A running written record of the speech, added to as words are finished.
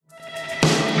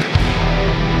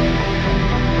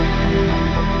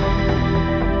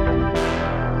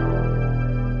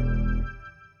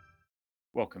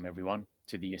welcome everyone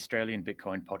to the Australian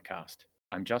Bitcoin podcast.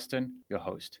 I'm Justin, your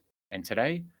host, and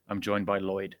today I'm joined by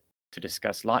Lloyd to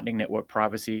discuss Lightning Network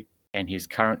privacy and his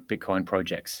current Bitcoin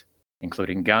projects,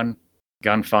 including Gun,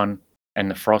 GunFun,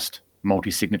 and the Frost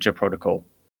multi-signature protocol.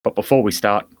 But before we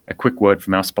start, a quick word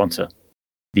from our sponsor.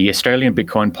 The Australian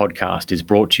Bitcoin podcast is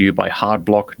brought to you by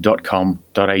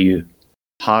hardblock.com.au.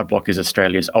 Hardblock is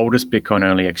Australia's oldest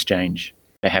Bitcoin-only exchange.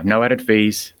 They have no added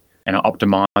fees and are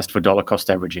optimized for dollar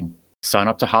cost averaging. Sign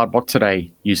up to Hardblock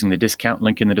today using the discount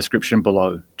link in the description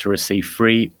below to receive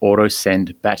free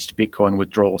auto-send batched Bitcoin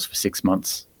withdrawals for 6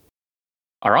 months.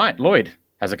 All right, Lloyd,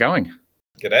 how's it going?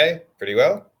 G'day, pretty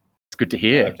well. It's good to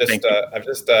hear. I've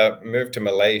just moved to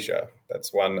Malaysia.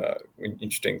 That's one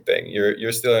interesting thing.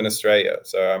 You're still in Australia,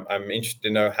 so I'm interested to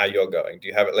know how you're going. Do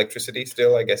you have electricity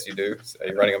still? I guess you do. Are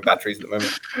you running on batteries at the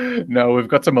moment? No, we've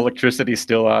got some electricity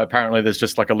still. Apparently, there's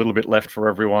just like a little bit left for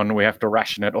everyone. We have to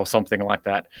ration it or something like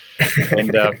that.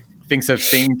 And things have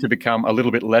seemed to become a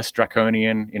little bit less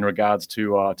draconian in regards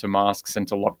to masks and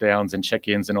to lockdowns and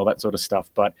check-ins and all that sort of stuff.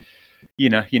 But you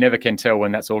know, you never can tell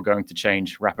when that's all going to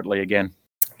change rapidly again.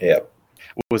 Yeah.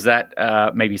 Was that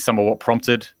maybe some of what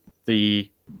prompted the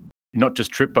not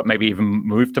just trip, but maybe even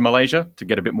move to Malaysia to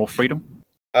get a bit more freedom?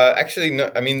 Actually,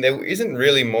 no. I mean, there isn't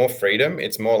really more freedom.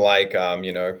 It's more like,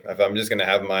 if I'm just going to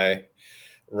have my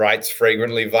rights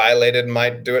fragrantly violated,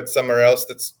 might do it somewhere else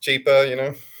that's cheaper,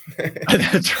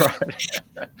 That's right.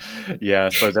 Yeah, I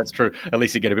suppose that's true. At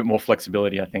least you get a bit more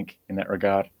flexibility, I think, in that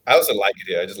regard. I also like it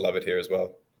here. I just love it here as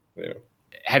well.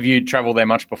 Have you traveled there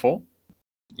much before?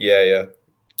 Yeah.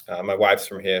 My wife's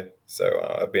from here,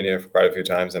 so I've been here for quite a few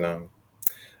times, and I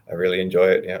really enjoy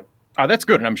it. Yeah. Oh, that's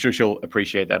good, and I'm sure she'll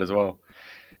appreciate that as well.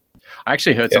 I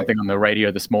actually heard something on the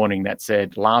radio this morning that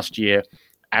said last year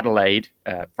Adelaide,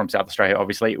 from South Australia,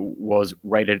 obviously, was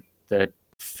rated the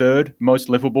third most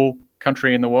livable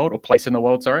country in the world, or place in the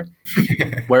world, sorry.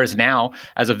 Whereas now,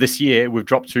 as of this year, we've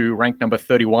dropped to rank number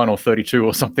 31 or 32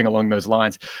 or something along those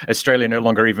lines. Australia no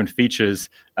longer even features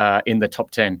in the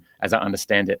top 10, as I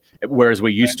understand it. Whereas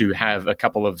we used to have a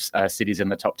couple of cities in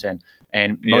the top 10.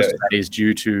 And most of that is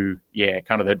due to,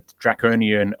 kind of the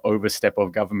draconian overstep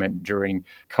of government during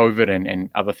COVID and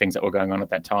other things that were going on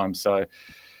at that time. So,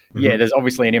 there's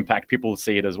obviously an impact. People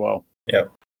see it as well. Yeah.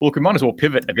 Look, we might as well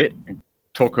pivot a bit and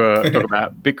talk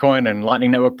about Bitcoin and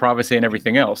Lightning Network privacy and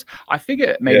everything else. I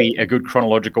figure maybe a good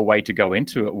chronological way to go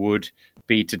into it would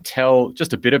be to tell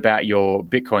just a bit about your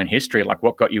Bitcoin history, like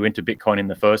what got you into Bitcoin in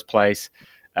the first place,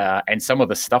 and some of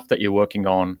the stuff that you're working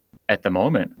on at the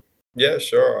moment. Yeah,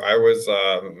 sure. I was,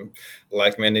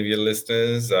 like many of your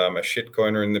listeners, a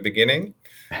shitcoiner in the beginning,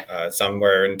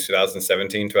 somewhere in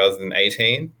 2017,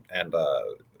 2018. And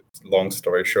long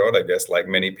story short, I guess, like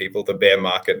many people, the bear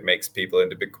market makes people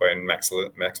into Bitcoin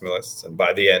maximalists. And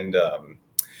by the end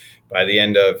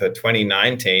of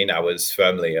 2019, I was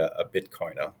firmly a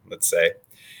Bitcoiner, let's say.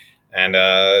 And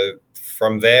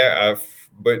from there,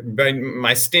 but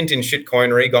my stint in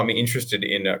shitcoinery got me interested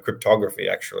in cryptography,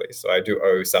 actually. So I do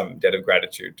owe some debt of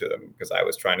gratitude to them, because I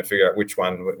was trying to figure out which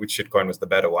shitcoin was the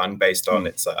better one based on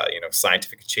its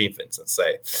scientific achievements, let's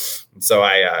say. And so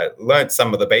I learned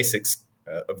some of the basics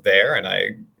of there, and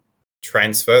I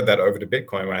transferred that over to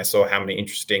Bitcoin when I saw how many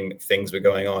interesting things were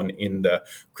going on in the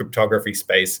cryptography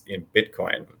space in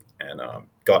Bitcoin, and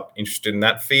got interested in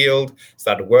that field,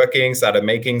 started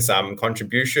making some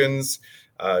contributions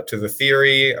to the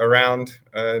theory around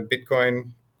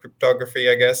Bitcoin cryptography,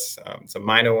 I guess, some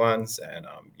minor ones, and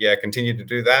continued to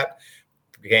do that.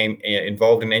 Became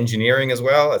involved in engineering as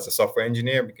well as a software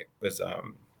engineer. Was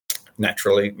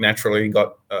naturally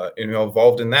got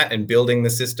involved in that and building the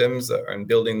systems and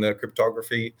building the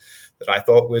cryptography that I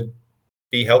thought would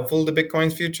be helpful to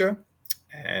Bitcoin's future.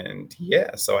 And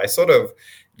so I sort of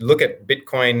look at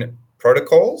Bitcoin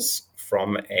protocols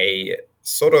from a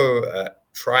sort of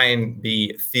try and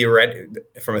be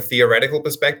from a theoretical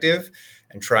perspective,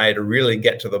 and try to really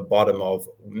get to the bottom of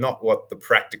not what the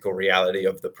practical reality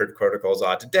of the protocols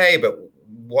are today, but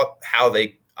how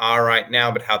they are right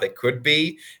now, but how they could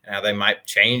be and how they might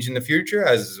change in the future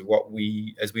as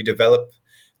we develop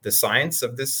the science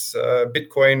of this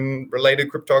Bitcoin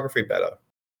related cryptography better.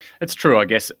 It's true, I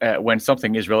guess, when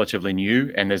something is relatively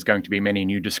new and there's going to be many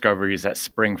new discoveries that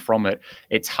spring from it,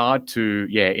 it's hard to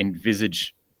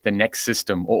envisage the next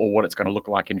system or what it's going to look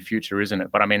like in future, isn't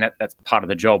it? But I mean, that's part of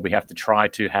the job. We have to try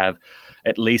to have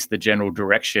at least the general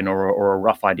direction or a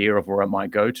rough idea of where it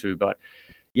might go to. But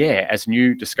as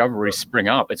new discoveries spring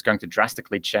up, it's going to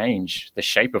drastically change the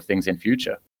shape of things in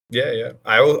future. Yeah.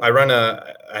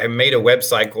 I made a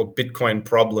website called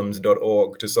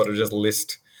bitcoinproblems.org to sort of just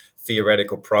list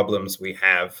theoretical problems we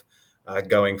have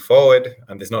going forward.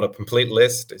 And there's not a complete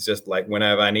list. It's just like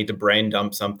whenever I need to brain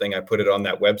dump something, I put it on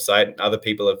that website, and other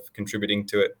people are contributing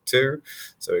to it too.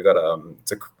 So we've got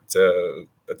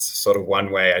that's sort of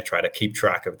one way I try to keep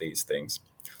track of these things.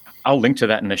 I'll link to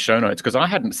that in the show notes, because I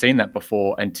hadn't seen that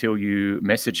before until you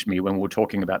messaged me when we were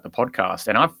talking about the podcast.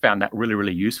 And I've found that really,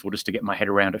 really useful just to get my head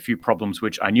around a few problems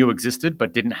which I knew existed,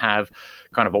 but didn't have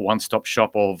kind of a one-stop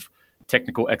shop of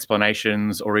technical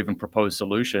explanations or even proposed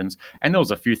solutions. And there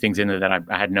was a few things in there that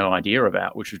I had no idea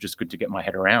about, which was just good to get my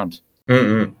head around.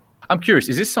 Mm-hmm. I'm curious,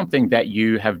 is this something that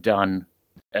you have done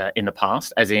in the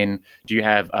past? As in, do you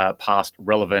have past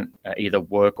relevant either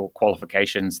work or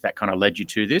qualifications that kind of led you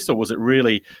to this? Or was it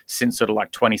really since sort of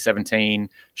like 2017,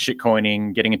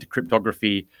 shitcoining, getting into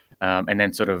cryptography, and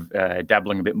then sort of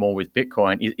dabbling a bit more with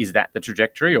Bitcoin? Is that the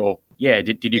trajectory? Or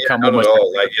did you come not almost at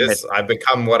all? Yes, I've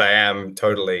become what I am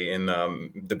totally in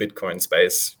the Bitcoin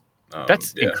space.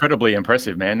 That's incredibly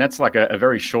impressive, man. That's like a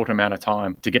very short amount of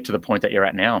time to get to the point that you're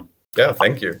at now. Yeah,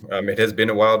 thank you. It has been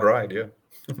a wild ride, yeah.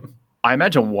 I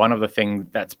imagine one of the things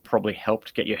that's probably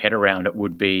helped get your head around it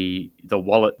would be the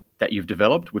wallet that you've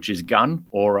developed, which is Gun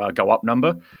or Go Up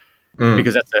Number,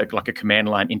 because that's like a command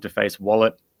line interface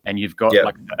wallet, and you've got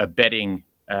like a betting,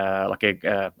 I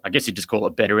guess you just call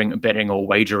it betting or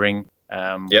wagering.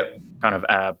 Kind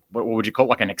of what would you call it?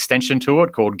 Like an extension to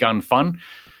it called Gun Fun.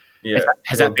 Yeah,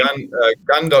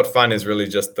 Gun.fun is really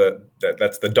just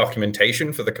that's the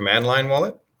documentation for the command line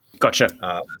wallet. Gotcha.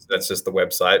 That's just the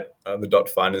website.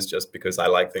 The .fun is just because I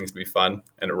like things to be fun,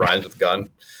 and it rhymes with gun.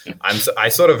 I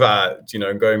sort of,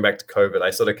 going back to COVID, I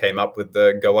sort of came up with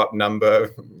the Go Up Number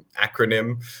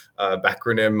backronym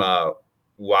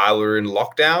while we were in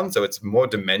lockdown. So it's more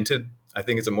demented. I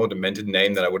think it's a more demented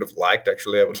name than I would have liked.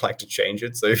 Actually, I would like to change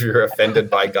it. So if you're offended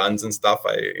by guns and stuff,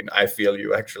 I feel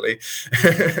you actually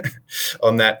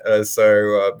on that.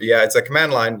 It's a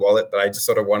command line wallet, but I just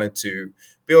sort of wanted to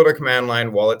build a command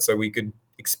line wallet so we could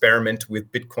experiment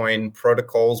with Bitcoin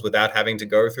protocols without having to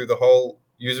go through the whole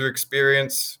user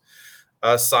experience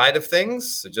side of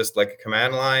things. So just like a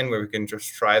command line where we can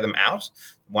just try them out.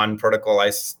 One protocol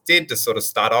I did to sort of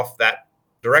start off that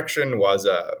direction was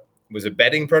a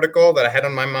betting protocol that I had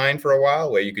on my mind for a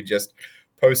while, where you could just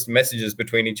post messages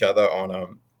between each other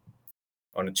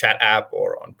on a chat app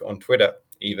or on Twitter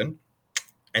even,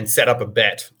 and set up a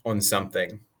bet on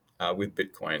something with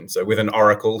Bitcoin. So with an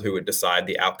oracle who would decide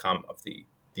the outcome of the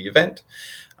event.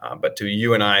 But to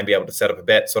you and I be able to set up a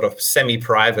bet sort of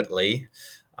semi-privately,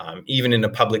 even in a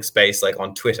public space like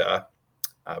on Twitter,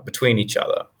 between each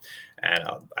other. And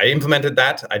I implemented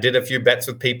that. I did a few bets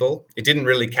with people. It didn't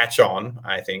really catch on,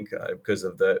 I think, because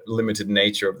of the limited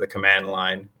nature of the command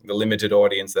line, the limited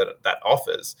audience that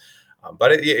offers.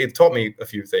 But it taught me a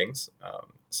few things,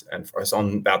 and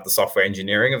on about the software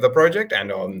engineering of the project,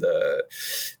 and on the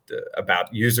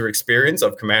about user experience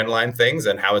of command line things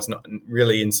and how it's not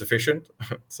really insufficient.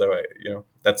 So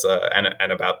that's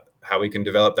and about how we can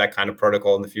develop that kind of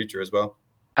protocol in the future as well.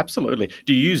 Absolutely.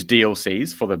 Do you use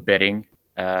DLCs for the betting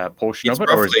portion of it,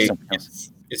 or is it something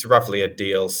else? It's roughly a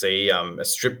DLC, a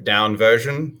stripped down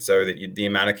version, so that the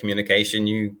amount of communication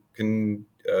you can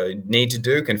need to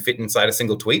do can fit inside a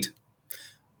single tweet.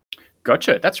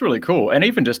 Gotcha. That's really cool. And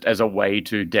even just as a way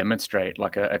to demonstrate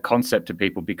like a concept to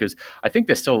people, because I think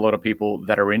there's still a lot of people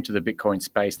that are into the Bitcoin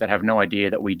space that have no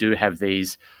idea that we do have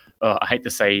these, I hate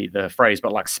to say the phrase,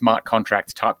 but like smart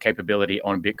contracts type capability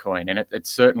on Bitcoin. And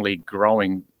it's certainly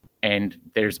growing. And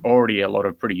there's already a lot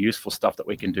of pretty useful stuff that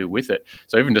we can do with it.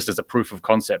 So even just as a proof of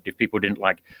concept, if people didn't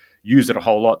like use it a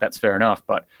whole lot, that's fair enough.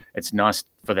 But it's nice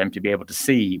for them to be able to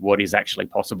see what is actually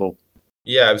possible.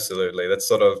 Yeah, absolutely. That's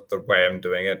sort of the way I'm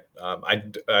doing it.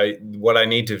 What I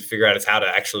need to figure out is how to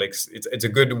actually. It's a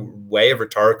good way of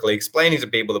rhetorically explaining to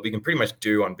people that we can pretty much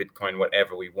do on Bitcoin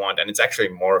whatever we want, and it's actually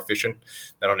more efficient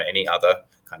than on any other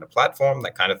kind of platform.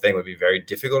 That kind of thing would be very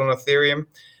difficult on Ethereum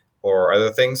or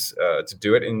other things to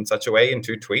do it in such a way in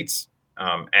 2 tweets,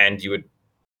 and you would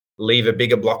leave a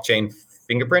bigger blockchain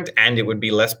fingerprint, and it would be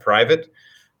less private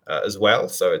as well.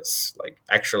 So it's like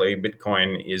actually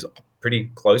Bitcoin is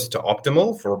pretty close to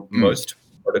optimal for most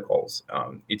protocols.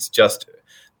 It's just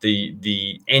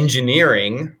the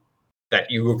engineering that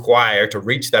you require to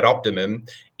reach that optimum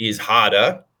is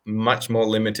harder, much more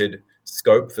limited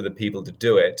scope for the people to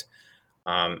do it.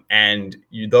 And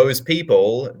those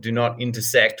people do not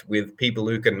intersect with people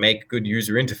who can make good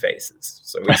user interfaces.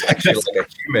 So it's actually like a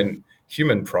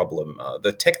human problem,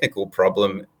 the technical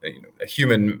problem, a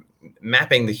human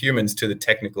mapping the humans to the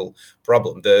technical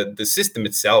problem. The system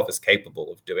itself is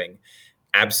capable of doing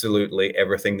absolutely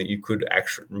everything that you could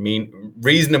actually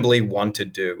reasonably want to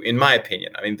do, in my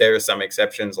opinion. I mean, there are some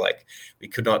exceptions, like we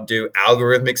could not do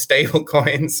algorithmic stable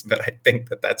coins, but I think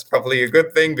that that's probably a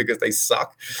good thing because they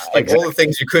suck. Like Exactly. all the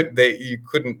things you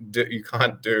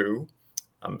can't do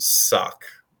suck.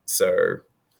 So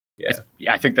yeah.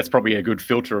 I think that's probably a good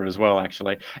filter as well,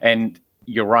 actually. And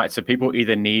you're right. So people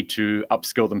either need to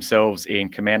upskill themselves in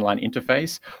command line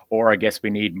interface, or I guess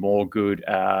we need more good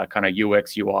kind of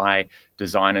UX, UI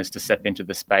designers to step into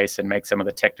the space and make some of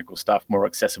the technical stuff more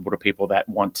accessible to people that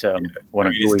want to.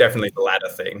 It's definitely the latter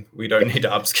thing. We don't need to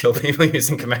upskill people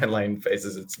using command line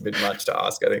interfaces. It's a bit much to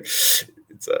ask. I think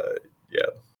it's yeah.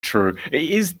 True.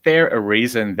 Is there a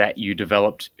reason that you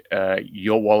developed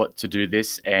your wallet to do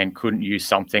this and couldn't use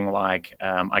something like,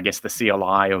 I guess, the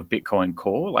CLI of Bitcoin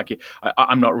Core? Like,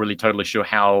 I'm not really totally sure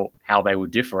how they would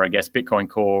differ. I guess Bitcoin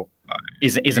Core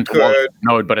isn't a wallet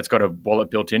node, but it's got a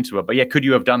wallet built into it. But yeah, could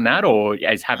you have done that, or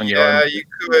as having your own? Yeah, you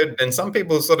could. And some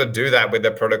people sort of do that with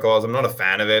their protocols. I'm not a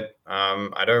fan of it.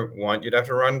 I don't want you to have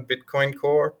to run Bitcoin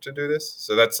Core to do this.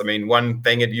 So that's, I mean, one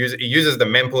thing it uses the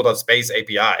mempool.space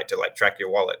API to like track your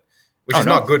wallet, which is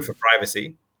not good for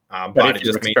privacy. But it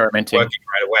just means working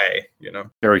right away, you know.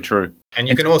 Very true. And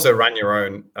you can also run your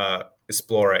own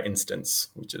Explorer instance,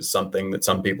 which is something that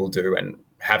some people do and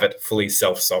have it fully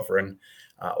self-sovereign.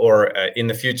 Or in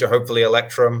the future, hopefully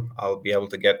Electrum. I'll be able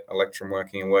to get Electrum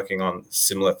working and working on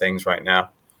similar things right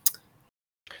now.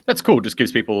 That's cool. Just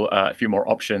gives people a few more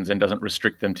options and doesn't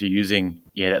restrict them to using,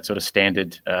 that sort of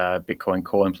standard Bitcoin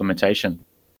Core implementation.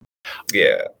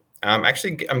 Yeah.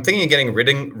 Actually, I'm thinking of getting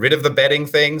rid of the betting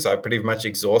thing. So I pretty much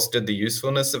exhausted the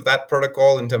usefulness of that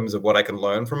protocol in terms of what I can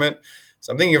learn from it.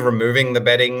 So I'm thinking of removing the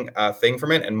betting thing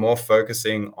from it and more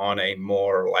focusing on a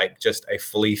more like just a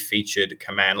fully featured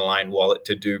command line wallet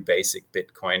to do basic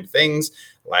Bitcoin things,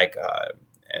 like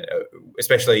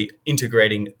especially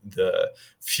integrating the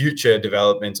future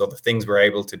developments or the things we're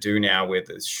able to do now with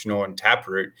the Schnorr and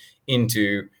Taproot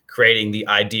into creating the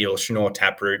ideal Schnorr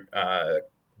Taproot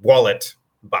wallet,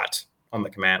 but on the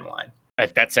command line.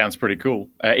 That sounds pretty cool.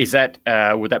 Is that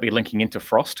would that be linking into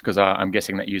Frost? Because I'm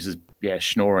guessing that uses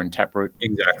Schnorr and Taproot.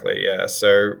 Exactly. Yeah.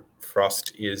 So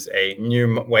Frost is a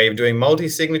new way of doing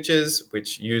multi-signatures,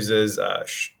 which uses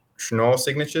Schnorr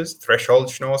signatures, threshold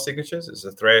Schnorr signatures. It's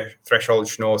a threshold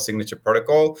Schnorr signature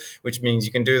protocol, which means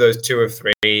you can do those 2 of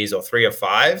 3s or 3 of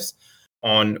 5s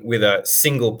with a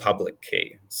single public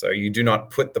key. So you do not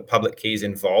put the public keys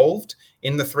involved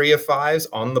in the 3 of 5s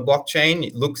on the blockchain.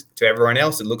 It looks to everyone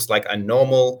else, it looks like a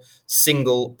normal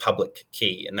single public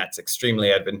key. And that's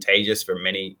extremely advantageous for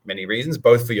many, many reasons,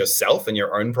 both for yourself and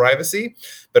your own privacy,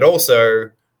 but also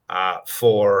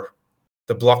for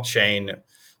the blockchain,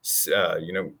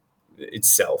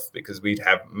 itself, because we'd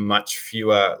have much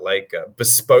fewer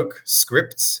bespoke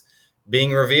scripts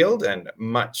being revealed and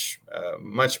much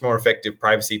more effective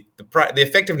privacy. The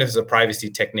effectiveness of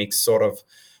privacy techniques sort of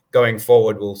going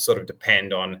forward will sort of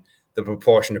depend on the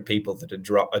proportion of people that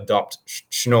adopt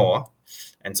Schnorr.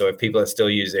 And so if people are still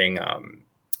using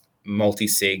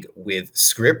multi-sig with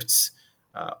scripts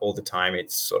all the time,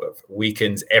 it sort of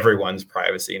weakens everyone's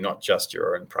privacy, not just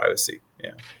your own privacy.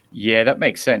 Yeah, that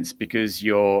makes sense because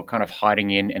you're kind of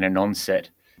hiding in a non-set.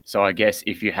 So I guess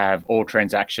if you have all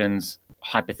transactions,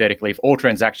 hypothetically, if all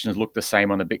transactions look the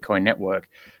same on the Bitcoin network,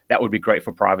 that would be great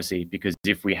for privacy, because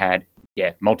if we had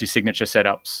multi-signature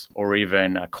setups or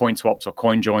even coin swaps or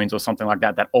coin joins or something like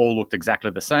that all looked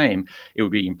exactly the same, it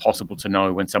would be impossible to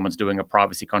know when someone's doing a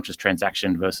privacy conscious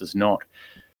transaction versus not.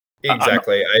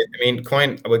 Exactly. I mean,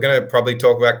 we're going to probably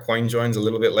talk about coin joins a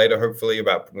little bit later, hopefully,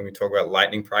 about when we talk about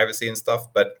Lightning privacy and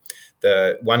stuff. But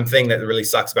the one thing that really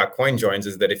sucks about coin joins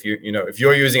is that if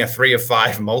you're using a 3 of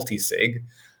 5 multi-sig,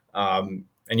 and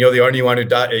you're the only one who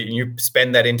does, you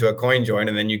spend that into a coin join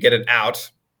and then you get it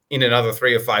out in another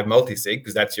 3 of 5 multi-sig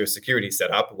because that's your security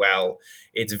setup. Well,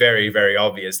 it's very, very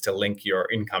obvious to link your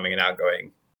incoming and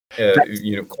outgoing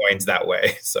coins that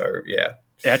way. So yeah.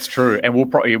 That's true. And we'll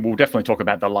definitely talk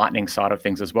about the Lightning side of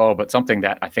things as well. But something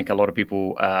that I think a lot of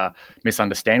people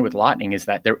misunderstand with Lightning is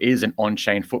that there is an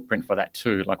on-chain footprint for that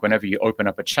too. Like whenever you open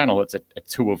up a channel, it's a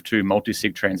 2 of 2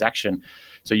 multi-sig transaction.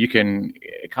 So you can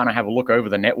kind of have a look over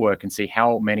the network and see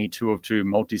how many 2 of 2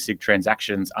 multi-sig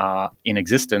transactions are in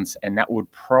existence. And that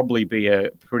would probably be a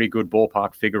pretty good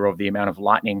ballpark figure of the amount of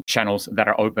Lightning channels that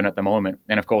are open at the moment.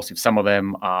 And of course, if some of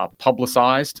them are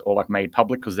publicized or like made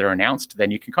public because they're announced, then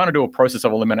you can kind of do a process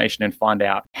of elimination and find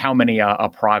out how many are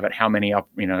private, how many are,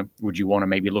 would you want to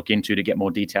maybe look into to get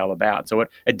more detail about. So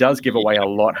it does give away a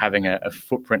lot having a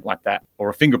footprint like that or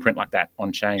a fingerprint like that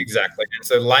on chain. Exactly. And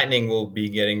so Lightning will be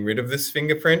getting rid of this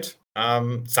fingerprint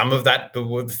Some of that,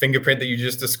 the fingerprint that you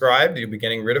just described, you'll be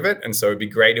getting rid of it. And so it'd be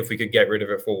great if we could get rid of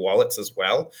it for wallets as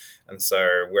well. And so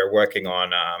we're working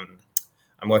on,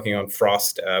 I'm working on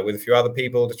Frost with a few other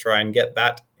people to try and get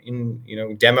that in,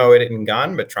 demo it in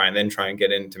Gun, but try and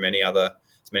get into as many other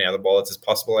wallets as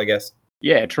possible, I guess.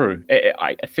 Yeah, true.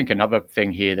 I think another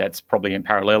thing here that's probably in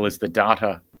parallel is the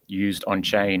data used on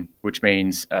chain, which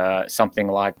means something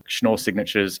like Schnorr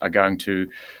signatures are going to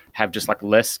have just like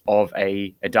less of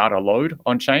a data load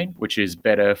on chain, which is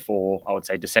better for, I would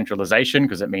say, decentralization,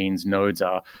 because it means nodes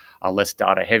are less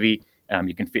data heavy.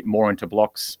 You can fit more into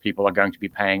blocks. People are going to be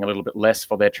paying a little bit less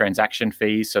for their transaction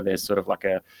fees. So there's sort of like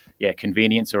a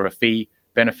convenience or a fee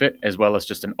benefit, as well as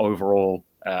just an overall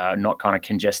not kind of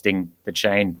congesting the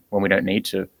chain when we don't need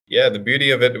to. Yeah, the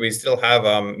beauty of it, we still have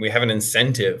an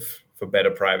incentive for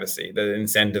better privacy. The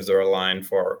incentives are aligned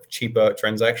for cheaper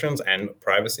transactions and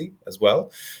privacy as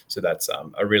well. So that's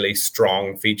a really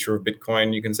strong feature of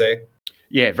Bitcoin, you can say.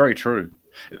 Yeah, very true.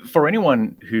 For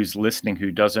anyone who's listening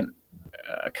who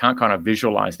can't kind of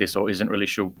visualize this or isn't really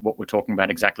sure what we're talking about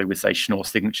exactly with, say, Schnorr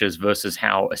signatures versus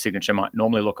how a signature might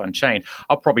normally look on chain,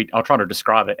 I'll try to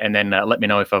describe it, and then let me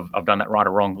know if I've done that right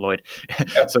or wrong, Lloyd.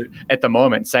 Yep. So at the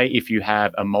moment, say if you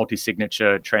have a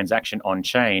multi-signature transaction on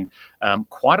chain,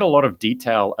 quite a lot of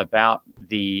detail about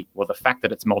the fact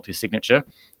that it's multi-signature,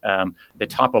 the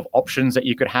type of options that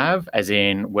you could have, as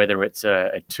in whether it's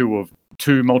a 2 of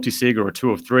 2 multi-sig or a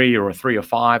 2 of 3 or a 3 of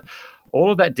 5,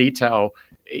 all of that detail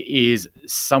is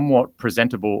somewhat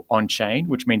presentable on chain,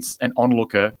 which means an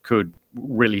onlooker could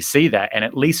really see that and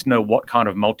at least know what kind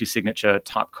of multi-signature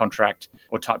type contract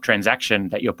or type transaction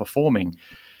that you're performing.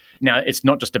 Now, it's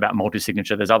not just about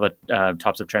multi-signature. There's other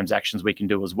types of transactions we can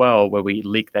do as well where we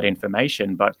leak that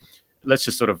information, but let's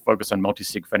just sort of focus on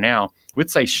multi-sig for now. With,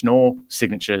 say, Schnorr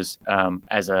signatures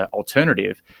as an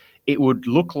alternative, it would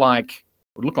look like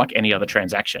any other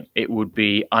transaction. It would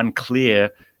be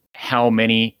unclear how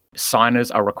many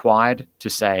signers are required to,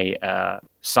 say,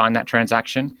 sign that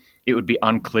transaction. It would be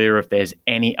unclear if there's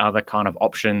any other kind of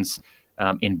options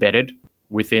embedded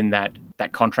within that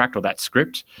contract or that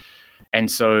script. And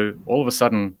so all of a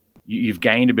sudden, you've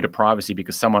gained a bit of privacy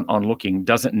because someone onlooking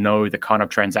doesn't know the kind of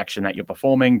transaction that you're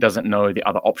performing, doesn't know the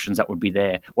other options that would be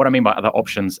there. What I mean by other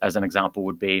options, as an example,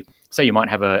 would be, say you might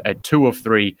have a 2 of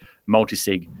 3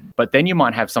 multi-sig, but then you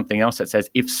might have something else that says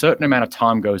if certain amount of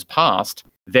time goes past,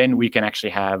 then we can actually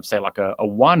have, say, like a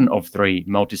 1 of 3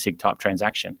 multi-sig type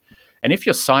transaction. And if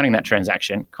you're signing that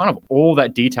transaction, kind of all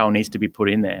that detail needs to be put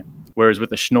in there. Whereas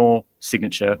with a Schnorr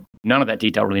signature, none of that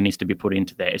detail really needs to be put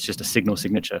into there. It's just a signal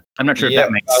signature. I'm not sure if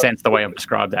that makes sense the way I've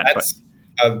described that.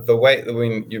 But the way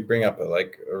when you bring up a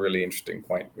really interesting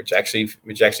point, which actually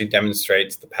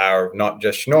demonstrates the power of not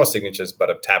just Schnorr signatures, but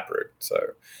of Taproot. So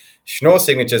Schnorr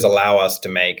signatures allow us to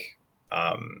make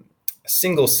a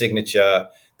single signature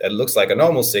that looks like a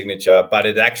normal signature, but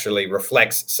it actually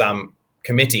reflects some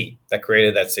committee that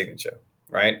created that signature,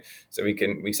 right? So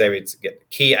we say it's get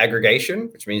key aggregation,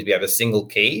 which means we have a single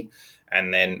key,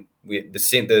 and then the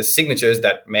signatures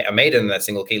that are made in that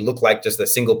single key look like just a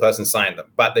single person signed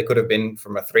them, but they could have been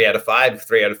from a 3 out of 5,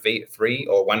 3 out of 3,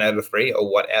 or 1 out of 3,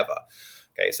 or whatever.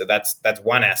 Okay, so that's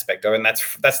one aspect of it, and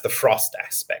that's the Frost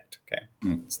aspect. Okay,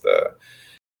 it's the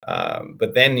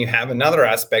but then you have another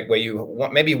aspect where you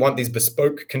want these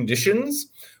bespoke conditions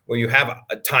where you have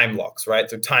a time locks, right?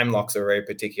 So time locks are a very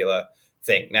particular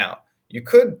thing. Now, you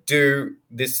could do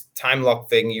this time lock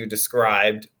thing you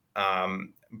described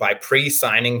by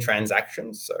pre-signing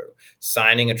transactions. So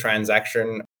signing a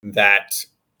transaction that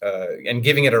and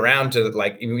giving it around to,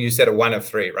 like you said, a 1 of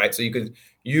 3, right? So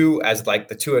you as like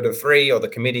the 2 out of 3, or the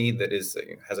committee that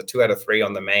has a 2 out of 3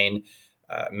 on the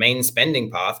main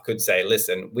spending path could say,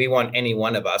 listen, we want any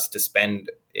one of us to spend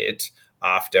it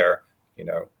after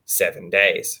 7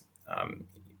 days.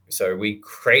 So we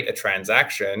create a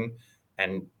transaction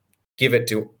and give it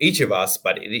to each of us,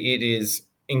 but it is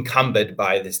encumbered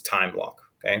by this time lock.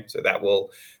 Okay, so that will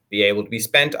be able to be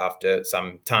spent after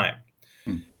some time.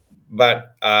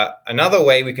 But another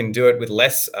way we can do it with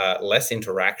less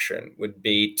interaction would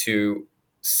be to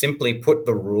simply put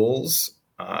the rules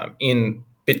in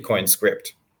Bitcoin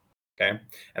script. Okay,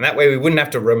 and that way we wouldn't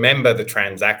have to remember the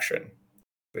transaction,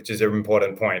 which is an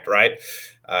important point, right?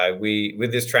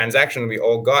 With this transaction, we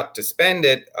all got to spend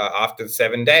it after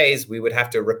 7 days. We would have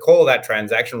to recall that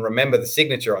transaction, remember the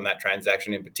signature on that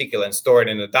transaction in particular, and store it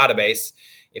in a database.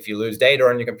 If you lose data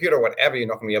on your computer, whatever, you're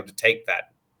not going to be able to take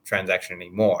that transaction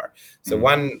anymore. So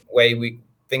one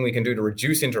thing we can do to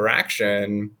reduce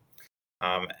interaction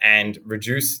and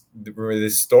reduce the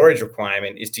storage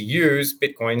requirement is to use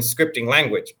Bitcoin's scripting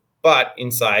language, but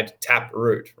inside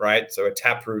Taproot, right? So a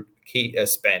Taproot key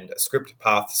spend, a script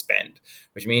path spend,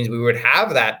 which means we would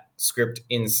have that script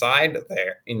inside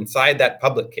that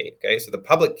public key. Okay, so the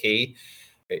public key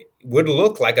would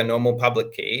look like a normal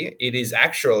public key. It is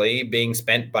actually being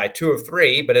spent by 2 of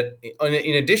 3, but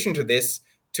in addition to this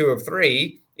 2 of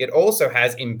 3, it also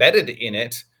has embedded in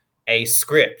it a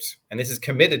script, and this is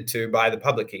committed to by the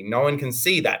public key. No one can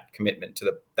see that commitment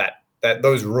to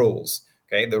those rules.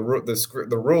 Okay, the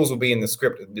rules will be in the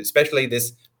script, especially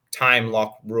this time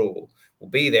lock rule will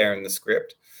be there in the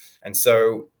script. And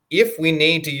so if we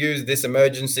need to use this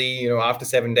emergency, after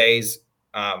 7 days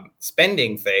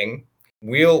spending thing,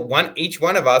 each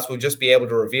one of us will just be able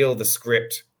to reveal the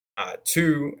script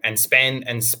to and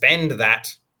spend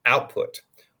that output,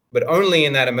 but only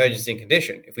in that emergency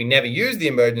condition. If we never use the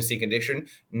emergency condition,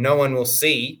 no one will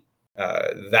see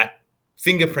that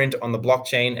fingerprint on the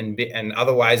blockchain, and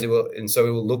otherwise it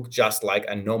will look just like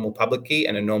a normal public key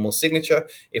and a normal signature.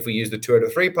 If we use the 2 out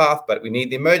of 3 path, but we need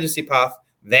the emergency path,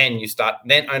 then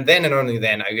and only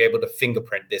then are you able to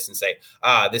fingerprint this and say,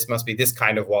 this must be this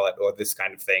kind of wallet or this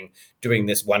kind of thing doing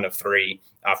this 1 of 3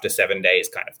 after 7 days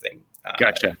kind of thing.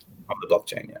 Gotcha. On the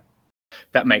blockchain, yeah.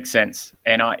 That makes sense.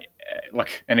 And I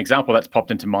like an example that's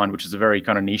popped into mind, which is a very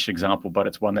kind of niche example, but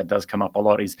it's one that does come up a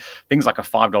lot, is things like a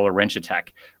 $5 wrench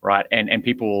attack, right? And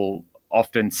people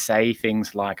often say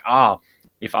things like,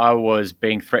 if I was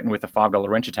being threatened with a $5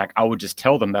 wrench attack, I would just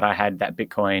tell them that I had that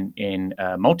Bitcoin in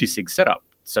a multi-sig setup,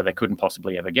 so they couldn't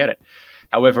possibly ever get it.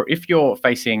 However, if you're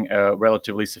facing a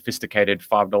relatively sophisticated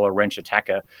 $5 wrench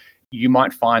attacker, you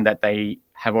might find that they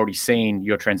have already seen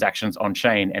your transactions on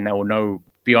chain, and they will know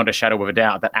beyond a shadow of a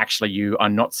doubt that actually you are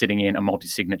not sitting in a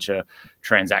multi-signature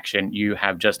transaction. You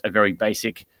have just a very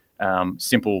basic,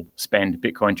 simple spend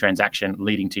Bitcoin transaction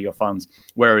leading to your funds.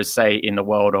 Whereas, say, in the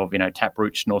world of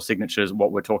Taproot, Schnorr signatures,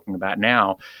 what we're talking about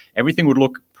now, everything would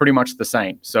look pretty much the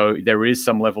same. So there is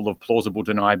some level of plausible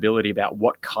deniability about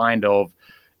what kind of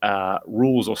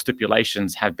rules or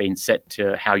stipulations have been set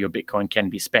to how your Bitcoin can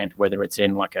be spent, whether it's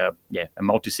in like a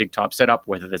multi-sig type setup,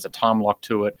 whether there's a time lock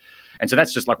to it. And so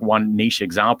that's just like one niche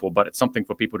example, but it's something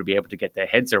for people to be able to get their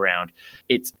heads around.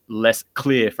 It's less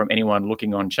clear from anyone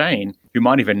looking on chain who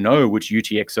might even know which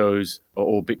UTXOs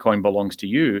or Bitcoin belongs to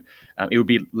you. It would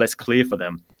be less clear for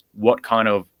them what kind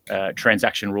of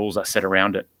transaction rules are set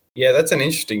around it. Yeah, that's an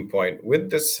interesting point. With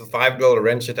this $5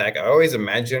 wrench attack, I always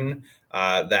imagine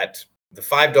that the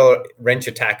 $5 wrench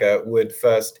attacker would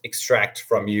first extract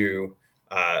from you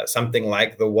something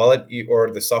like the wallet or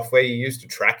the software you use to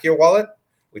track your wallet,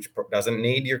 which doesn't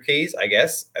need your keys, I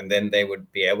guess. And then they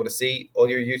would be able to see all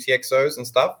your UTXOs and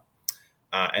stuff.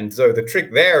 And so the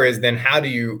trick there is then how do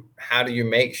you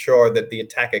make sure that the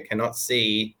attacker cannot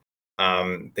see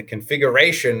the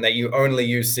configuration that you only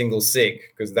use single sig,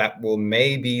 because that will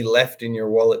maybe left in your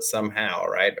wallet somehow,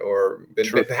 right?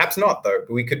 But perhaps not, though.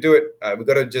 We could do it. We've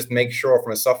got to just make sure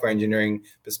from a software engineering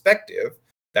perspective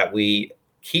that we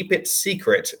keep it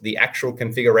secret, the actual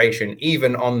configuration,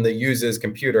 even on the user's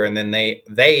computer, and then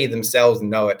they themselves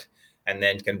know it and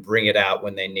then can bring it out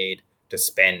when they need to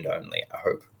spend only, I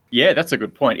hope. Yeah, that's a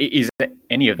good point. Is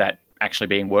any of that actually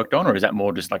being worked on, or is that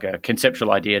more just like a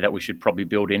conceptual idea that we should probably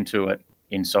build into it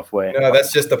in software? No,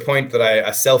 that's just the point that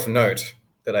a self-note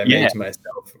that I made to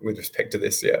myself with respect to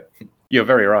this, yeah. You're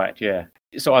very right, yeah.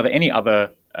 So are there any other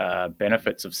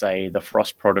benefits of, say, the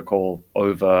Frost protocol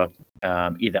over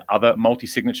either other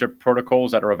multi-signature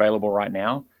protocols that are available right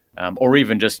now, or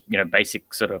even just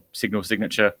basic sort of signal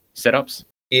signature setups?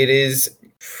 It is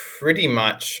pretty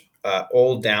much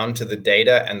all down to the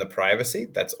data and the privacy.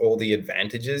 That's all the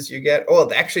advantages you get.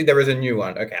 Oh, actually, there is a new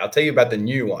one. Okay, I'll tell you about the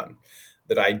new one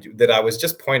that I was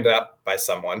just pointed out by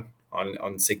someone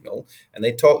on Signal, and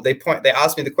they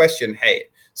asked me the question, hey,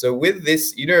 so with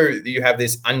this, you have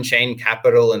this Unchained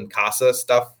Capital and Casa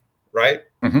stuff, right?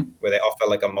 Mm-hmm. Where they offer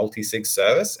like a multi-sig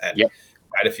service, and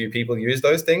quite a few people use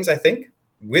those things, I think.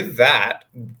 With that,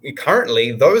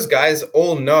 currently, those guys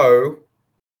all know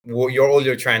all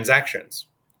your transactions.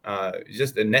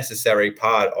 Just a necessary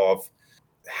part of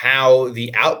how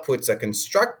the outputs are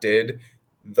constructed.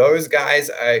 Those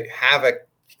guys have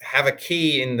a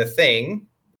key in the thing,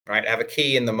 right? Have a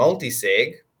key in the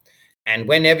multi-sig. And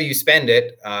whenever you spend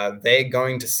it, they're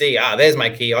going to see, there's my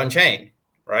key on chain,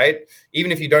 right?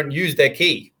 Even if you don't use their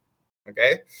key,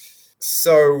 okay?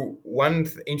 So one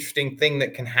interesting thing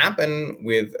that can happen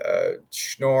with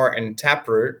Schnorr and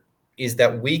Taproot is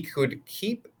that we could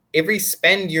keep every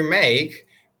spend you make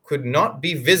could not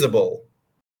be visible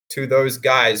to those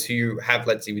guys who have,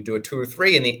 let's say we do a 2 or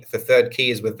 3 and the third key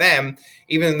is with them.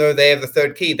 Even though they have the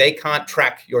third key, they can't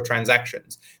track your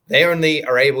transactions. They only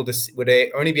would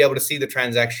only be able to see the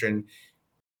transaction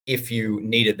if you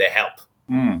needed their help.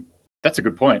 That's a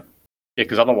good point. Yeah,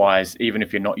 because otherwise, even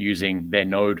if you're not using their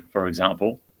node, for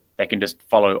example, they can just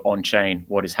follow on chain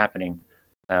what is happening.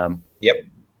 Yep.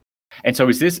 And so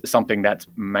is this something that's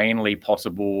mainly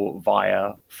possible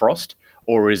via Frost,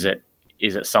 or is it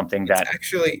something that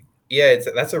actually,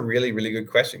 that's a really, really good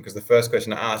question, because the first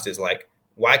question I asked is like,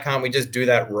 why can't we just do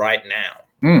that right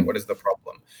now? What is the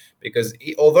problem? Because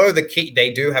although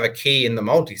they do have a key in the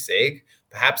multisig,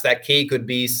 perhaps that key could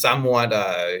be somewhat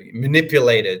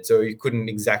manipulated, so you couldn't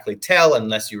exactly tell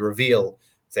unless you reveal,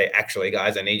 say, actually,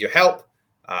 guys, I need your help.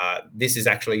 This is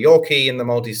actually your key in the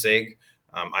multisig.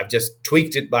 I've just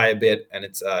tweaked it by a bit, and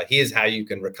it's here's how you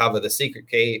can recover the secret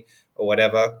key or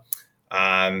whatever.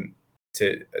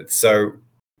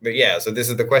 So this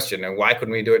is the question, and why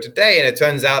couldn't we do it today? And it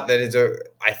turns out that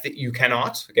I think you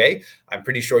cannot. Okay, I'm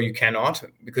pretty sure you cannot,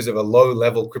 because of a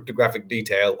low-level cryptographic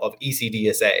detail of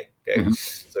ECDSA. Okay,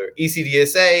 so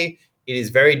ECDSA, it is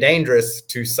very dangerous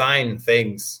to sign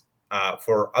things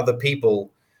for other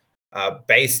people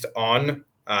based on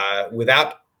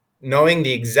without knowing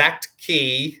the exact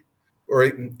key, or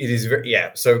it is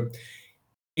So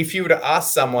if you were to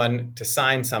ask someone to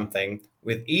sign something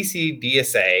with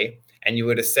ECDSA, and you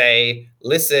were to say,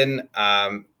 listen,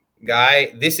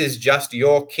 guy, this is just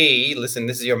your key. Listen,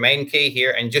 this is your main key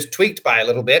here, and just tweaked by a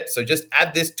little bit. So just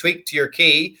add this tweak to your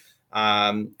key,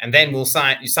 and then you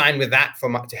sign with that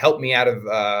to help me out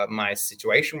of my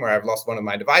situation where I've lost one of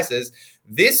my devices.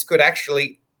 This could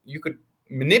actually, you could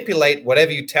manipulate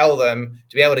whatever you tell them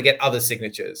to be able to get other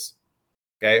signatures.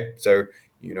 Okay, so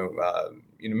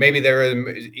maybe there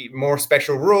are more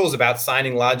special rules about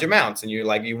signing large amounts, and you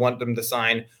want them to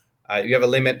sign. You have a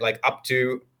limit like up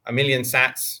to 1 million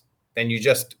sats. Then you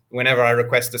just, whenever I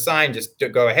request to sign, just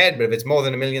go ahead. But if it's more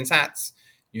than 1 million sats,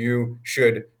 you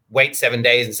should wait 7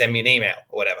 days and send me an email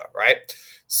or whatever, right?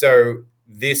 So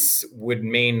this would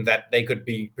mean that they could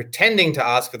be pretending to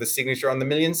ask for the signature on the 1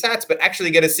 million sats, but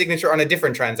actually get a signature on a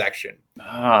different transaction.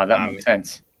 That makes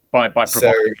sense. By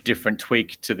providing a different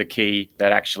tweak to the key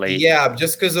that actually... Yeah,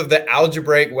 just because of the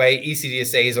algebraic way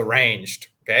ECDSA is arranged.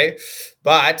 Okay,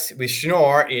 but with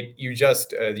Schnorr,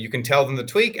 you can tell them the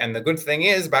tweak, and the good thing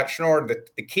is about Schnorr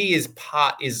that the key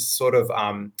is sort of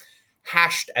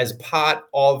hashed as part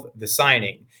of the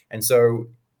signing, and so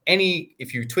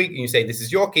if you tweak and you say this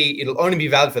is your key, it'll only be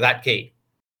valid for that key.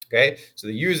 Okay, so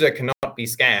the user cannot be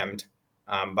scammed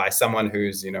by someone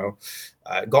who's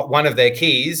got one of their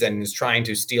keys and is trying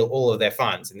to steal all of their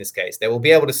funds. In this case, they will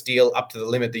be able to steal up to the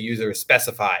limit the user has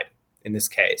specified. In this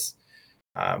case.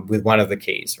 With one of the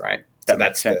keys, right? So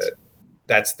that's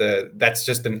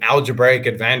just an algebraic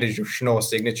advantage of Schnorr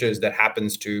signatures that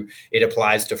it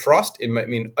applies to Frost.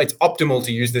 It's optimal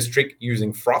to use this trick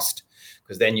using Frost,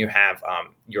 because then you have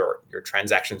your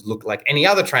transactions look like any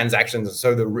other transactions.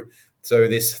 So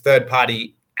this third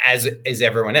party, as is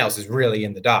everyone else, is really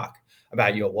in the dark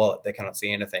about your wallet. They cannot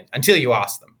see anything until you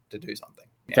ask them to do something.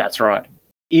 Yeah. That's right.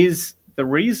 Is the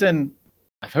reason...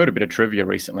 I've heard a bit of trivia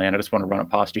recently, and I just want to run it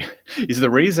past you. Is the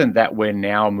reason that we're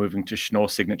now moving to Schnorr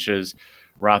signatures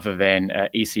rather than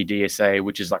ECDSA,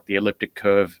 which is like the elliptic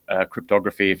curve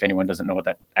cryptography, if anyone doesn't know what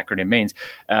that acronym means,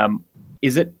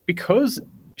 is it because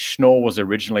Schnorr was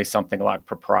originally something like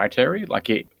proprietary? Like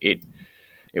it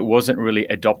wasn't really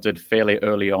adopted fairly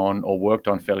early on or worked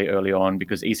on fairly early on,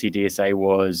 because ECDSA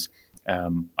was,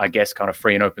 I guess, kind of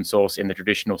free and open source in the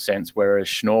traditional sense, whereas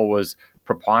Schnorr was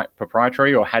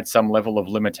proprietary or had some level of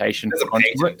limitation. There's a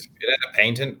patent. It had a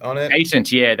patent on it. Patent,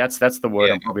 yeah, that's the word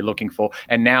I'm probably looking for.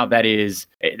 And now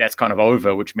that's kind of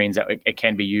over, which means that it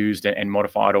can be used and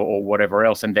modified or whatever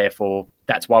else, and therefore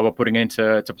that's why we're putting it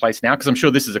into place now. Because I'm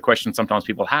sure this is a question sometimes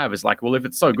people have, is like, well, if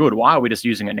it's so good, why are we just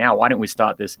using it now? Why didn't we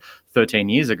start this 13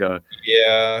 years ago?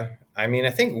 Yeah, I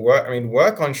think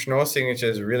work on Schnorr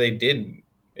signatures really did.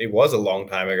 It was a long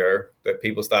time ago that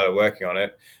people started working on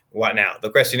it. What now? The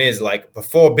question is, like,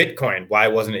 before Bitcoin, why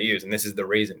wasn't it used? And this is the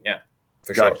reason. Yeah,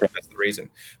 for sure. That's the reason.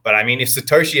 But if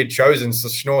Satoshi had chosen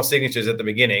Schnorr signatures at the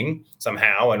beginning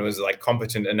somehow and was like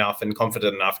competent enough and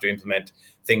confident enough to implement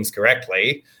things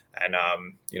correctly, and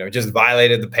just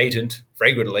violated the patent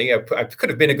flagrantly, it could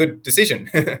have been a good decision.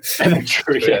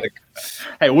 True, yeah.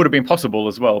 Hey, it would have been possible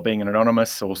as well, being an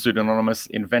anonymous or pseudonymous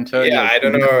inventor. Yeah, I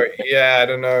don't know. Yeah, I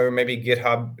don't know. Maybe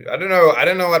GitHub. I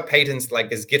don't know what patents like.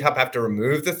 Does GitHub have to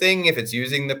remove the thing if it's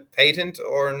using the patent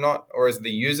or not? Or is it the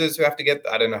users who have to get?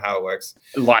 I don't know how it works.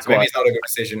 Likewise. So maybe it's not a good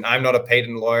decision. I'm not a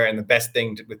patent lawyer, and the best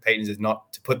thing with patents is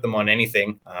not to put them on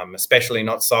anything, especially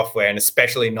not software, and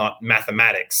especially not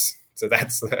mathematics. So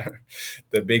that's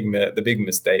the big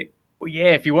mistake. Well,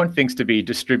 yeah, if you want things to be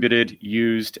distributed,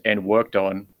 used, and worked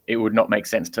on, it would not make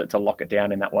sense to lock it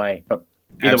down in that way. But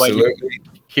Either way, Absolutely.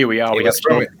 here we are. We have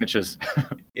Schnorr signatures.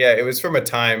 Yeah, it was from a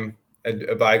time,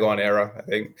 a bygone era, I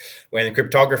think, when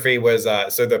cryptography was.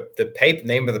 So the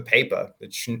name of the paper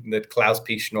that Klaus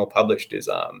P. Schnorr published is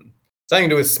something to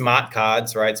do with smart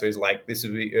cards, right? So he's like, this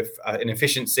would be an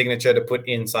efficient signature to put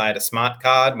inside a smart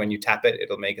card. When you tap it,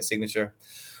 it'll make a signature,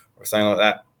 or something like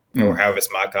that, or however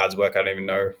smart cards work. I don't even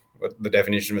know what the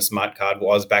definition of a smart card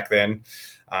was back then.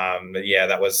 But yeah,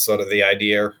 that was sort of the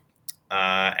idea.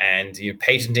 And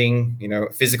patenting,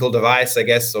 a physical device, I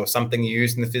guess, or something you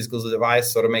use in the physical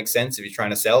device sort of makes sense if you're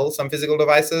trying to sell some physical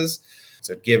devices.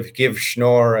 So give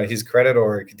Schnorr his credit,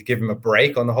 or give him a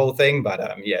break on the whole thing. But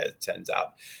it turns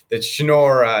out that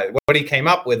Schnorr, what he came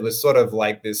up with was sort of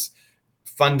like this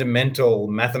fundamental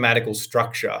mathematical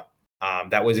structure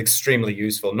that was extremely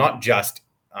useful, not just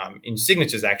in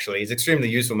signatures, actually. It's extremely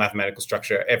useful mathematical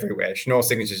structure everywhere. Schnorr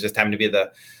signatures just happen to be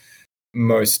the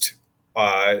most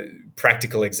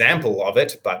practical example of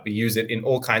it, but we use it in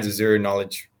all kinds of zero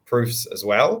knowledge proofs as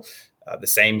well. The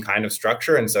same kind of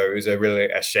structure, and so it was really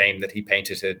a shame that he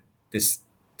patented this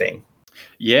thing.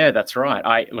 Yeah, that's right.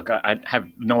 I have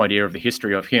no idea of the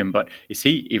history of him, but is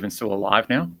he even still alive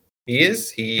now? He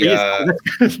is. He is.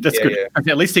 That's good. Yeah.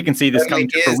 At least he can see this coming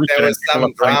to fruition.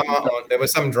 There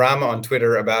was some drama on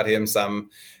Twitter about him some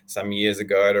years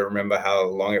ago. I don't remember how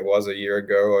long it was, a year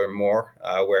ago or more,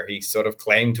 where he sort of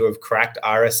claimed to have cracked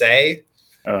RSA,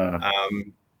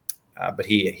 but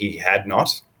he had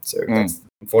not. So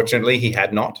unfortunately, he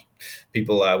had not.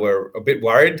 People were a bit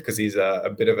worried because he's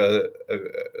a bit of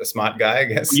a smart guy, I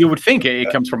guess. You would think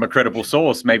it comes from a credible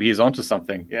source. Maybe he's onto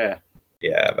something. Yeah.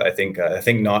 Yeah, but I think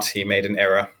not. He made an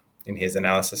error in his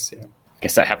analysis. Yeah. I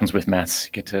guess that happens with maths.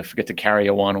 You get to forget to carry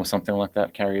a 1 or something like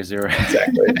that. Carry a 0.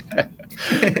 Exactly.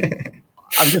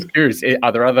 I'm just curious.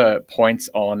 Are there other points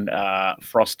on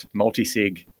Frost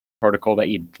multisig protocol that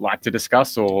you'd like to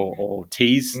discuss or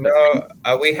tease? No,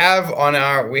 we have a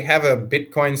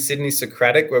Bitcoin Sydney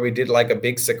Socratic where we did like a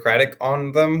big Socratic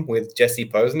on them with Jesse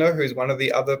Posner, who's one of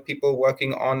the other people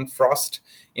working on Frost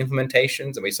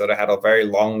implementations, and we sort of had a very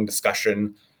long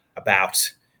discussion about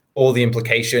all the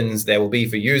implications there will be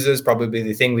for users. Probably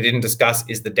the thing we didn't discuss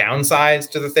is the downsides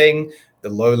to the thing, the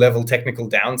low-level technical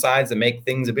downsides that make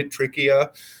things a bit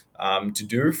trickier to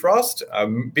do Frost. A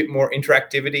bit more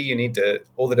interactivity.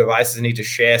 All the devices need to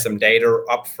share some data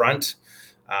up front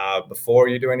before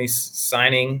you do any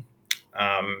signing.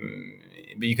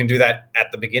 But you can do that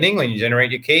at the beginning when you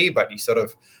generate your key, but you sort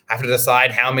of have to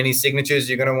decide how many signatures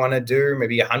you're going to want to do.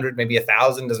 Maybe 100, maybe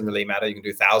 1,000, doesn't really matter. You can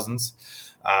do thousands,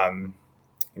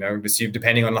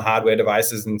 depending on the hardware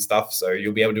devices and stuff. So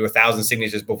you'll be able to do 1,000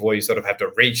 signatures before you sort of have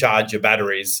to recharge your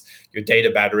batteries, your data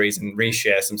batteries, and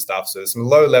reshare some stuff. So there's some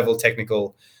low-level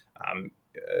technical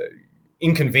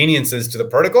inconveniences to the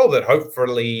protocol that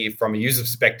hopefully from a user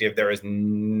perspective, there is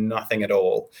nothing at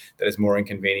all that is more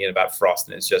inconvenient about Frost,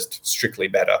 and it's just strictly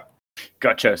better.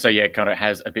 Gotcha. So yeah, it kind of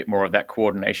has a bit more of that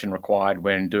coordination required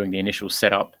when doing the initial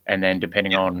setup, and then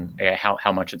depending on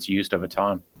how much it's used over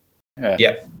time.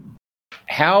 Yeah.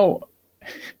 How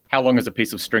long is a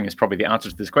piece of string is probably the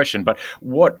answer to this question, but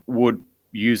what would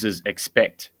users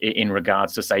expect in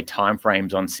regards to, say,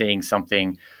 timeframes on seeing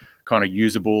something kind of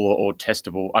usable or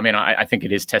testable? I mean, I think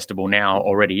it is testable now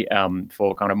already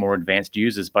for kind of more advanced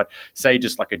users, but say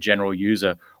just like a general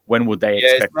user, when would they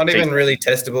expect? It's not even really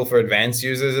testable for advanced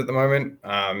users at the moment.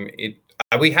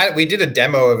 We did a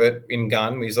demo of it in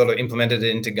Gun. We sort of implemented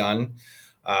it into Gun,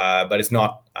 but it's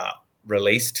not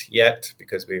released yet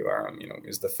because we were, it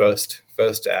was the first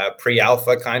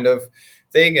pre-alpha kind of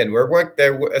thing, and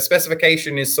a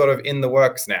specification is sort of in the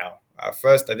works now.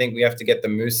 First, I think we have to get the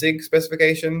Musig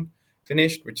specification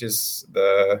finished, which is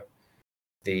the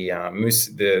 3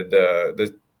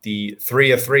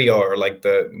 of 3, or like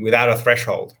the without a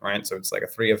threshold, right? So it's like a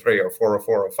 3 of 3 or 4 of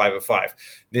 4 or 5 of 5.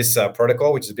 This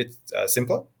protocol, which is a bit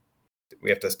simpler,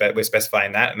 we're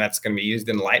specifying that, and that's going to be used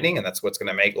in Lightning, and that's what's going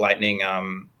to make Lightning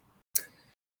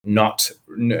not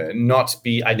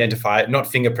be identified, not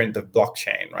fingerprint the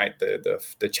blockchain, right?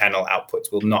 The channel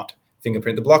outputs will not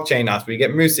fingerprint the blockchain after we get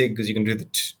Musig, because you can do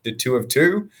the 2 of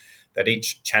 2 that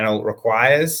each channel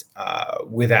requires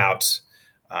without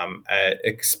an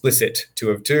explicit 2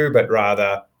 of 2, but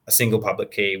rather a single public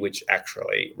key, which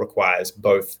actually requires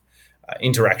both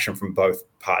interaction from both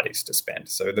parties to spend.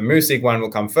 So the Musig one will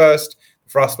come first,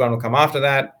 the Frost one will come after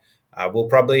that. We'll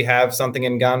probably have something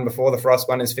in Gun before the Frost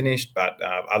one is finished, but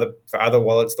for other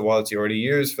wallets, the wallets you already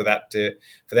use, for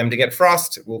them to get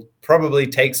Frost will probably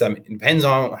take some. It depends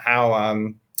on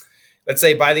how. Let's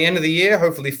say by the end of the year,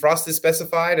 hopefully Frost is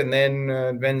specified, and then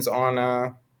depends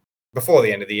on before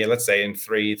the end of the year, let's say in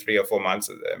 3 or 4 months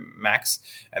max.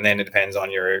 And then it depends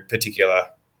on your particular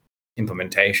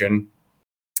implementation,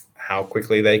 how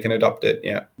quickly they can adopt it.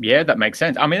 Yeah, that makes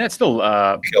sense. I mean, that's still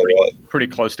pretty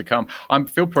close to come. I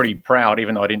feel pretty proud,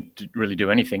 even though I didn't really do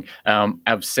anything,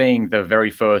 of seeing the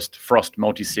very first Frost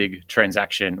multi-sig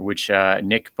transaction, which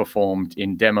Nick performed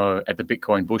in demo at the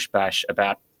Bitcoin Bush Bash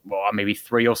about maybe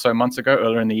 3 or so months ago,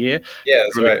 earlier in the year. Yeah,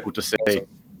 that's really right. Cool to see. Awesome.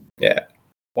 Yeah.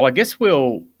 Well, I guess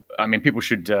people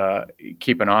should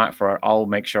keep an eye out for it. I'll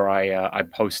make sure I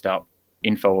post up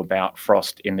info about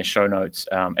Frost in the show notes,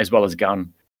 as well as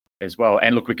Gun as well.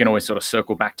 And look, we can always sort of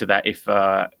circle back to that if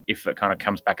it kind of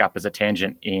comes back up as a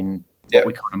tangent in what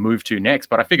we kind of move to next.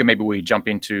 But I figure maybe we jump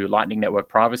into Lightning Network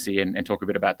privacy and talk a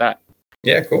bit about that.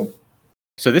 Yeah, cool.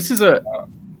 So this is a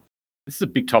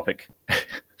big topic.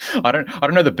 I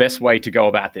don't know the best way to go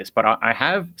about this, but I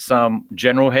have some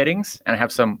general headings and I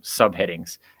have some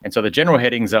subheadings. And so the general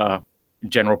headings are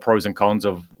general pros and cons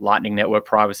of Lightning Network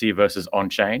privacy versus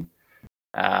on-chain.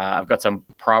 I've got some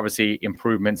privacy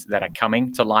improvements that are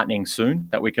coming to Lightning soon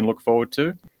that we can look forward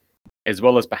to, as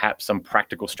well as perhaps some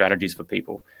practical strategies for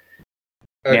people.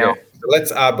 Okay, now, so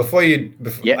let's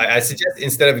I suggest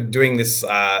instead of doing this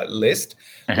list,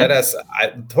 let us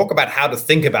talk about how to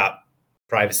think about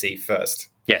privacy first.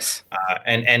 Yes,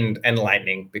 and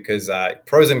Lightning, because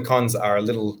pros and cons are a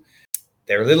little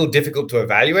difficult to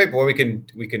evaluate, but we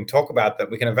can talk about them.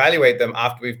 We can evaluate them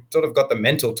after we've sort of got the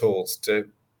mental tools to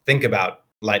think about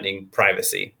Lightning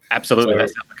privacy. Absolutely, that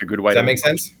sounds like a good way. Does that make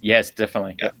sense? Yes,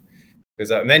 definitely. Yeah. Because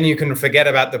then you can forget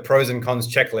about the pros and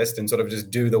cons checklist and sort of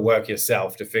just do the work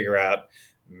yourself to figure out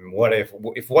what if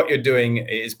what you're doing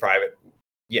is private.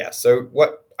 Yeah. So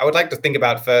what I would like to think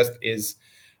about first is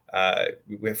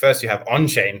first you have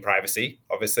on-chain privacy,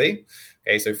 obviously.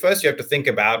 Okay. So first you have to think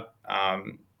about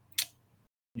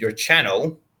your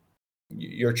channel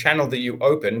that you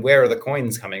open. Where are the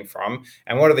coins coming from,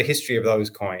 and what are the history of those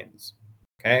coins?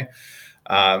 Okay.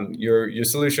 Your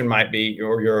solution might be,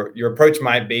 or your approach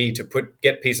might be to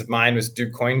get peace of mind with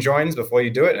do coin joins before you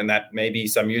do it. And that maybe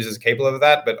some users are capable of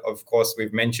that. But of course,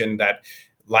 we've mentioned that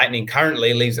Lightning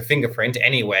currently leaves a fingerprint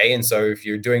anyway. And so if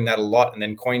you're doing that a lot and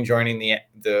then coin joining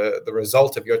the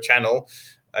result of your channel,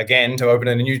 again, to open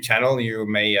a new channel, you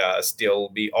may still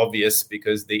be obvious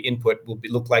because the input will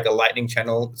look like a Lightning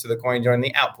channel to the coin join,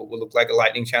 the output will look like a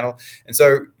Lightning channel. And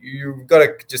so you've got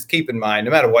to just keep in mind,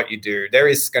 no matter what you do, there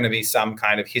is going to be some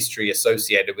kind of history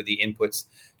associated with the inputs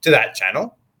to that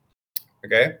channel.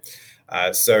 Okay.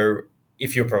 So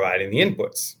if you're providing the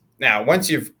inputs. Now, once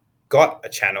you've got a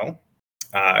channel,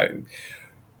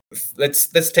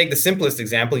 let's take the simplest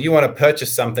example. You want to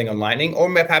purchase something on Lightning,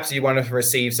 or perhaps you want to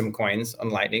receive some coins on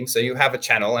Lightning. So you have a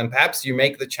channel, and perhaps you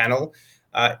make the channel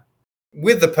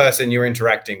with the person you're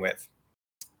interacting with,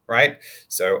 right?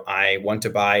 So I want to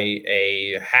buy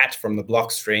a hat from the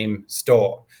Blockstream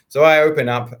store. So I open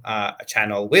up a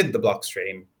channel with the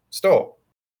Blockstream store.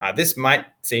 This might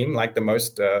seem like the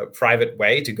most private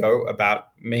way to go about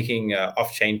making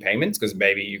off-chain payments, because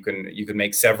maybe you can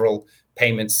make several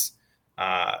payments.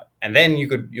 And then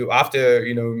after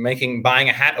buying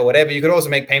a hat or whatever, you could also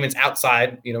make payments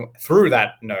outside, through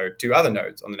that node to other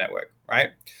nodes on the network,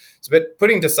 right? So, but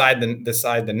putting aside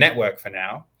the network for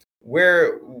now,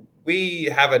 we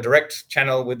have a direct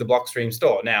channel with the Blockstream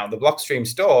store. Now, the Blockstream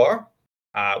store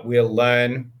will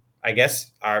learn, I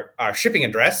guess, our shipping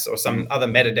address or some other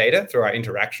metadata through our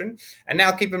interaction. And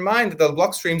now keep in mind that the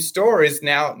Blockstream store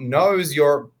knows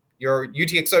your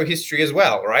UTXO history as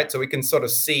well, right? So we can sort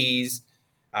of seize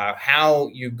how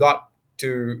you got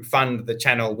to fund the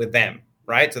channel with them,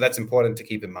 right? So that's important to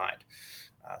keep in mind.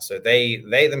 So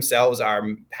they themselves are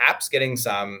perhaps getting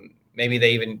some, maybe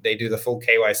they do the full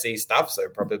KYC stuff. So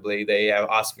probably they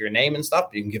ask for your name and stuff.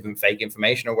 You can give them fake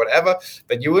information or whatever,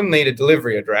 but you wouldn't need a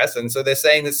delivery address. And so they're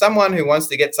saying that someone who wants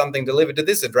to get something delivered to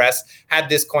this address had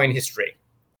this coin history,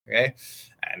 okay?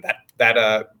 And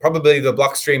that probably the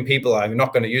Blockstream people are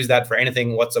not going to use that for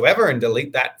anything whatsoever and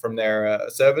delete that from their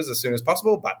servers as soon as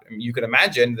possible. But you could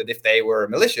imagine that if they were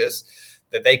malicious,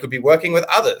 that they could be working with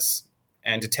others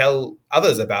and to tell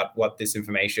others about what this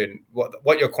information,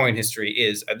 what your coin history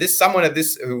is. Someone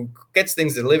who gets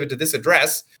things delivered to this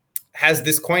address has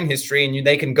this coin history, and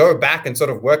they can go back and sort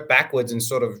of work backwards and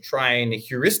sort of try and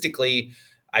heuristically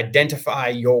identify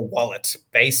your wallet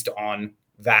based on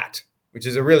that, which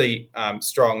is a really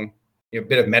strong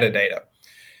bit of metadata.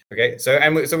 Okay,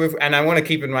 and I want to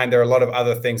keep in mind there are a lot of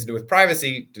other things to do with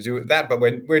privacy to do with that, but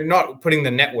we're not putting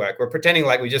the network. We're pretending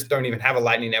like we just don't even have a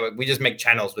Lightning network. We just make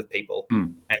channels with people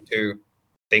and do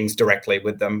things directly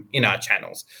with them in our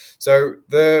channels. So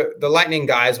the Lightning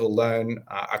guys will learn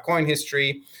our coin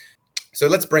history. So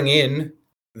let's bring in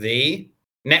the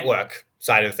network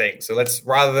side of things. So let's,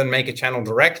 rather than make a channel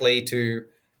directly to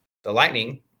the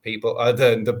Lightning people,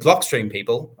 the Blockstream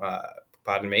people,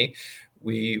 pardon me,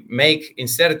 we make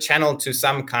instead a channel to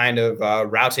some kind of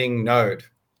routing node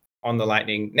on the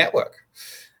Lightning network.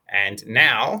 And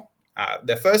now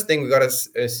the first thing we've got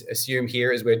to assume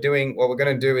here is what we're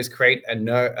going to do is create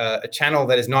a channel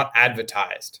that is not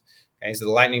advertised. Okay, so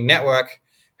the Lightning network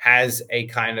has a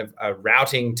kind of a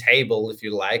routing table, if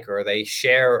you like, or they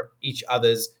share each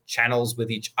other's channels with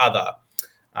each other.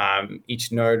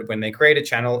 Each node, when they create a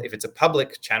channel, if it's a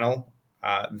public channel,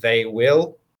 they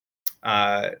will,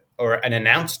 or an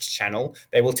announced channel,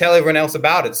 they will tell everyone else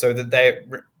about it so that their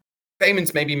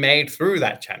payments may be made through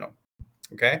that channel.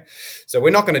 Okay, so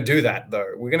we're not going to do that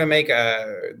though. We're going to make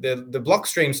the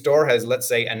Blockstream store has, let's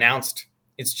say, announced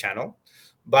its channel,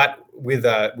 but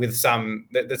with some,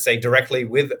 let's say, directly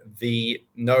with the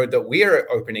node that we're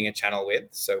opening a channel with.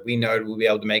 So we know we'll be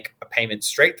able to make a payment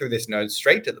straight through this node,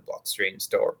 straight to the Blockstream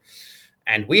store.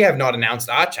 And we have not announced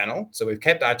our channel, so we've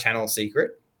kept our channel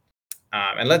secret.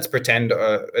 And let's pretend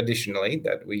additionally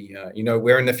that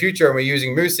we're in the future and we're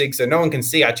using Moosig, so no one can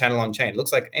see our channel on chain. It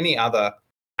looks like any other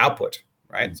output,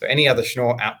 right? So any other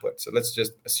Schnorr output. So let's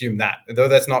just assume that. Though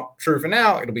that's not true for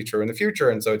now, it'll be true in the future.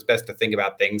 And so it's best to think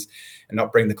about things and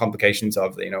not bring the complications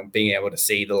of, being able to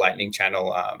see the Lightning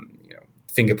channel,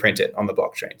 fingerprint it on the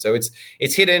blockchain. So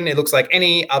it's hidden. It looks like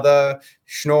any other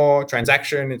Schnorr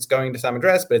transaction. It's going to some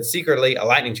address, but it's secretly a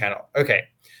Lightning channel. Okay.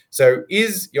 So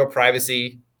is your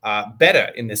privacy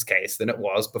better in this case than it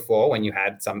was before when you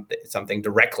had something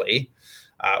directly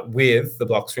with the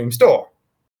Blockstream store?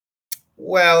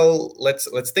 Well, let's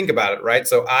think about it, right?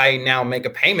 So I now make a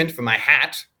payment for my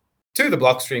hat to the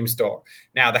Blockstream store.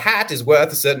 Now the hat is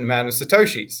worth a certain amount of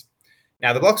Satoshis.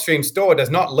 Now the Blockstream store does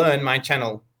not learn my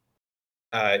channel,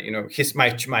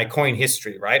 my coin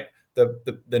history, right?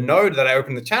 The node that I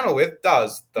open the channel with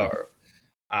does though.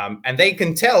 And they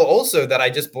can tell also that I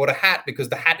just bought a hat because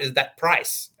the hat is that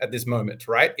price at this moment,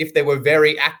 right? If they were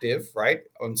very active, right,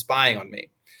 on spying on me.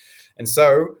 And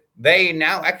so they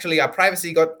now actually, our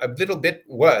privacy got a little bit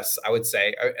worse, I would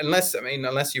say, unless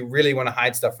you really want to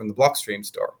hide stuff from the Blockstream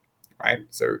store, right?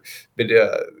 So, but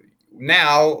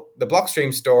now the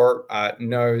Blockstream store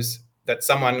knows that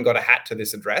someone got a hat to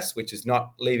this address, which is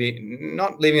not leaving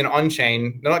it on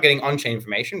chain. They're not getting on chain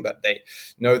information, but they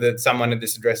know that someone at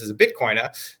this address is a Bitcoiner.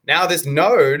 Now this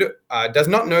node does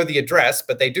not know the address,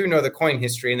 but they do know the coin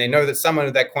history, and they know that someone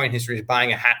with that coin history is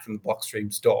buying a hat from the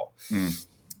Blockstream store.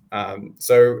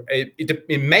 So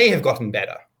it may have gotten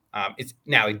better. It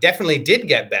definitely did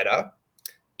get better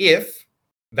if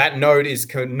that node is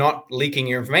not leaking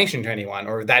your information to anyone,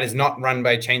 or if that is not run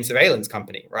by a chain surveillance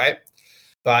company, right?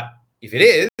 But if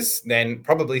it is, then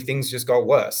probably things just got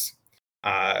worse.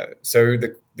 So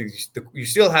you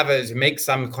still have to make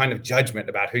some kind of judgment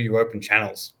about who you open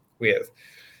channels with.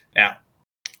 Now,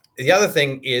 the other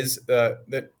thing is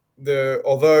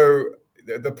although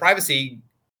the privacy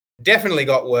definitely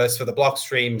got worse for the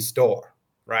Blockstream store,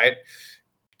 right?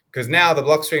 Because now the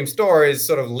Blockstream store is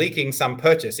sort of leaking some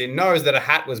purchase. It knows that a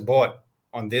hat was bought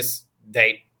on this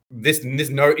date. This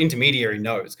no intermediary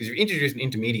knows, because you've introduced an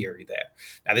intermediary there.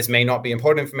 Now, this may not be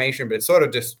important information, but it's sort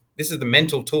of just, this is the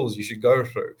mental tools you should go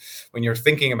through when you're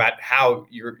thinking about how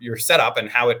you're set up and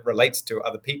how it relates to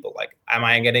other people. Like, am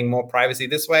I getting more privacy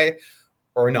this way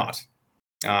or not?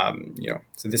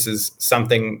 So this is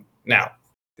something now.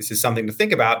 This is something to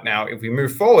think about. Now, if we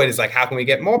move forward, it's like, how can we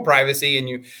get more privacy?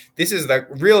 And this is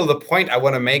the point I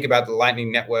want to make about the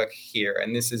Lightning Network here,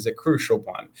 and this is a crucial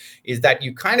one, is that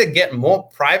you kind of get more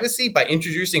privacy by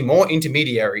introducing more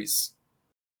intermediaries,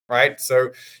 right?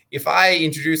 So if I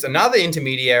introduce another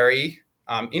intermediary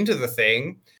into the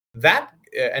thing,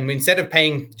 and instead of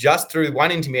paying just through one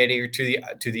intermediary to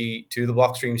the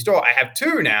Blockstream store, I have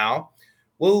two now.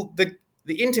 Well, the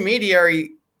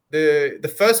intermediary,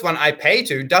 the first one I pay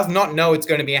to, does not know it's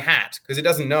going to be a hat, because it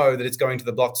doesn't know that it's going to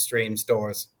the Blockstream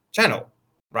store's channel,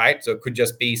 right? So it could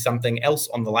just be something else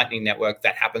on the Lightning Network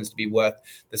that happens to be worth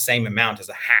the same amount as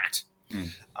a hat,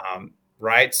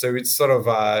 right? So it's sort of,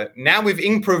 now we've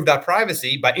improved our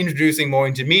privacy by introducing more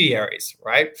intermediaries,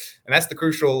 right? And that's the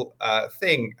crucial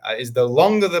thing, is the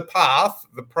longer the path,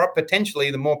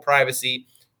 potentially the more privacy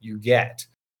you get.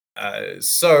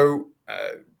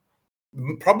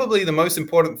 Probably the most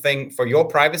important thing for your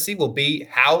privacy will be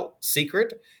how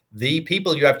secret the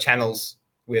people you have channels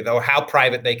with, or how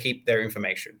private they keep their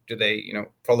information. Do they,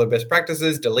 follow best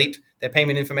practices, delete their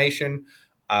payment information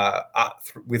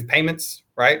with payments,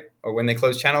 right? Or when they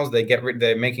close channels,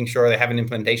 they're making sure they have an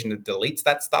implementation that deletes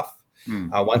that stuff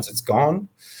once it's gone,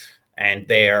 and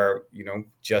they're,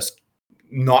 just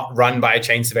not run by a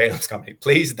chain surveillance company.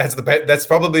 Please, that's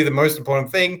probably the most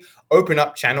important thing. Open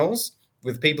up channels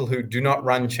with people who do not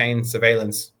run chain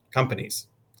surveillance companies.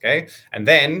 Okay, and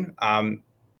then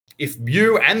if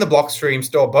you and the Blockstream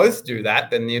store both do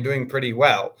that, then you're doing pretty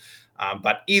well.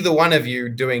 But either one of you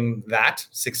doing that,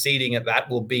 succeeding at that,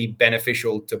 will be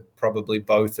beneficial to probably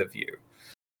both of you.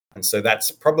 And so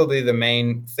that's probably the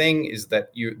main thing, is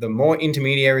that the more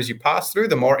intermediaries you pass through,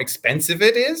 the more expensive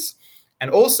it is. And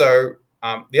also,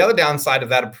 the other downside of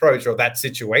that approach or that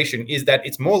situation is that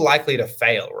it's more likely to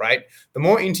fail, right? The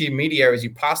more intermediaries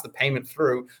you pass the payment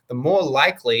through, the more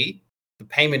likely the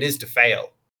payment is to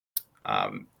fail.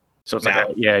 So it's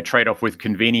like a trade-off with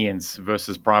convenience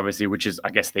versus privacy, which is,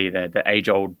 I guess, the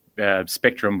age-old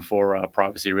spectrum for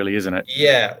privacy, really, isn't it?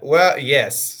 Yeah, well,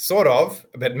 yes, sort of,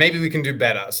 but maybe we can do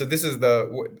better. So this is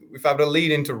if I were to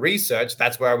lead into research,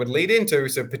 that's where I would lead into.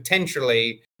 So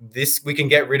potentially we can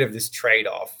get rid of this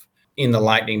trade-off in the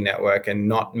Lightning Network and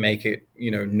not make it,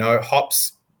 no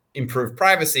hops improve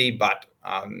privacy, but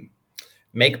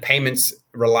make payments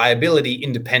reliability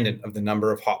independent of the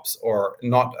number of hops, or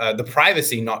not the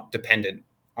privacy not dependent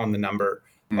on the number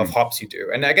of hops you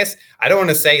do. And I guess I don't want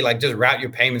to say like just route your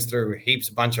payments through a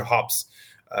bunch of hops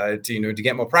to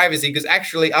get more privacy, because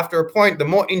actually after a point, the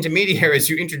more intermediaries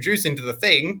you introduce into the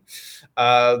thing,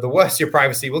 the worse your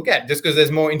privacy will get, just because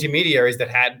there's more intermediaries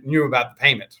that knew about the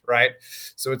payment, right?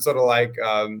 So it's sort of like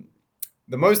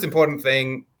the most important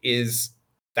thing is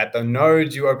that the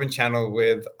nodes you open channel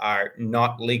with are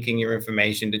not leaking your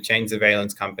information to chain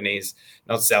surveillance companies,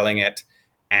 not selling it.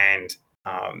 And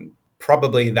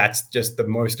probably that's just the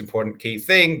most important key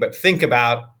thing. But think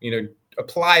about,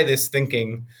 apply this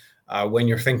thinking when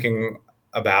you're thinking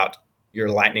about your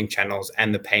Lightning channels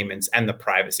and the payments and the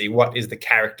privacy. What is the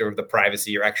character of the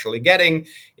privacy you're actually getting?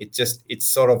 It's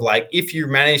sort of like if you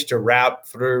manage to route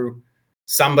through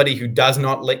somebody who does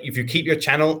not if you keep your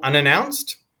channel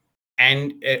unannounced,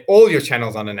 and all your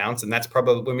channels unannounced, and that's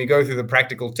probably, when we go through the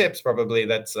practical tips, probably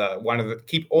that's one of the,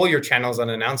 keep all your channels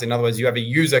unannounced. In other words, you have a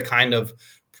user kind of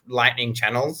Lightning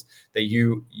channels that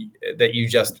you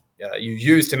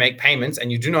use to make payments,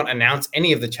 and you do not announce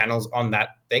any of the channels on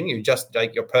that thing. You just,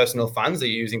 like your personal funds that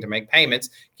you're using to make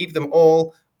payments, keep them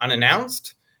all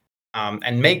unannounced,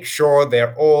 and make sure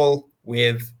they're all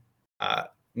with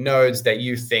nodes that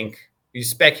you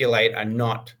speculate are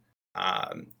not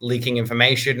leaking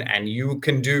information, and you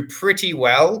can do pretty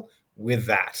well with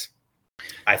that,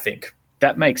 I think.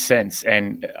 That makes sense.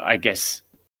 And I guess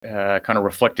kind of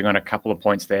reflecting on a couple of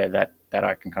points there that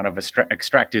I can kind of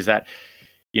extract is that,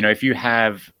 if you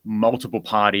have multiple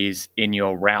parties in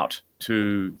your route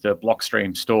to the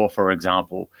Blockstream store, for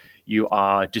example, you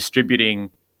are distributing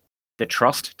the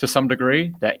trust to some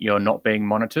degree that you're not being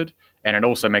monitored. And it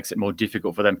also makes it more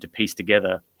difficult for them to piece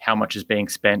together how much is being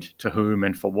spent to whom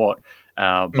and for what.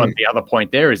 But the other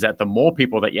point there is that the more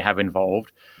people that you have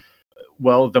involved,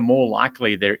 well, the more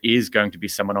likely there is going to be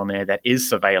someone on there that is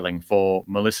surveilling for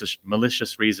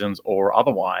malicious reasons or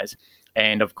otherwise.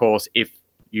 And of course, if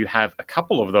you have a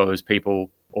couple of those people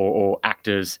or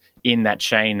actors in that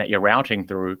chain that you're routing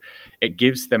through, it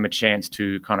gives them a chance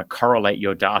to kind of correlate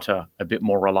your data a bit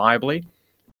more reliably.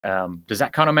 Does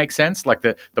that kind of make sense? Like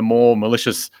the more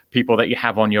malicious people that you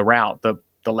have on your route, the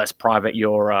less private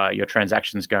your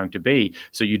transaction is going to be.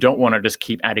 So you don't want to just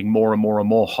keep adding more and more and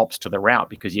more hops to the route,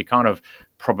 because you're kind of,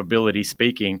 probability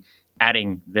speaking,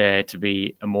 adding there to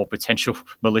be a more potential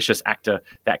malicious actor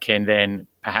that can then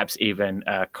perhaps even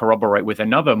corroborate with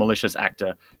another malicious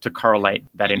actor to correlate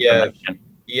that information.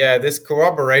 Yeah, this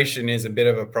corroboration is a bit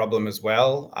of a problem as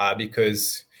well,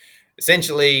 because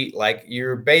essentially, like,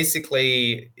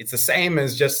 it's the same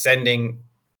as just sending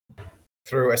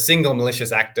through a single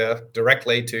malicious actor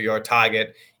directly to your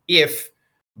target if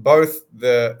both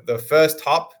the first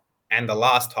hop and the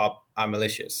last hop are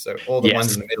malicious. So all the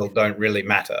ones in the middle don't really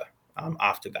matter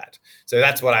after that. So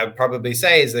that's what I would probably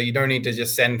say, is that you don't need to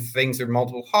just send things through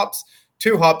multiple hops.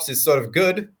 2 hops is sort of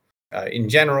good in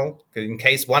general, because in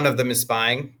case one of them is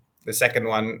spying, the second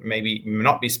one maybe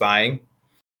not be spying.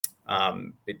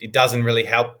 It doesn't really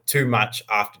help too much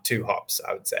after 2 hops,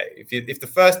 I would say. If the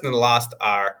first and the last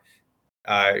are,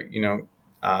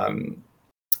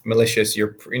 malicious,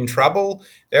 you're in trouble.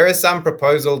 There is some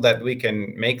proposal that we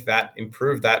can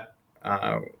improve that,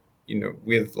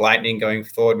 with Lightning going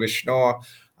forward with Schnorr,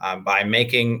 by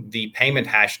making the payment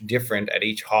hash different at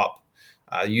each hop,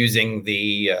 using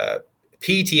the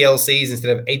PTLCs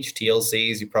instead of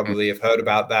HTLCs. You probably have heard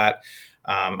about that.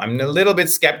 I'm a little bit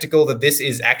skeptical that this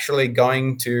is actually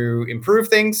going to improve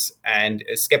things, and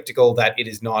skeptical that it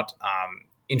is not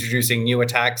introducing new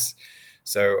attacks.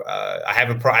 So I have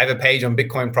a page on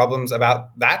Bitcoin problems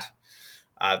about that.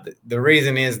 The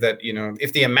reason is that,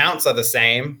 if the amounts are the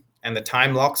same and the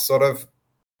time locks sort of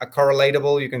are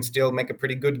correlatable, you can still make a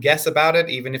pretty good guess about it,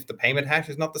 even if the payment hash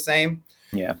is not the same.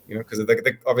 Yeah. Because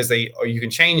obviously, or you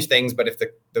can change things, but if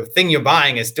the thing you're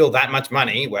buying is still that much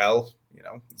money, well,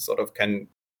 sort of can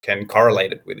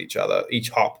correlate it with each other. Each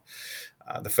hop,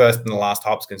 the first and the last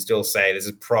hops can still say this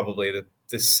is probably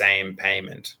the same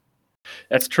payment.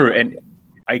 That's true. And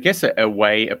I guess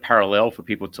a parallel for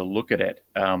people to look at it,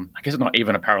 I guess it's not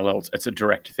even a parallel, it's a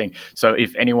direct thing. So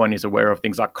if anyone is aware of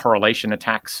things like correlation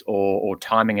attacks or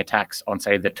timing attacks on,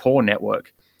 say, the Tor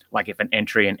network, like if an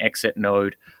entry and exit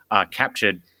node are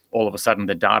captured, all of a sudden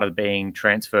the data being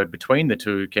transferred between the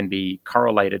two can be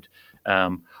correlated,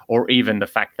 or even the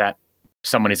fact that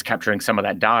someone is capturing some of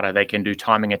that data, they can do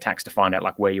timing attacks to find out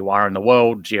like where you are in the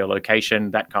world,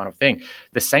 geolocation, that kind of thing.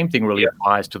 The same thing really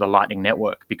applies to the Lightning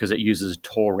Network because it uses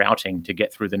Tor routing to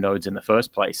get through the nodes in the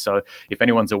first place. So if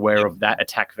anyone's aware of that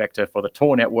attack vector for the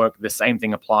Tor network, the same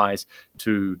thing applies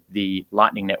to the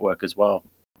Lightning Network as well.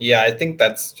 Yeah, I think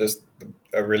that's just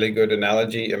a really good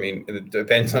analogy. I mean, it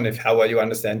depends on how well you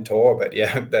understand Tor, but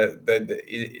yeah,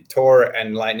 the Tor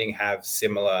and Lightning have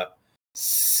similar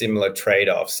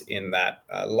trade-offs in that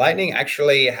Lightning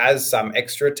actually has some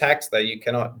extra attacks that you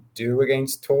cannot do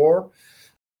against Tor.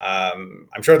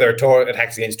 I'm sure there are Tor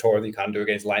attacks against Tor that you can't do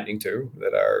against Lightning too,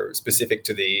 that are specific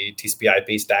to the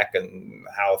TCP/IP stack and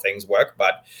how things work.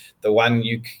 But the one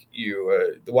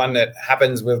the one that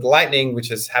happens with Lightning, which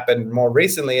has happened more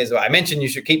recently, is I mentioned you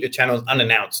should keep your channels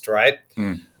unannounced, right?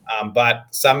 But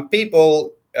some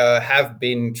people have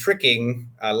been tricking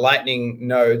Lightning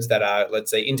nodes that are, let's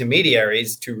say,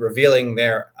 intermediaries to revealing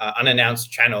their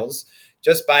unannounced channels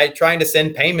just by trying to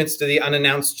send payments to the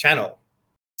unannounced channel.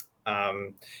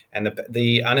 And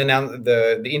the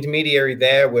intermediary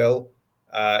there will,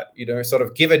 sort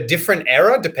of give a different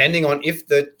error depending on if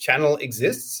the channel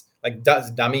exists, like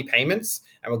does dummy payments,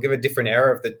 and will give a different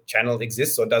error if the channel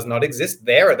exists or does not exist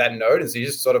there at that node. And so you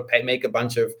just sort of make a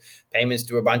bunch of payments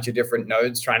to a bunch of different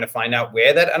nodes trying to find out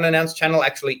where that unannounced channel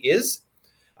actually is.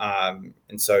 And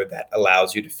so that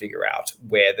allows you to figure out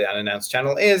where the unannounced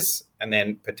channel is and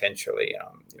then potentially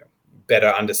better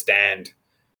understand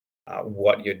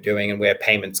what you're doing and where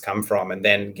payments come from, and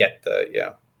then get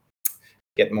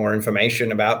more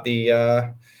information about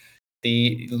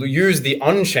use the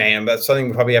on-chain. That's something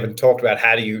we probably haven't talked about.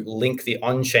 How do you link the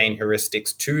on-chain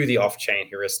heuristics to the off-chain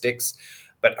heuristics?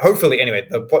 But hopefully, anyway,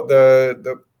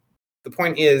 the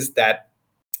point is that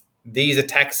these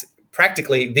attacks,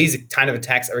 practically these kind of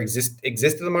attacks exist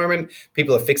at the moment.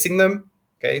 People are fixing them.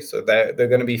 Okay, so they're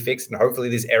going to be fixed, and hopefully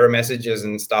these error messages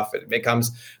and stuff, it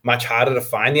becomes much harder to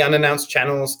find the unannounced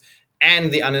channels. And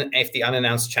if the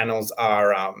unannounced channels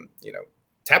are,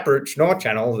 Taproot Schnorr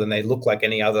channels, then they look like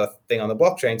any other thing on the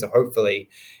blockchain. So hopefully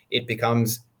it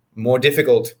becomes more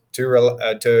difficult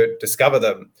to discover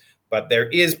them. But there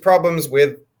is problems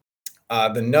with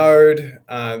the node,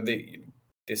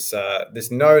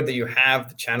 this node that you have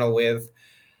the channel with,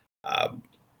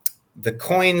 the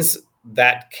coins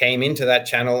that came into that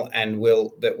channel and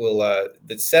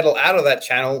that settle out of that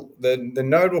channel. The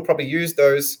node will probably use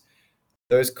those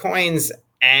coins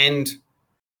and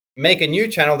make a new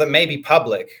channel that may be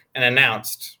public and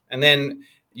announced. And then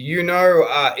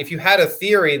if you had a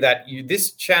theory that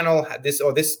this channel this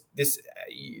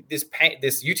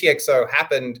UTXO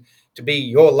happened to be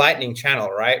your Lightning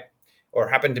channel, right? Or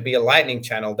happened to be a Lightning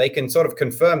channel, they can sort of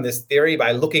confirm this theory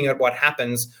by looking at what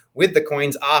happens with the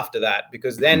coins after that,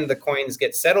 because then the coins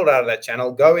get settled out of that channel,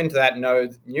 go into that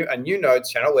node, a new node's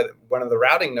channel with one of the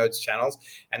routing nodes channels,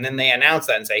 and then they announce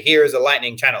that and say, here is a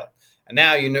Lightning channel. And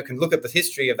now you can look at the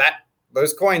history of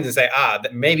those coins and say,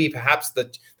 that maybe perhaps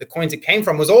the coins it came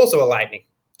from was also a Lightning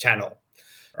channel,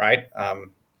 right?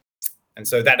 And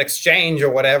so that exchange or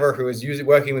whatever, who is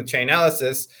working with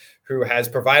Chainalysis, who has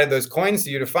provided those coins to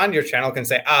you to fund your channel, can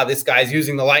say, this guy's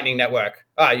using the Lightning network.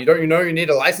 You need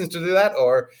a license to do that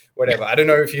or whatever. I don't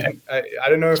know if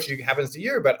it happens to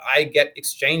you, but I get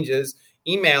exchanges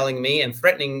emailing me and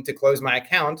threatening to close my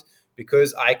account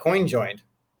because I coin joined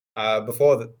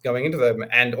before going into them.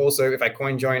 And also if I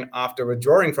coin join after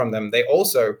withdrawing from them, they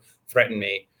also threaten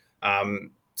me.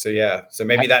 So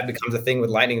maybe that becomes a thing with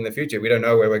Lightning in the future. We don't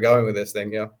know where we're going with this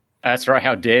thing. Yeah. That's right.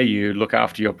 How dare you look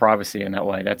after your privacy in that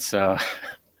way? That's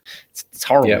it's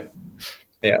horrible.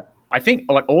 Yeah. I think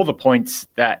like all the points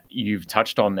that you've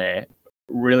touched on there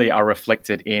really are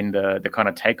reflected in the kind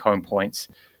of take-home points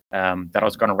that I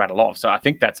was going to rattle off. So I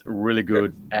think that's really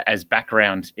good as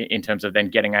background in terms of then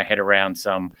getting our head around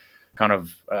some kind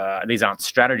of these aren't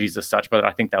strategies as such, but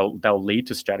I think they'll lead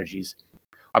to strategies.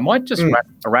 I might just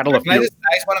rattle a Can I few.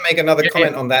 just want to make another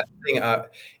comment on that thing.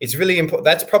 It's really important.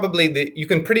 That's probably you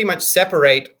can pretty much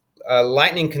separate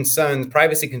Lightning concerns,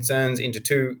 privacy concerns, into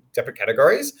two separate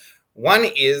categories. One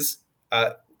is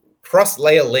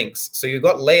cross-layer links. So you've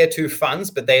got layer 2 funds,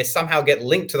 but they somehow get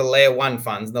linked to the layer 1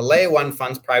 funds. And the layer 1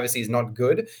 funds privacy is not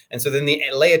good. And so then the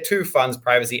layer 2 funds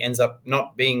privacy ends up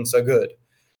not being so good.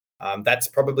 That's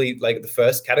probably like the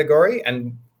first category.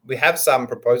 And we have some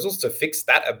proposals to fix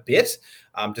that a bit,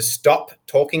 to stop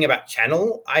talking about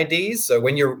channel IDs. So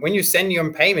when you send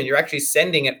your payment, you're actually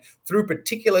sending it through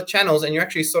particular channels, and you're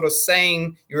actually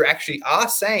saying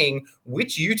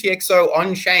which UTXO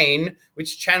on chain,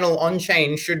 which channel on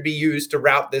chain should be used to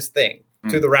route this thing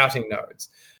to the routing nodes.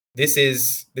 This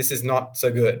is not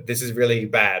so good. This is really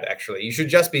bad, actually. You should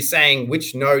just be saying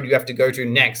which node you have to go to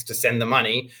next to send the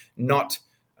money, not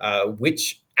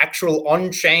which actual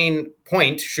on-chain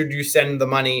point should you send the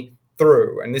money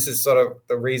through. And this is sort of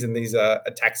the reason these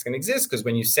attacks can exist, because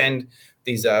when you send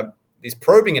these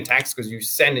probing attacks, because you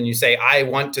send and you say, I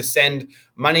want to send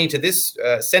money to this,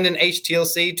 send an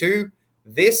HTLC to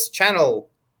this channel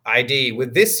ID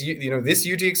with this, this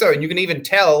UTXO, and you can even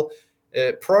tell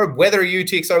probe whether a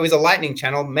UTXO is a Lightning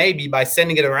channel, maybe by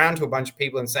sending it around to a bunch of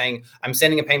people and saying, I'm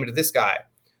sending a payment to this guy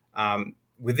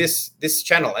with this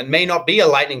channel, and may not be a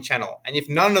Lightning channel. And if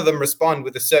none of them respond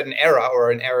with a certain error, or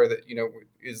an error that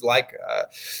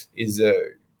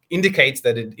indicates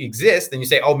that it exists, then you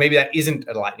say, oh, maybe that isn't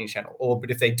a Lightning channel.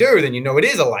 But if they do, then it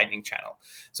is a Lightning channel.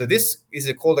 So this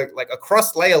is called a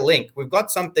cross-layer link. We've got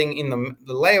something in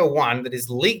the layer 1 that is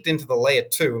leaked into the layer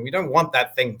 2, and we don't want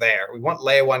that thing there. We want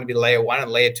layer 1 to be layer 1 and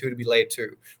layer 2 to be layer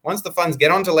 2. Once the funds get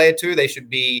onto layer 2, they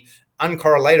should be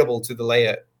uncorrelatable to the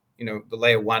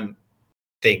layer 1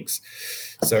 things.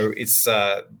 So it's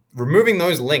removing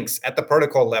those links at the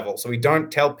protocol level, so we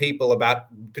don't tell people about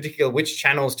which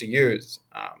channels to use,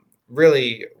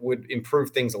 really would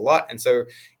improve things a lot. And so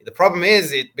the problem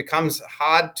is it becomes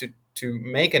hard to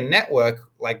make a network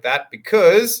like that,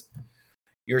 because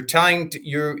you're telling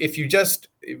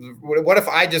what if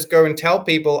I just go and tell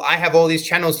people I have all these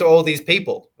channels to all these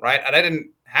people, right? And I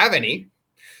didn't have any.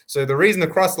 So the reason the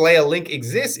cross-layer link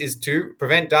exists is to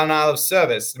prevent denial of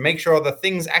service, to make sure the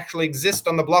things actually exist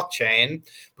on the blockchain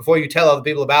before you tell other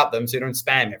people about them, so you don't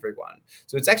spam everyone.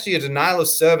 So it's actually a denial of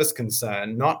service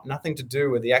concern, nothing to do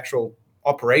with the actual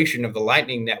operation of the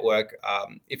Lightning network,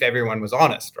 if everyone was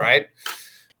honest, right?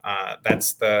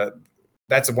 That's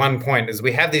one point, is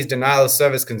we have these denial of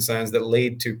service concerns that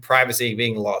lead to privacy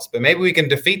being lost. But maybe we can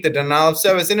defeat the denial of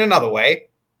service in another way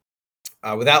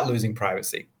without losing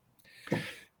privacy.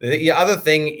 The other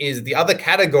thing is, the other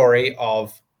category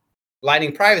of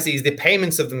Lightning privacy is the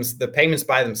payments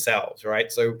by themselves,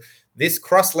 right? So this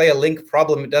cross-layer link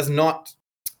problem does not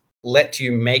let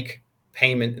you make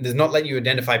payment. It does not let you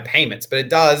identify payments, but it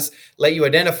does let you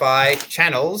identify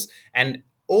channels. And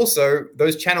also,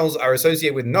 those channels are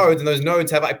associated with nodes, and those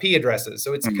nodes have IP addresses.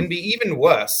 So it can be even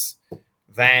worse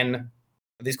than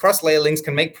these cross-layer links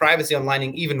can make privacy on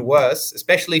Lightning even worse,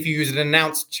 especially if you use an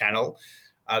announced channel,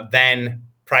 than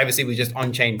privacy with just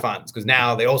on-chain funds, because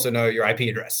now they also know your IP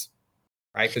address,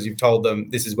 right? Because you've told them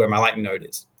this is where my Lightning node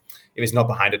is, if it's not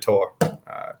behind a Tor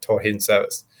hidden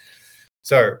service.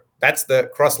 So that's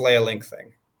the cross-layer link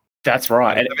thing. That's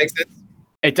right. Does that make sense?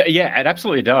 It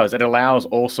absolutely does. It allows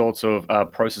all sorts of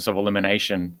process of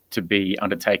elimination to be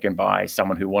undertaken by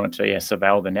someone who wanted to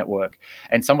surveil the network.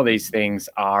 And some of these things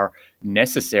are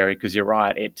necessary, because you're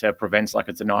right, it prevents like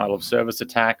a denial of service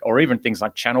attack, or even things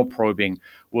like channel probing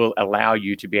will allow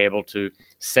you to be able to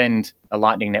send a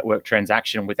Lightning Network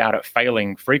transaction without it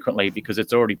failing frequently, because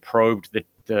it's already probed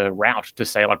the route to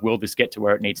say, like, will this get to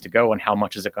where it needs to go, and how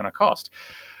much is it going to cost?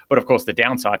 But of course, the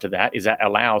downside to that is that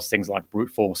allows things like brute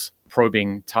force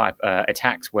probing type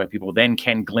attacks, where people then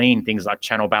can glean things like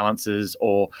channel balances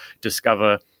or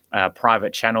discover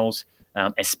private channels,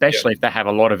 especially if they have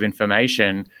a lot of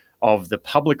information of the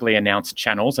publicly announced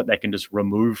channels that they can just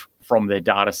remove from their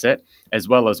data set, as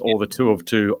well as all the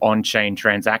 2-of-2 on-chain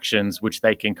transactions, which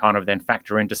they can kind of then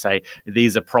factor in to say,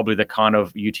 these are probably the kind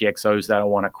of UTXOs that I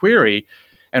want to query.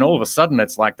 And all of a sudden,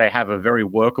 it's like they have a very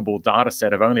workable data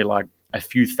set of only like a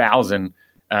few thousand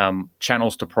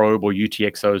channels to probe or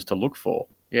UTXOs to look for.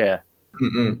 Yeah.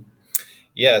 Mm-hmm.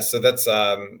 Yeah. So that's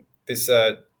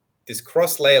this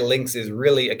cross-layer links is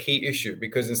really a key issue,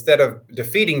 because instead of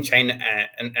defeating chain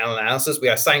analysis, we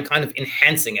are saying kind of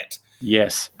enhancing it.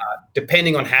 Yes.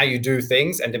 Depending on how you do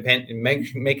things, and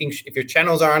making if your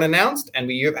channels are unannounced, and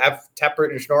we have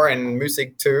Taproot and Schnorr and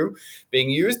Musig 2 being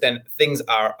used, then things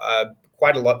are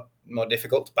quite a lot more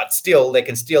difficult, but still they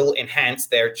can still enhance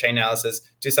their chain analysis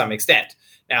to some extent.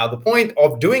 Now, the point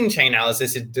of doing chain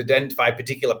analysis is to identify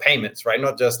particular payments, right?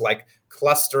 Not just like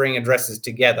clustering addresses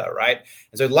together, right?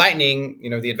 And so Lightning,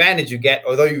 the advantage you get,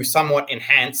 although you somewhat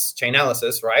enhance chain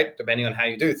analysis, right, depending on how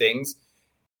you do things,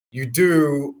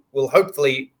 will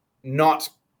hopefully not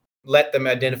let them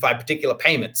identify particular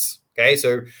payments. Okay,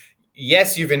 so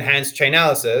yes, you've enhanced chain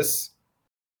analysis,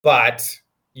 but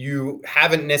you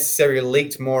haven't necessarily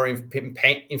leaked more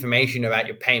information about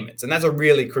your payments. And that's a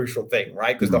really crucial thing,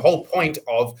 right? Because the whole point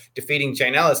of defeating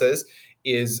chain analysis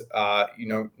is,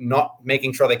 not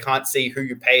making sure they can't see who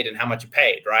you paid and how much you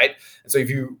paid, right? And so if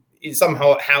you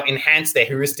somehow enhance their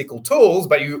heuristical tools,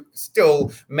 but you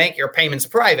still make your payments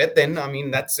private, then,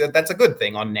 that's a good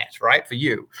thing on net, right, for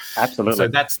you. Absolutely. So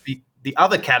that's the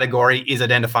other category is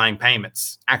identifying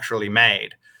payments actually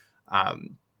made.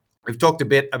 We've talked a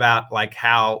bit about like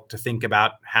how to think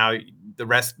about how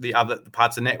the other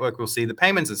parts of the network will see the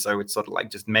payments. And so it's sort of like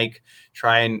just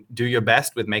try and do your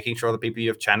best with making sure the people you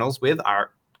have channels with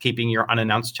are keeping your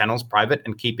unannounced channels private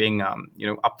and keeping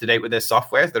up to date with their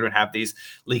software so they don't have these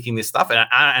leaking this stuff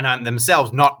and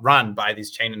themselves not run by these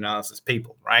chain analysis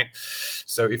people, right?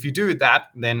 So if you do that,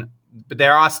 then but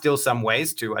there are still some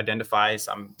ways to identify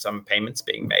some payments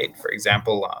being made. For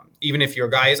example, even if your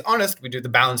guy is honest, we do the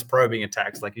balance probing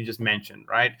attacks like you just mentioned,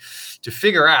 right? To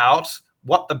figure out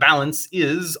what the balance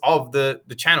is of the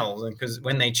channels. And because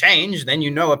when they change, then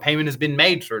a payment has been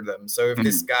made through them. So if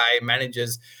this guy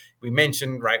manages, we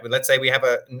mentioned, right, let's say we have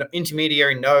an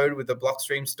intermediary node with the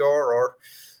Blockstream store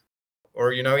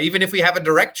or even if we have a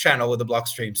direct channel with the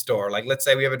Blockstream store, like let's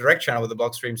say we have a direct channel with the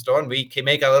Blockstream store and we can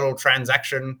make a little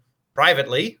transaction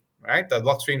privately, right? The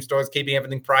Blockstream store is keeping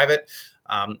everything private,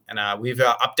 and we've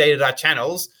updated our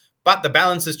channels, but the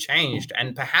balance has changed,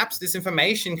 and perhaps this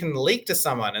information can leak to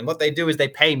someone. And what they do is they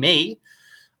pay me,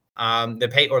 they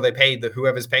pay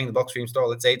whoever's paying the Blockstream store.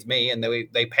 Let's say it's me, and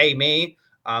they pay me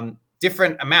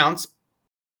different amounts,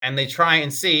 and they try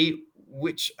and see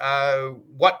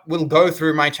what will go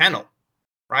through my channel,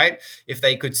 right? If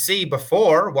they could see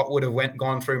before what would have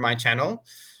gone through my channel,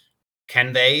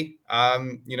 can they,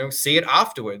 see it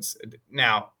afterwards?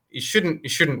 Now, it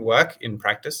shouldn't work in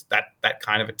practice, that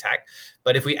kind of attack.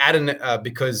 But if we add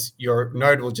because your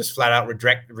node will just flat out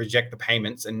reject the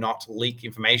payments and not leak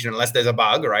information unless there's a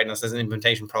bug, right? Unless there's an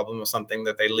implementation problem or something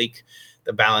that they leak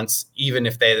the balance, even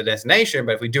if they're the destination.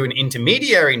 But if we do an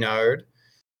intermediary node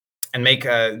and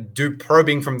do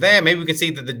probing from there, maybe we can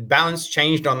see that the balance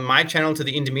changed on my channel to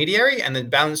the intermediary, and the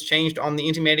balance changed on the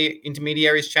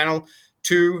intermediary's channel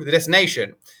to the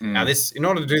destination. Now, in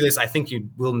order to do this, I think you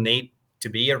will need to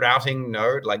be a routing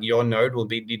node. Like your node will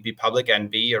be public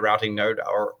and be a routing node.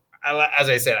 Or as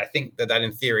I said, I think that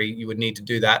in theory you would need to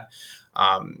do that,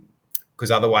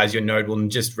 because otherwise your node will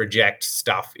just reject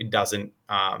stuff it doesn't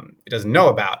know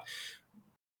about.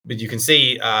 But you can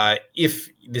see if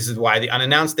this is why the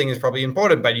unannounced thing is probably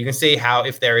important. But you can see how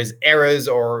if there is errors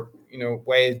or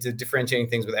ways to differentiating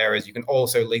things with errors, you can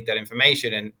also leak that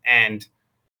information and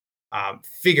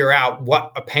figure out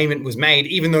what a payment was made,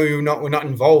 even though we're not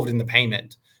involved in the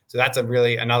payment. So that's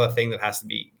another thing that has to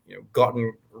be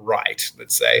gotten right.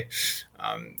 Let's say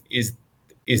is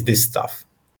this stuff.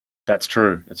 That's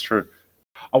true.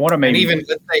 I want to maybe and even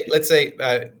let's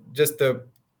say just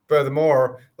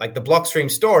furthermore, like the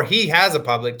Blockstream store, he has a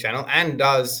public channel and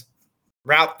does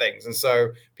route things, and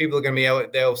so people are going to be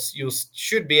able. You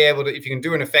should be able to, if you can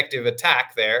do an effective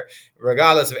attack there,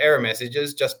 regardless of error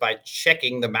messages, just by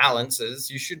checking the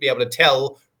balances, you should be able to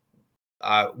tell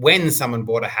when someone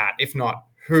bought a hat, if not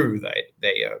who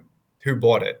who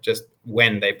bought it, just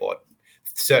when they bought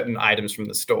certain items from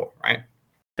the store, right?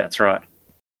 That's right.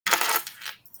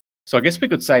 So I guess we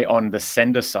could say on the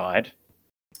sender side,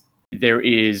 there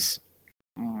is,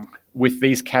 with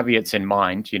these caveats in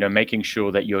mind, making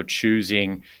sure that you're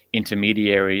choosing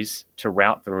intermediaries to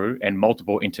route through and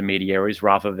multiple intermediaries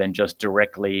rather than just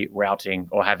directly routing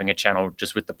or having a channel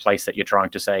just with the place that you're trying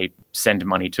to, say, send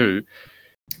money to.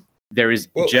 There is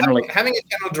generally... Having a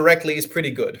channel directly is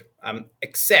pretty good,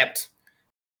 except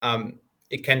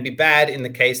it can be bad in the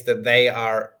case that they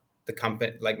are the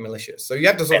company, like malicious. So you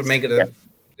have to sort of make it a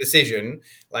decision,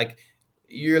 like...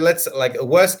 a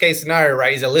worst case scenario,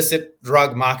 right, is illicit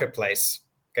drug marketplace.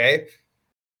 Okay,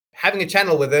 having a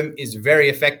channel with them is very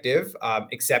effective,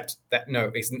 except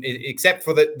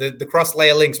for the cross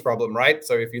layer links problem, right?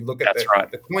 So if you look at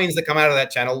the coins that come out of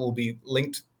that channel will be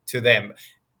linked to them,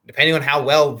 depending on how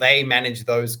well they manage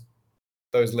those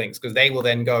links, because they will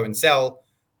then go and sell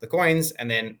the coins,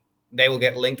 and then they will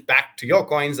get linked back to your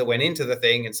coins that went into the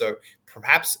thing, and so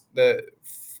perhaps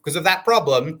because of that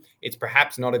problem, it's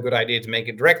perhaps not a good idea to make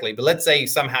it directly. But let's say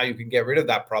somehow you can get rid of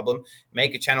that problem,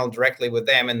 make a channel directly with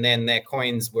them, and then their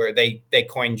coins where they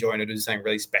coin join or do something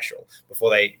really special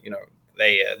before they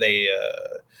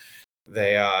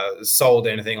sold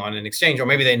anything on an exchange, or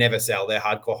maybe they never sell. They're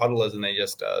hardcore hodlers and they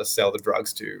just sell the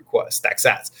drugs to stack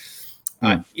sats.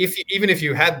 Even if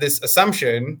you had this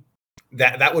assumption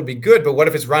that would be good, but what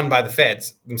if it's run by the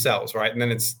feds themselves, right? And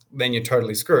then you're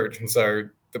totally screwed. And so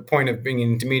the point of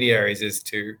bringing intermediaries is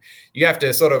you have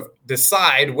to sort of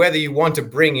decide whether you want to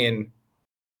bring in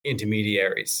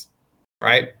intermediaries,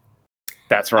 right?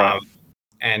 That's right.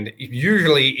 And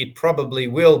usually it probably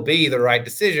will be the right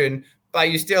decision,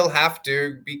 but you still have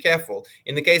to be careful.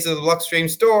 In the case of the Blockstream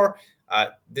store,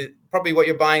 probably what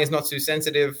you're buying is not too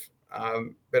sensitive,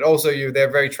 but also they're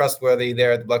very trustworthy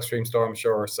there at the Blockstream store, I'm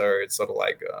sure. So it's sort of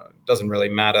like doesn't really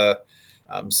matter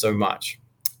so much.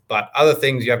 But other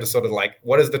things you have to sort of like,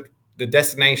 what is the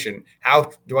destination?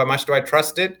 How much do I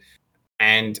trust it?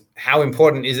 And how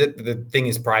important is it that the thing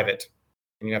is private?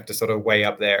 And you have to sort of weigh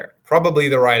up there. Probably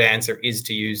the right answer is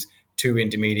to use 2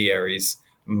 intermediaries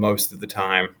most of the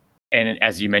time. And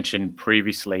as you mentioned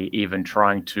previously, even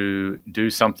trying to do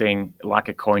something like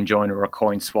a coin join or a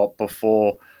coin swap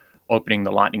before opening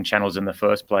the Lightning channels in the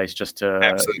first place, just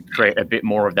to create a bit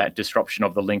more of that disruption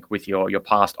of the link with your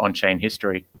past on-chain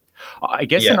history. I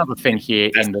guess another thing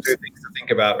here That's the 2 things to think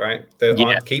about, right?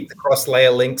 Keep the cross-layer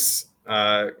links.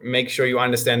 Make sure you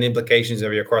understand the implications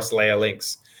of your cross-layer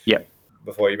links. Yep.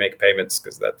 Before you make payments,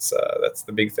 because that's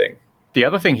the big thing. The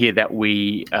other thing here that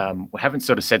we haven't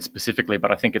sort of said specifically,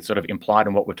 but I think it's sort of implied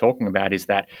in what we're talking about, is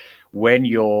that when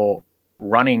you're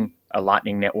running a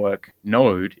Lightning Network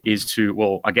node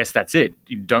I guess that's it.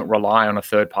 You don't rely on a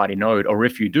third-party node, or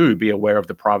if you do, be aware of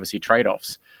the privacy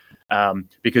trade-offs.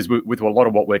 Because with a lot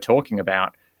of what we're talking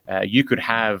about, you could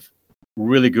have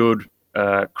really good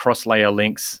cross-layer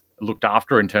links looked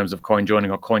after in terms of coin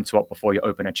joining or coin swap before you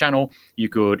open a channel. You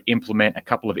could implement a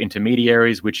couple of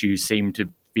intermediaries, which you seem to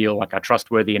feel like are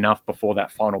trustworthy enough before that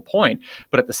final point.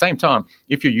 But at the same time,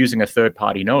 if you're using a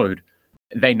third-party node,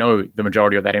 they know the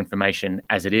majority of that information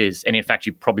as it is. And in fact,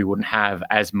 you probably wouldn't have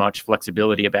as much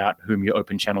flexibility about whom you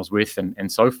open channels with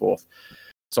and so forth.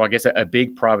 So I guess a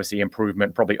big privacy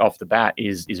improvement probably off the bat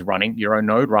is running your own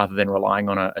node rather than relying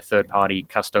on a third-party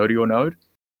custodial node.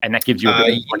 And that gives you a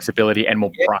bit more flexibility and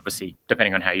more privacy,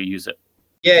 depending on how you use it.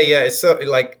 Yeah. It's so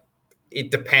like, it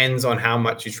depends on how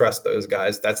much you trust those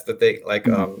guys. That's the thing. Like,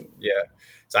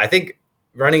 So I think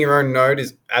running your own node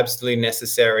is absolutely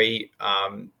necessary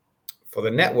for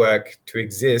the network to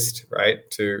exist, right?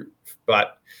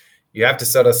 But you have to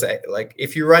sort of say, like,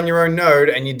 if you run your own node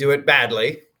and you do it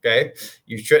badly, okay,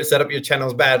 you set up your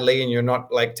channels badly and you're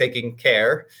not like taking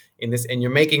care in this, and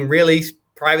you're making really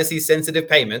privacy sensitive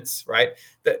payments, right?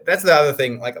 That's the other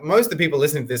thing. Like, most of the people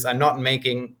listening to this are not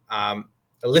making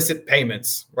illicit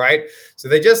payments, right? So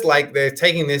they're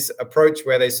taking this approach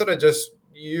where they sort of just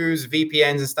use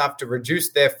VPNs and stuff to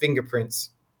reduce their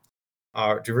fingerprints,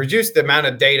 to reduce the amount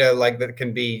of data like that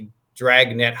can be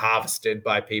dragnet harvested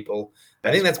by people.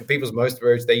 I think that's people's most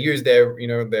words. They use their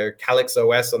Calyx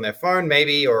OS on their phone,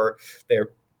 maybe, or they're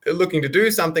looking to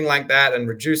do something like that and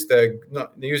reduce they're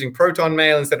using Proton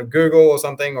Mail instead of Google or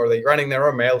something, or they're running their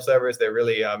own mail service. They're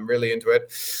really into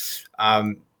it.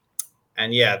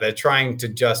 And they're trying to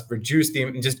just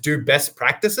just do best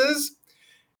practices.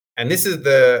 And this is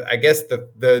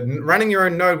the running your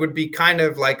own node would be kind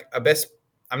of like a best.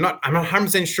 I'm not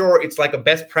 100% sure it's like a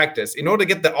best practice in order to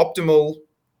get the optimal,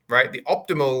 right? The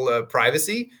optimal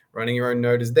privacy. Running your own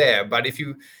node is there. But if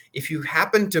you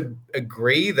happen to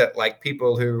agree that like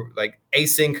people who like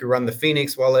Async, who run the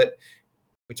Phoenix wallet,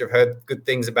 which I've heard good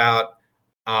things about,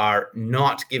 are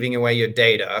not giving away your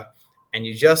data, and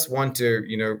you just want to,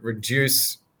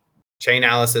 reduce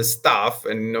Chainalysis stuff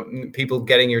and people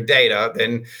getting your data,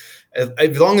 then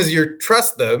as long as you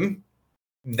trust them,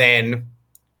 then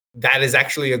that is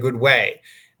actually a good way.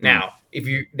 Now,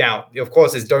 of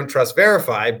course, it's don't trust,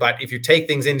 verify. But if you take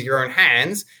things into your own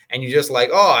hands and you just like,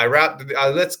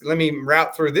 let me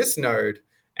route through this node,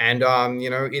 and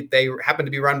they happen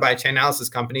to be run by a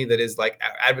Chainalysis company that is like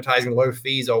advertising low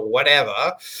fees or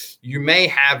whatever, you may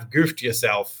have goofed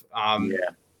yourself.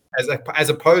 As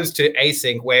opposed to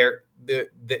Async, where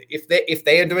if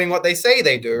they are doing what they say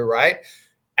they do, right?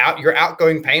 Your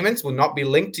outgoing payments will not be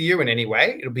linked to you in any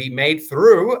way. It'll be made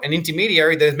through an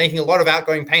intermediary that is making a lot of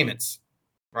outgoing payments,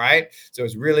 right? So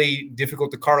it's really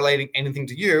difficult to correlate anything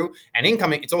to you. And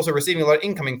incoming, it's also receiving a lot of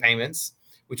incoming payments,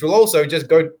 which will also just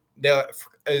go there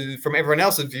from everyone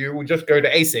else's view, will just go to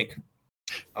Async.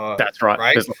 That's right.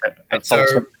 Right.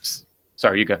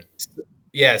 Sorry, you go.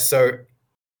 Yeah. So,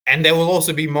 and they will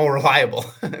also be more reliable.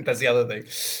 That's the other thing,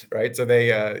 right? So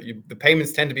the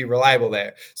payments tend to be reliable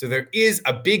there. So there is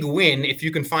a big win if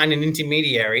you can find an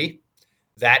intermediary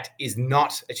that is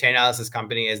not a chain analysis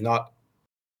company, is not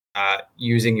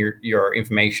using your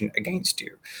information against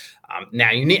you.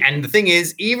 Now you need, and the thing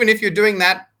is, even if you're doing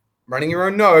that, running your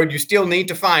own node, you still need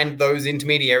to find those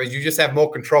intermediaries. You just have more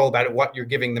control about what you're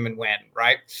giving them and when,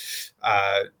 right?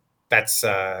 That's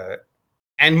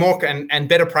and more and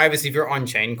better privacy if you're on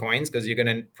chain coins, because you're going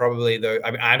to probably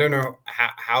I don't know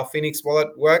how Phoenix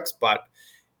Wallet works, but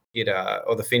it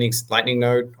or the Phoenix Lightning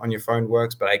node on your phone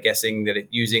works, but I'm guessing that it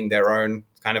using their own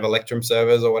kind of Electrum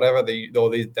servers or whatever.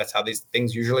 That's how these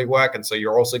things usually work, and so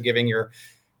you're also giving your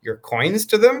coins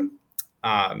to them.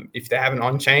 If they have an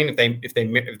on-chain,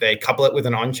 if they couple it with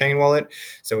an on-chain wallet,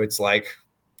 so it's like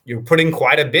you're putting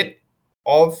quite a bit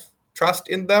of trust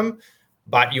in them,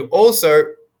 but you also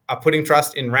are putting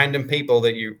trust in random people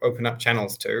that you open up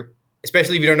channels to,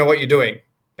 especially if you don't know what you're doing.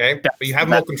 Okay, but you have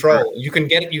more control. You can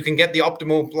get the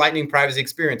optimal Lightning privacy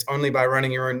experience only by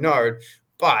running your own node.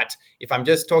 But if I'm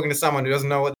just talking to someone who doesn't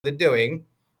know what they're doing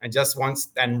and just wants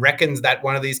and reckons that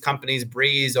one of these companies,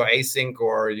 Breeze or Async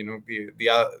or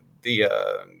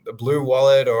the Blue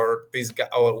Wallet or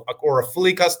or a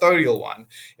fully custodial one,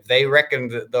 if they reckon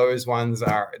that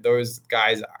those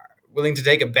guys are willing to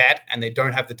take a bet and they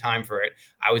don't have the time for it,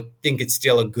 I would think it's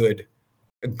still a good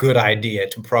idea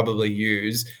to probably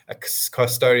use a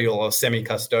custodial or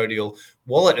semi-custodial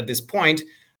wallet at this point,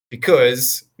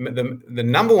 because the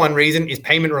number one reason is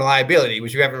payment reliability,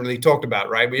 which we haven't really talked about,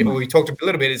 right? We talked a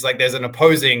little bit. It's like there's an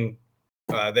opposing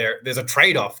there's a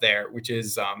trade-off there, which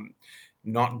is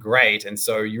not great. And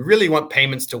so you really want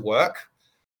payments to work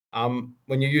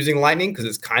when you're using Lightning, because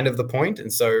it's kind of the point.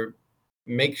 And so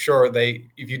make sure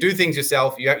if you do things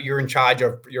yourself, you're in charge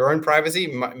of your own privacy,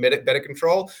 better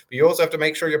control, but you also have to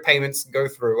make sure your payments go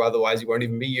through. Otherwise, you won't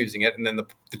even be using it. And then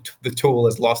the tool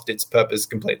has lost its purpose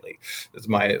completely. That's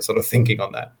my sort of thinking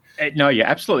on that. No, you're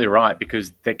absolutely right,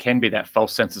 because there can be that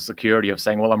false sense of security of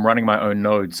saying, well, I'm running my own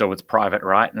node, so it's private,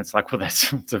 right? And it's like, well,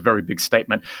 it's a very big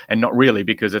statement, and not really,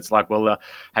 because it's like, well,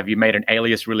 have you made an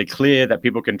alias really clear that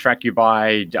people can track you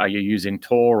by? Are you using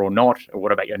Tor or not? Or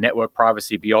what about your network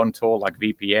privacy beyond Tor, like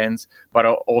VPNs? But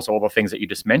also all the things that you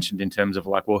just mentioned in terms of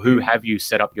like, well, who have you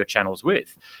set up your channels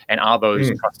with? And are those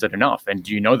trusted enough? And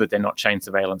do you know that they're not chain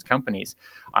surveillance companies?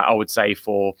 I would say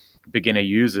for beginner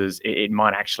users, it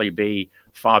might actually be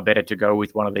far better to go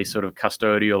with one of these sort of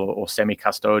custodial or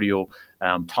semi-custodial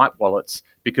type wallets,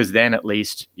 because then at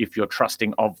least if you're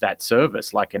trusting of that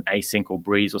service, like an Async or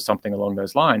Breeze or something along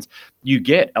those lines, you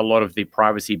get a lot of the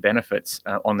privacy benefits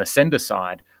on the sender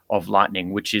side of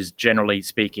Lightning, which is generally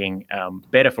speaking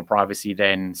better for privacy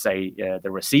than, say,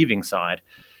 the receiving side.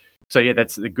 So yeah,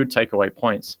 that's the good takeaway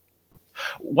points.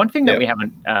 One thing that we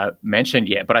haven't mentioned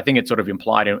yet, but I think it's sort of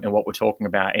implied in what we're talking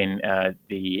about in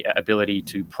the ability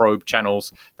to probe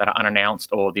channels that are unannounced,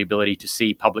 or the ability to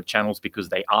see public channels because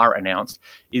they are announced,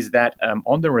 is that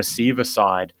on the receiver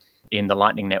side in the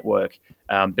Lightning Network,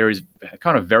 there is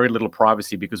kind of very little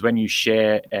privacy, because when you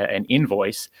share an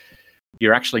invoice,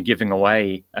 you're actually giving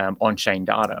away on-chain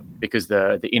data, because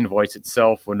the invoice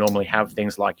itself will normally have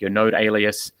things like your node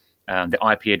alias, the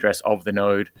IP address of the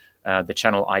node, the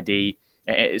channel ID.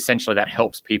 Essentially, that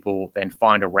helps people then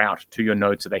find a route to your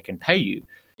node so they can pay you.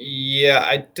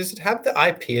 Yeah, does it have the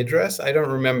IP address? I don't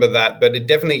remember that, but it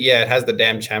definitely, it has the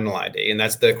damn channel ID, and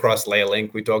that's the cross-layer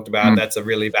link we talked about. That's a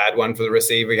really bad one for the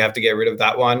receiver. You have to get rid of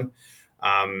that one.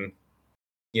 A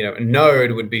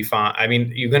node would be fine. I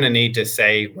mean, you're going to need to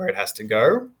say where it has to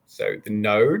go. So the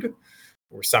node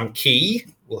or some key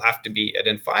will have to be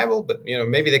identifiable, but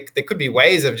maybe there could be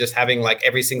ways of just having like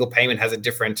every single payment has a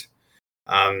different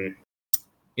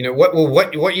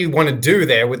what you want to do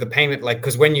there with the payment, like,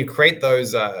 because when you create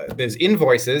those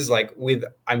invoices, like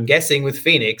I'm guessing with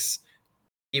Phoenix,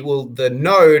 the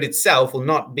node itself will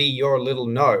not be your little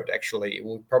node. Actually, it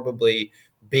will probably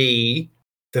be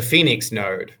the Phoenix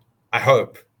node. I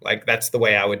hope. Like, that's the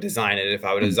way I would design it if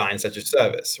I would design such a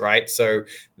service, right? So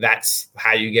that's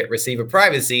how you get receiver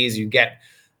privacy, is you get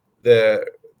the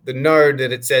node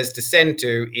that it says to send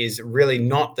to is really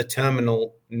not the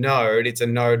terminal node. It's a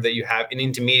node that you have, an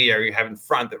intermediary you have in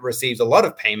front that receives a lot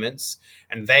of payments,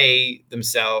 and they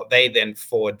then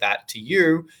forward that to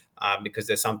you because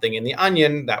there's something in the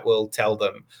onion that will tell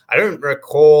them. I don't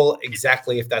recall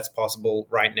exactly if that's possible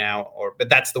right now, but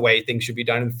that's the way things should be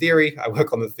done in theory. I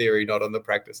work on the theory, not on the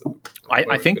practice.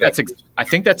 I think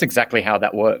that's exactly how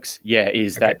that works. Yeah,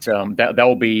 is okay. That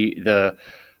will be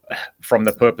from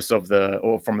the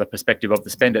perspective of the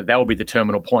spender, that will be the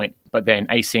terminal point. But then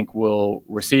async will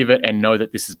receive it and know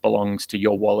that this belongs to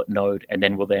your wallet node, and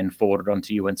then will then forward it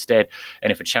onto you instead.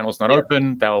 And if a channel's not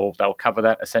open, they'll cover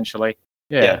that essentially.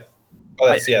 Yeah. Oh,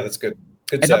 that's good.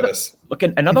 Good service.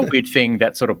 Another weird thing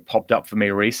that sort of popped up for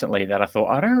me recently that I thought,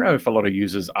 I don't know if a lot of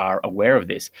users are aware of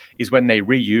this, is when they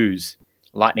reuse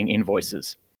Lightning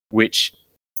invoices, which,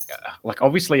 like,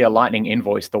 obviously a Lightning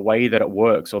invoice, the way that it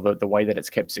works, or the way that it's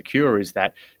kept secure, is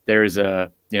that there is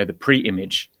the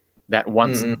pre-image that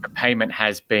once the payment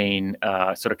has been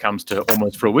sort of comes to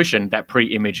almost fruition, that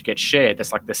pre-image gets shared.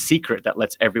 That's like the secret that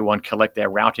lets everyone collect their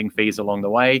routing fees along the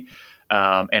way.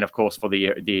 And of course, for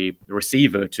the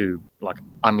receiver to like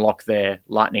unlock their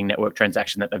Lightning Network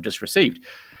transaction that they've just received.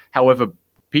 However,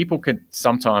 people can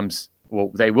sometimes,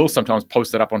 they will sometimes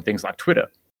post it up on things like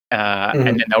Twitter, and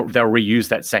then they'll reuse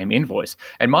that same invoice.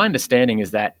 And my understanding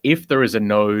is that if there is a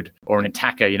node or an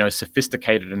attacker,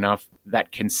 sophisticated enough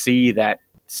that can see that,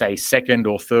 say, second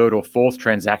or third or fourth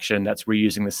transaction that's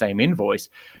reusing the same invoice,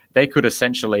 they could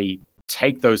essentially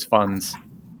take those funds.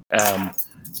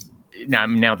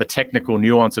 Now the technical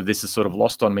nuance of this is sort of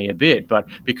lost on me a bit, but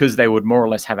because they would more or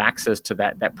less have access to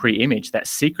that pre-image, that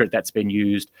secret that's been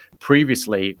used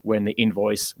previously when the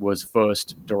invoice was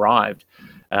first derived.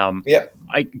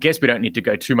 I guess we don't need to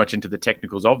go too much into the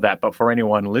technicals of that, but for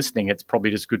anyone listening, it's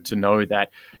probably just good to know that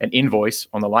an invoice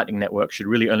on the Lightning Network should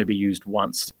really only be used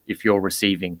once if you're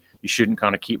receiving. You shouldn't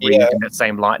kind of keep reusing that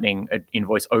same Lightning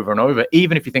invoice over and over,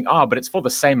 even if you think, but it's for the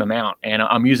same amount and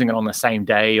I'm using it on the same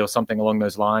day or something along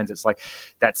those lines. It's like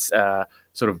that's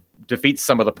sort of defeats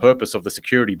some of the purpose of the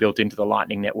security built into the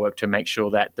Lightning Network to make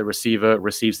sure that the receiver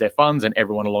receives their funds and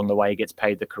everyone along the way gets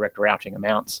paid the correct routing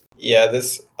amounts. Yeah,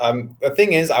 the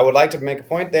thing is, I would like to make a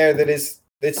point there that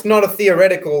it's not a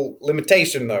theoretical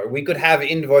limitation, though. We could have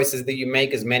invoices that you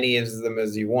make as many of them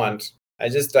as you want. I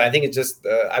think it's just,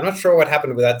 I'm not sure what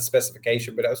happened with that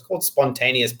specification, but it was called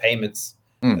spontaneous payments.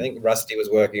 I think Rusty was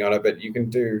working on it, but you can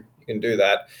do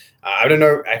that. I don't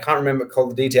know. I can't remember all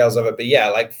the details of it, but yeah,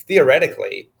 like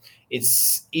theoretically,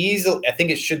 it's easy. I think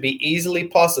it should be easily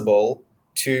possible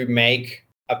to make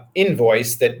an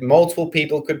invoice that multiple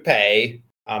people could pay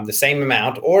the same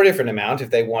amount or a different amount if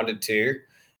they wanted to,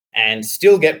 and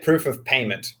still get proof of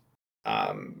payment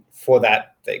for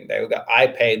that thing. They will go, I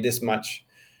paid this much,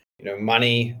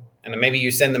 money, and maybe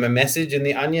you send them a message in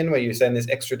the Onion where you send this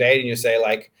extra data and you say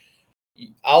like,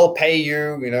 I'll pay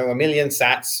you, 1 million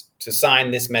sats to sign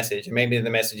this message. And maybe the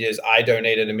message is, I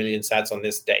donated 1 million sats on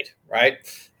this date, right?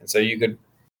 And so you could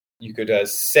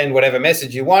send whatever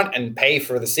message you want and pay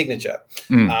for the signature.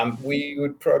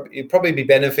 It'd probably be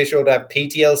beneficial to have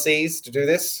PTLCs to do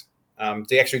this,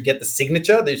 to actually get the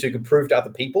signature that you could prove to other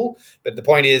people. But the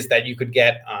point is that you could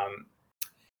get,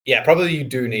 probably you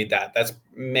do need that. That's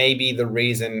maybe the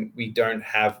reason we don't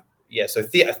have. So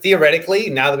theoretically,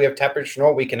 now that we have Taproot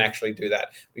Schnorr, we can actually do that.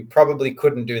 We probably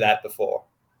couldn't do that before.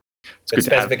 The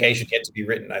specification yet to be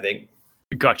written, I think.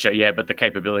 Gotcha. Yeah, but the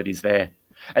capability's there.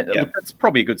 And look, that's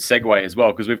probably a good segue as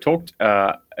well, because we've talked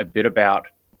a bit about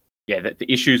the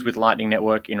issues with Lightning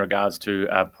Network in regards to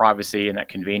privacy and that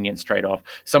convenience trade-off.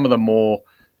 Some of the more,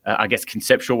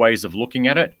 conceptual ways of looking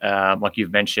at it, like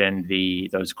you've mentioned,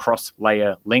 those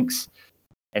cross-layer links.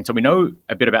 And so we know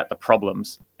a bit about the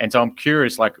problems. And so I'm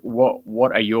curious, like,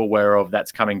 what are you aware of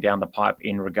that's coming down the pipe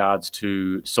in regards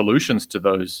to solutions to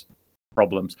those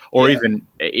problems? Or even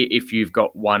if you've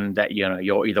got one that,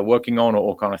 you're either working on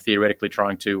or kind of theoretically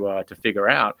trying to figure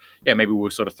out, maybe we'll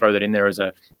sort of throw that in there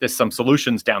there's some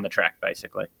solutions down the track,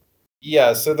 basically.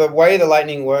 Yeah, so the way the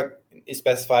Lightning work is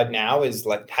specified now is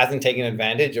like hasn't taken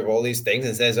advantage of all these things.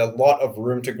 And there's a lot of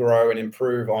room to grow and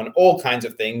improve on all kinds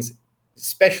of things,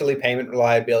 especially payment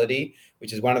reliability,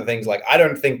 which is one of the things, like, I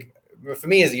don't think, for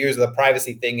me as a user, the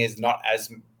privacy thing is not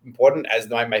as important as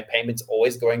my payments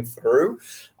always going through.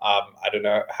 I don't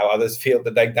know how others feel,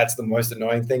 but that's the most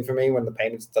annoying thing for me when the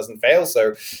payments doesn't fail,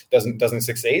 so doesn't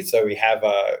succeed. So we have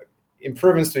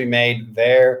improvements to be made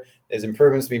there. There's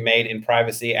improvements to be made in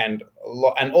privacy, and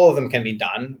all of them can be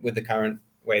done with the current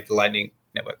way the Lightning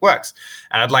Network works.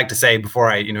 And I'd like to say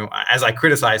before as I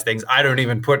criticize things, I don't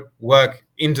even put work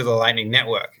into the Lightning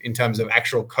Network in terms of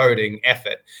actual coding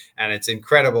effort. And it's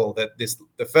incredible that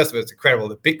first of all, it's incredible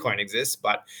that Bitcoin exists,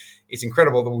 but it's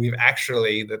incredible that we've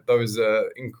actually, that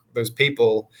those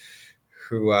people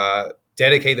who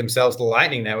dedicate themselves to the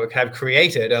Lightning Network have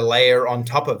created a layer on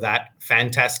top of that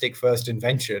fantastic first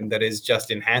invention that is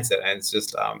just enhanced it. And it's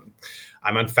just,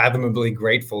 I'm unfathomably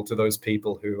grateful to those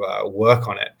people who work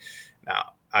on it.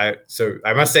 Now, I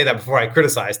must say that before I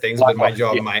criticize things, but my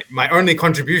job, my only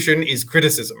contribution is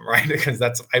criticism, right? Because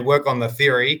I work on the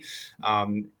theory,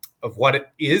 what it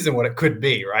is and what it could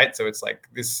be, right? So it's like,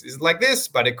 this is like this,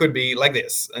 but it could be like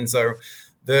this. And so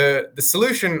the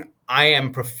solution I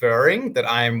am preferring, that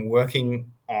I am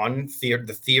working on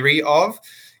the theory of,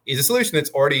 is a solution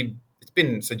that's it's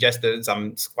been suggested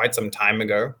quite some time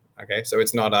ago. Okay, so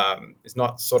it's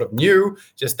not sort of new,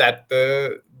 just that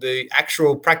the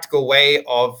actual practical way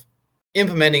of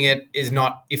implementing it is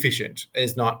not efficient,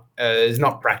 is not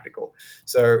practical.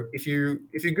 So if you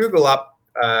Google up,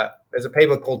 there's a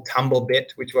paper called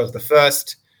Tumblebit, which was the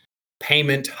first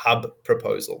payment hub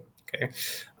proposal. Okay,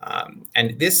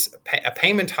 and a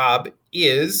payment hub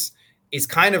is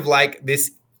kind of like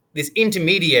this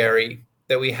intermediary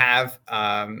that we have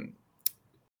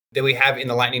in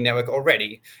the Lightning Network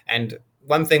already. And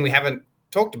one thing we haven't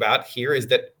talked about here is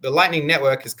that the Lightning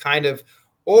Network has kind of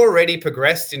already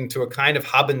progressed into a kind of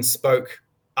hub and spoke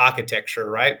architecture,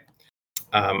 right?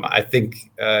 I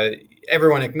think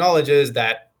everyone acknowledges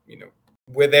that,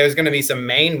 where there's going to be some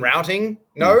main routing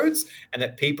nodes, and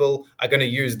that people are going to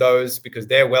use those because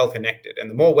they're well connected. And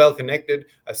the more well connected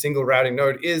a single routing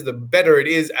node is, the better it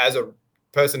is as a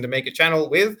person to make a channel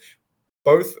with,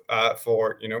 both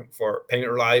for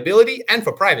payment reliability and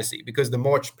for privacy, because the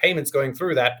more payments going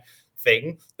through that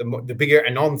thing, the bigger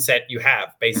anon set you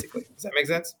have, basically. Does that make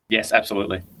sense? Yes,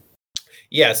 absolutely.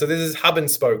 Yeah, so this is hub and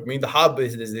spoke. I mean, the hub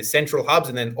is the central hubs,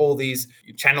 and then all these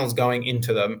channels going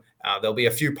into them. There'll be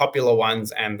a few popular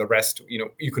ones, and the rest,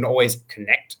 you can always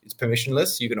connect. It's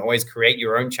permissionless. You can always create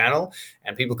your own channel,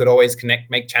 and people could always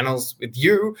make channels with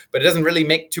you. But it doesn't really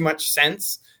make too much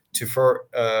sense to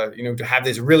have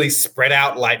this really spread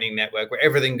out Lightning Network where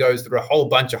everything goes through a whole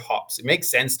bunch of hops. It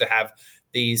makes sense to have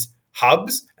these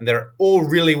hubs, and they're all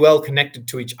really well connected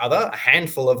to each other, a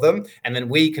handful of them, and then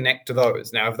we connect to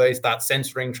those. Now, if they start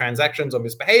censoring transactions or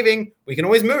misbehaving, we can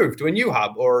always move to a new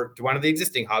hub or to one of the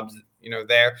existing hubs,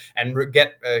 there, and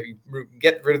get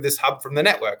rid of this hub from the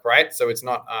network, right? So it's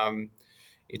not,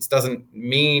 it doesn't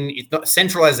mean, it's not,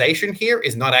 centralization here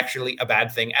is not actually a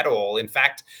bad thing at all. In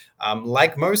fact,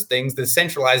 like most things, the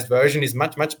centralized version is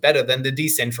much, much better than the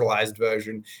decentralized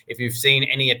version. If you've seen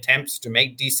any attempts to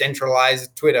make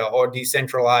decentralized Twitter or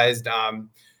decentralized,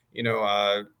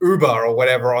 Uber or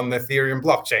whatever on the Ethereum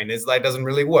blockchain, it doesn't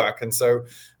really work. And so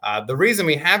the reason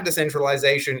we have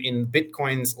decentralization in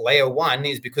Bitcoin's layer 1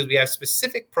 is because we have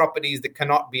specific properties that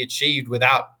cannot be achieved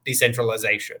without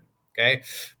decentralization. Okay,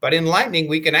 but in Lightning,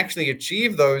 we can actually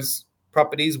achieve those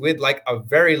properties with like a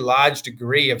very large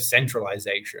degree of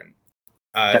centralization.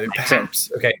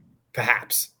 Perhaps. Okay,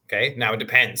 perhaps. Okay, now it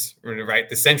depends, right?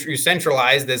 You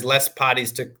centralize, there's less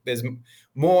parties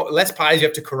less parties you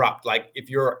have to corrupt. Like if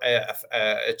you're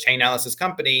a chain analysis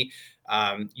company,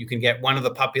 you can get one of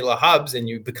the popular hubs and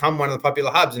you become one of the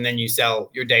popular hubs, and then you sell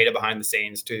your data behind the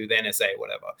scenes to the NSA,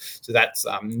 whatever. So that's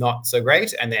not so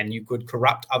great. And then you could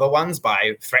corrupt other ones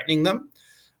by threatening them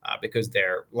because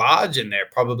they're large and they're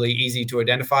probably easy to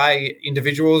identify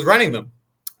individuals running them.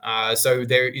 So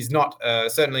there is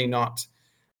certainly not,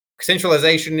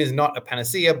 centralization is not a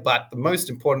panacea, but the most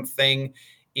important thing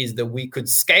is that we could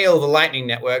scale the Lightning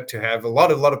Network to have a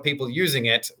lot of people using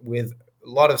it with a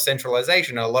lot of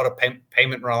centralization and a lot of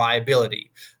payment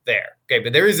reliability there. Okay,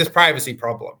 but there is this privacy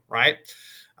problem, right?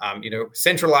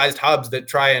 Centralized hubs that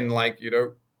try and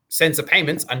censor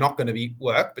payments are not going to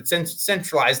work, but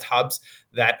centralized hubs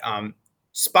that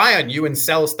spy on you and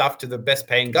sell stuff to the best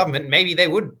paying government, maybe they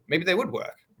would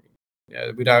work.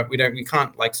 We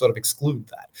can't sort of exclude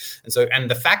that.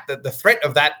 And the fact that the threat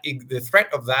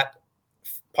of that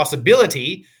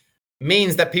possibility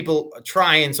means that people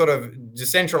try and sort of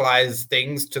decentralize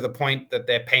things to the point that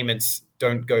their payments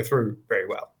don't go through very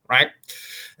well, right?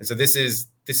 And so this is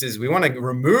we want to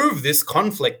remove this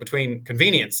conflict between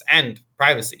convenience and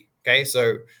privacy. Okay,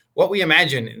 so what we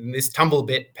imagine in this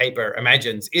Tumblebit paper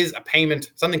imagines is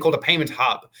something called a payment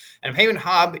hub. And a payment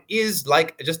hub is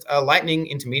like just a Lightning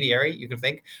intermediary, you can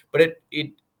think, but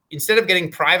it instead of getting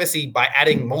privacy by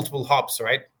adding multiple hops,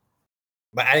 right?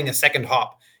 By adding a second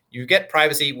hop, you get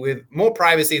privacy with more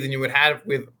privacy than you would have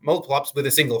with multiple hops with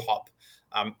a single hop,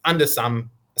 under some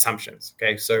assumptions.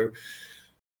 Okay, so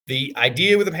the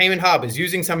idea with a payment hub is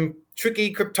using some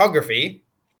tricky cryptography,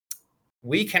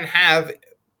 we can have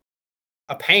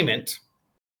a payment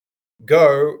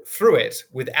go through it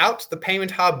without the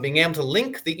payment hub being able to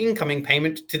link the incoming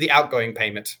payment to the outgoing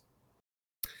payment.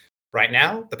 Right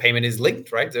now, the payment is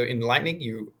linked, right? So in Lightning,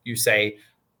 you say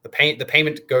the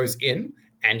payment goes in,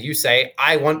 and you say,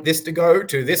 I want this to go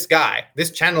to this guy, this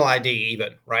channel ID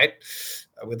even, right?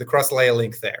 With the cross-layer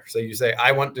link there. So you say,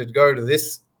 I want to go to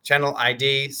this channel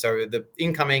ID. So the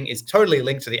incoming is totally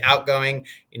linked to the outgoing.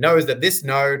 It knows that this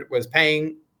node was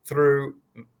paying through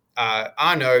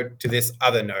our node to this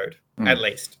other node, at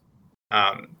least.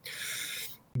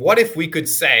 What if we could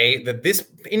say that this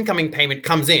incoming payment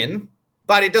comes in,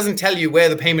 but it doesn't tell you where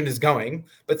the payment is going,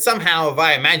 but somehow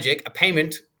via magic, a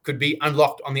payment could be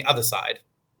unlocked on the other side,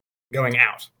 going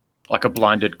out. Like a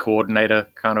blinded coordinator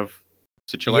kind of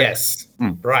situation? Yes,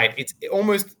 right. It's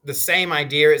almost the same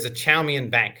idea as a Chaumian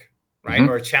bank, right?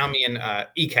 Or a Chaumian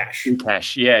eCash.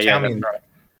 eCash, yeah, Chaumian. that's right.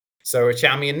 So a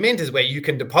Chaumian mint is where you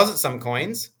can deposit some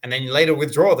coins and then you later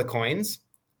withdraw the coins,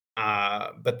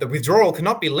 but the withdrawal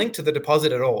cannot be linked to the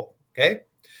deposit at all, okay?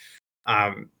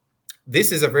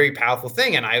 This is a very powerful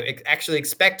thing, and I actually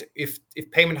expect if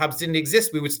payment hubs didn't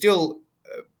exist, we would still,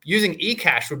 using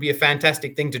eCash would be a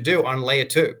fantastic thing to do on layer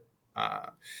 2.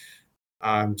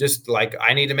 Just like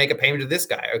I need to make a payment to this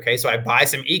guy. Okay, so I buy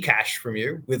some eCash from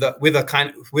you with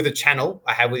a channel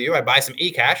I have with you. I buy some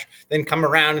eCash, then come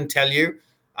around and tell you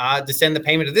to send the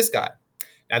payment to this guy.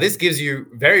 Now this gives you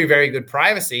very, very good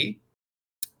privacy,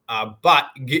 but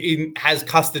it has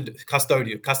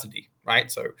custody,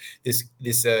 right? So this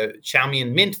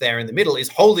Chaumian mint there in the middle is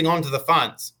holding on to the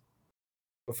funds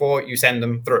before you send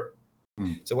them through.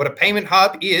 So what a payment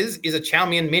hub is a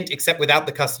Chaumian mint except without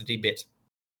the custody bit.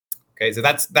 Okay, so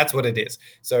that's what it is.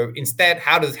 So instead,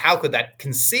 how could that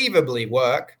conceivably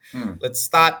work? Let's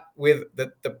start with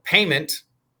the payment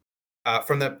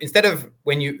instead of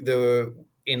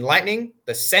in Lightning,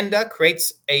 the sender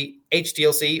creates a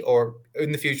HTLC or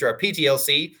in the future a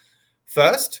PTLC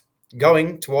first,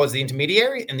 going towards the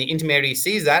intermediary, and the intermediary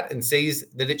sees that and sees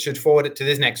that it should forward it to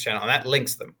this next channel, and that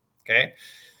links them. Okay.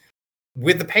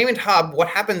 With the payment hub, what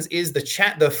happens is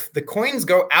the coins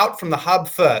go out from the hub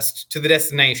first to the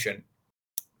destination.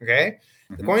 Okay,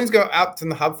 the coins go out from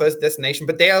the hub first destination,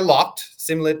 but they are locked,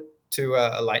 similar to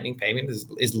a Lightning payment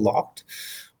is locked.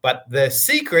 But the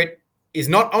secret is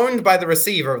not owned by the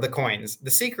receiver of the coins.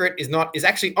 The secret is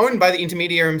actually owned by the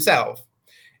intermediary himself.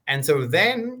 And so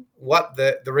then what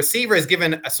the receiver is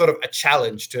given a sort of a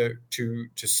challenge to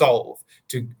solve,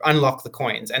 to unlock the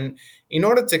coins. And in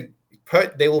order to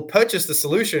they will purchase the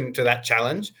solution to that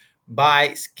challenge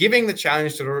by giving the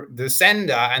challenge to the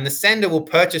sender, and the sender will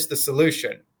purchase the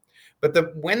solution.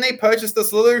 But when they purchase the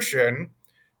solution,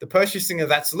 the purchasing of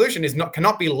that solution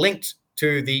cannot be linked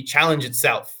to the challenge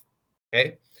itself.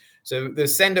 Okay, so the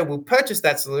sender will purchase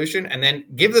that solution and then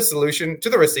give the solution to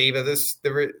the receiver.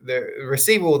 The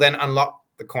receiver will then unlock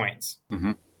the coins.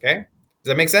 Okay, does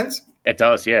that make sense? It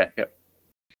does, yeah. Yep.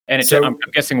 And I'm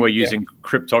guessing we're using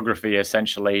cryptography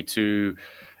essentially to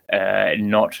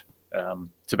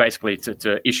basically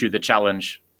issue the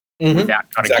challenge without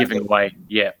kind of giving away.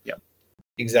 Yeah.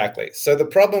 Exactly. So the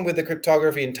problem with the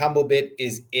cryptography in Tumblebit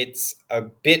is it's a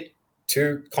bit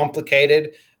too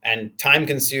complicated and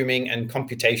time-consuming and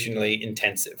computationally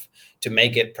intensive to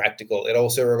make it practical. It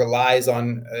also relies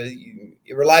on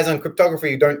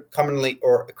cryptography you don't commonly,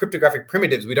 or cryptographic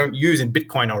primitives we don't use in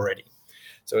Bitcoin already.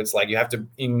 So it's like you have to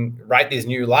write these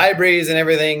new libraries and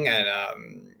everything,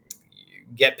 and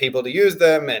get people to use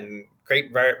them, and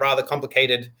create rather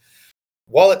complicated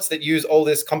wallets that use all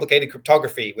this complicated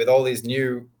cryptography with all these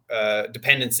new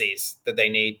dependencies that they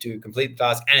need to complete the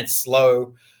task, and it's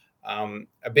slow.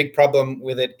 A big problem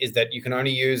with it is that you can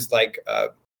only use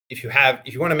if you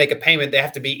want to make a payment, they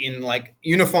have to be in like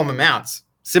uniform amounts,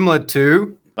 similar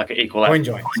to like an equal coin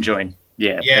join.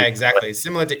 Yeah, exactly.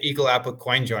 Similar to equal output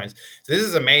coin joins. So this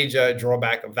is a major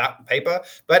drawback of that paper,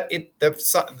 but it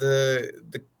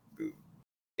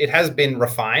has been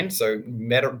refined. So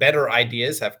better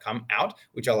ideas have come out,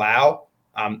 which allow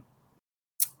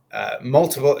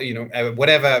multiple,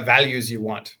 whatever values you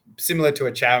want. Similar to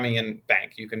a Chaumian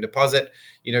bank, you can deposit,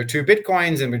 2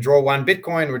 Bitcoins and withdraw 1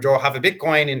 Bitcoin, withdraw half a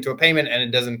Bitcoin into a payment, and it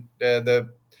doesn't.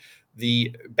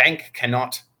 The bank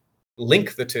cannot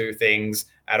link the two things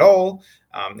at all.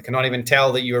 It cannot even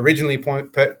tell that you originally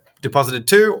deposited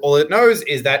 2. All it knows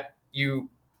is that you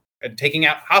are taking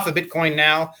out half a Bitcoin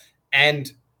now,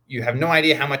 and you have no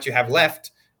idea how much you have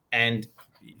left, and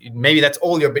maybe that's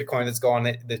all your Bitcoin that's gone.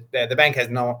 The bank has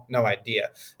no idea.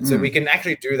 So we can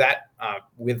actually do that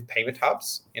with payment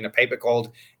hubs in a paper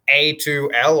called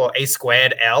A2L or A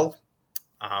squared L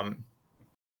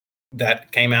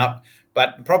that came out.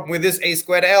 But the problem with this A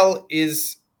squared L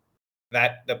is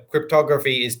that the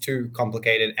cryptography is too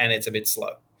complicated and it's a bit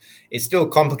slow. It's still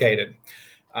complicated.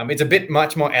 It's a bit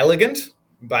much more elegant,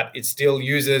 but it still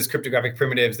uses cryptographic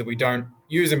primitives that we don't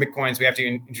use in Bitcoin. So we have to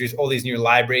introduce all these new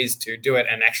libraries to do it.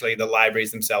 And actually the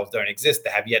libraries themselves don't exist.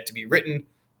 They have yet to be written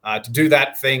to do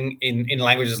that thing in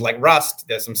languages like Rust.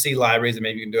 There's some C libraries that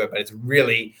maybe you can do it, but it's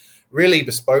really, really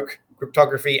bespoke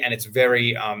cryptography. And it's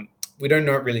very we don't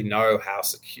really know how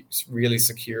really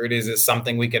secure it is. It's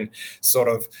something we can sort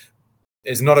of,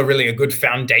 is not really a good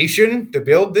foundation to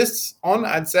build this on,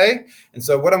 I'd say. And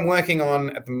so what I'm working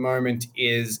on at the moment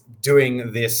is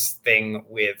doing this thing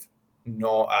with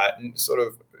sort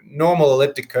of normal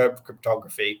elliptic curve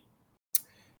cryptography.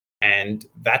 And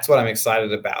that's what I'm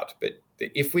excited about. But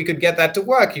if we could get that to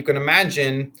work, you can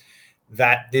imagine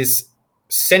that this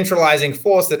centralizing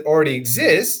force that already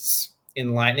exists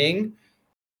in Lightning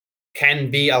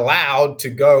can be allowed to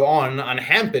go on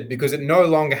unhampered because it no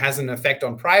longer has an effect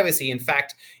on privacy. In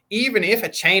fact, even if a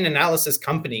chain analysis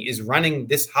company is running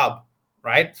this hub,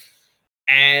 right,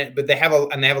 but they have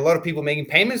a lot of people making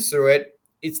payments through it,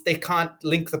 they can't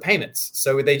link the payments,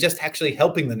 so they're just actually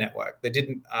helping the network. They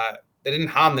didn't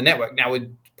harm the network. Now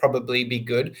would probably be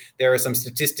good. There are some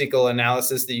statistical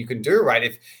analysis that you can do,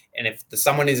 right? If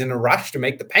someone is in a rush to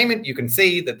make the payment, you can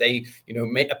see that they,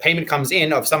 a payment comes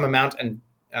in of some amount and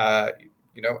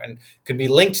and can be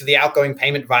linked to the outgoing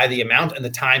payment via the amount and the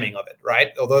timing of it, right?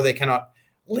 Although they cannot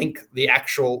link the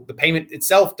payment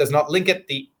itself does not link it.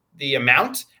 The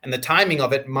amount and the timing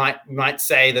of it might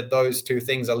say that those two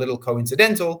things are a little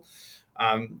coincidental.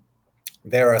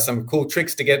 There are some cool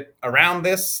tricks to get around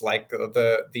this, like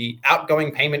the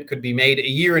outgoing payment could be made a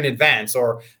year in advance,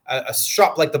 or a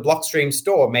shop like the Blockstream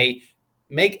store may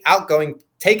take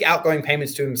outgoing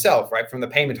payments to himself, right, from the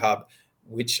payment hub,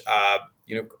 which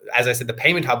as I said, the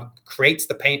payment hub creates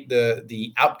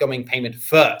the outgoing payment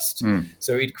first.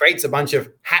 So it creates a bunch of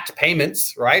hat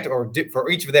payments, right, or for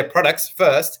each of their products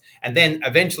first, and then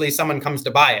eventually someone comes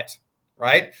to buy it,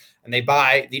 right, and they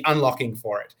buy the unlocking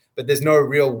for it. But there's no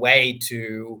real way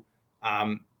to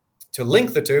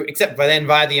link the two except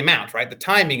via the amount, right? The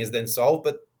timing is then solved,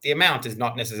 but the amount is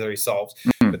not necessarily solved.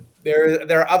 But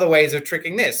there are other ways of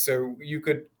tricking this. So you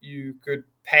could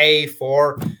pay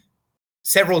for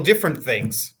several different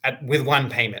things with one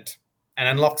payment and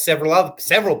unlock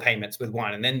several payments with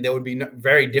one, and then there would be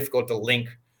very difficult to link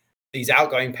these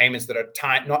outgoing payments that are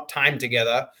not timed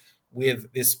together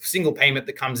with this single payment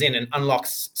that comes in and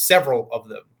unlocks several of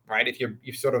them, right? If you're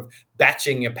sort of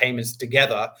batching your payments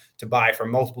together to buy from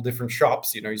multiple different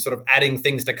shops, you're sort of adding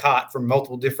things to cart from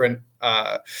multiple different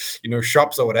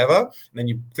shops or whatever, and then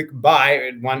you click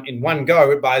buy in one go,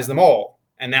 it buys them all.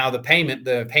 And now the payment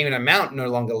amount no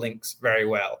longer links very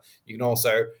well. You can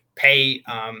also pay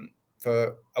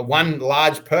for one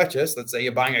large purchase. Let's say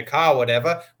you're buying a car or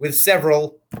whatever, with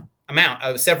several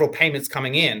payments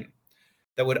coming in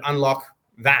that would unlock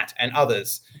that and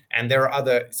others. And there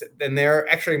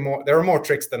are more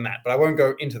tricks than that, but I won't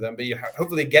go into them, but you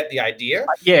hopefully get the idea.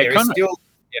 Go ahead.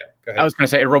 I was going to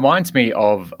say, it reminds me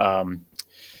of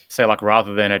say, like,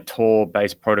 rather than a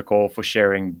Tor-based protocol for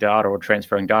sharing data or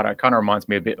transferring data, it kind of reminds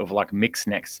me a bit of like mix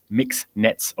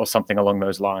nets or something along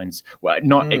those lines. Well,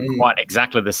 not quite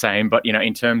exactly the same, but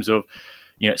in terms of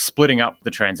splitting up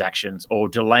the transactions or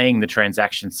delaying the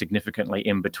transactions significantly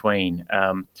in between,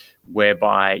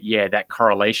 whereby that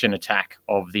correlation attack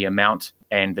of the amount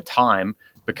and the time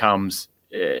becomes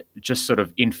just sort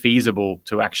of infeasible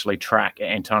to actually track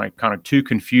and kind of too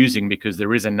confusing, because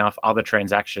there is enough other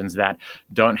transactions that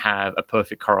don't have a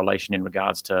perfect correlation in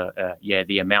regards to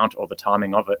the amount or the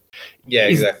timing of it.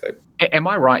 Exactly. Am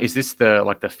I right? Is this the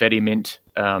Fedimint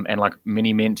and like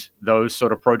Minimint, those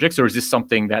sort of projects, or is this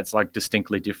something that's like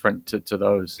distinctly different to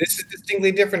those? This is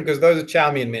distinctly different because those are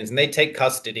Chalmian mints and they take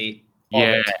custody.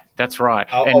 That's right.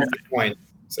 Of the coin.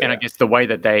 So, I guess the way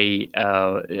that they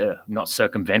not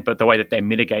circumvent, but the way that they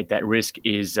mitigate that risk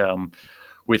is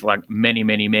with like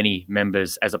many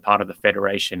members as a part of the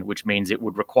federation, which means it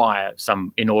would require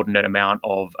some inordinate amount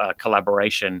of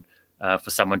collaboration for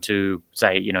someone to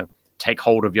say, take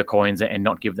hold of your coins and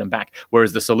not give them back.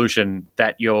 Whereas the solution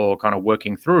that you're kind of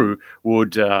working through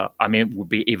would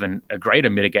be even a greater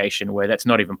mitigation, where that's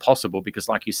not even possible, because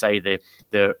like you say,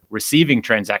 the receiving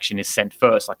transaction is sent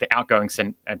first, like the outgoing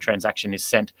transaction is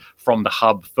sent from the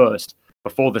hub first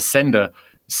before the sender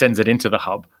sends it into the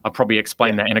hub. I'll probably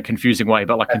explain that in a confusing way,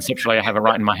 but like conceptually I have it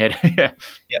right in my head.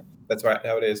 Yeah, that's right,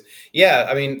 how it is. Yeah,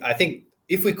 I mean, I think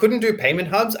if we couldn't do payment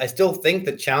hubs, I still think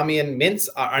that Chalmian mints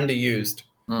are underused.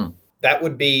 That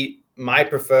would be my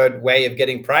preferred way of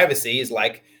getting privacy, is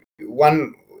like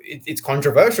it's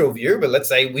controversial view, but let's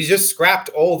say we just scrapped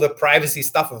all the privacy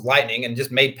stuff of Lightning and just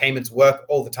made payments work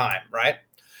all the time, right?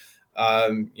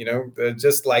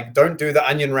 Just like don't do the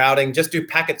onion routing, just do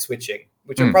packet switching,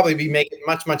 which would probably make it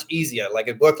much easier. Like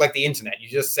it worked like the internet. You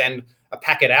just send a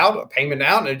packet out, a payment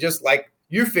out, and it just like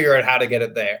you figure out how to get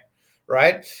it there.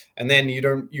 Right. And then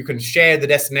you can share the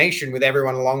destination with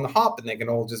everyone along the hop and they can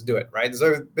all just do it. Right.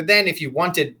 So, but then if you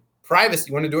wanted privacy,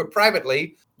 you want to do it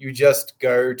privately, you just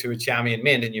go to a Xiaomi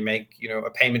Mint and you make, a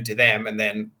payment to them, and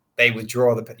then you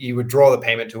withdraw the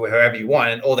payment to whoever you want,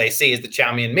 and all they see is the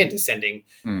Xiaomi Mint is sending,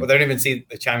 or they don't even see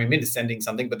the Xiaomi Mint is sending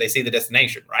something, but they see the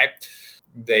destination, right?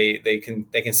 They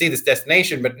can see this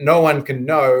destination, but no one can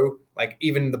know, like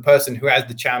even the person who has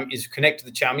the Xiaomi is connected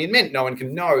to the Xiaomi Mint, no one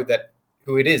can know that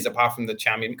who it is apart from the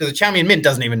Xiaomi, because the Xiaomi Mint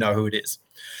doesn't even know who it is.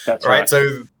 That's right.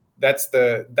 So that's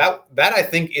that I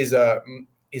think is a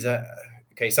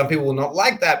okay. Some people will not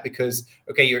like that because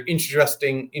you're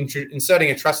inserting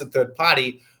a trusted third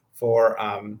party for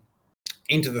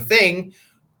into the thing,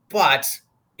 but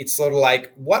it's sort of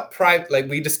like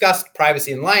we discussed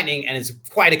privacy in Lightning, and it's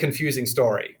quite a confusing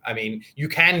story. I mean, you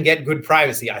can get good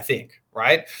privacy, I think,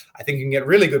 right? I think you can get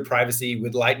really good privacy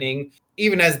with Lightning,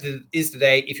 even as it is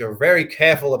today, if you're very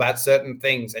careful about certain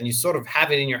things and you sort of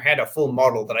have it in your head, a full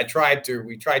model that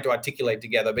we tried to articulate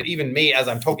together. But even me, as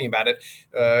I'm talking about it,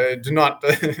 do not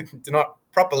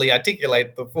properly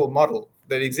articulate the full model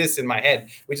that exists in my head,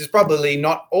 which is probably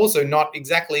not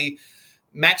exactly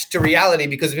matched to reality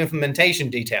because of implementation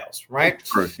details, right?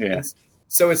 True, yeah.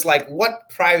 So it's like, what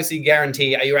privacy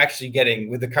guarantee are you actually getting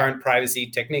with the current privacy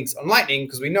techniques on Lightning?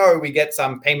 Because we know we get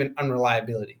some payment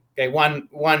unreliability. Okay, one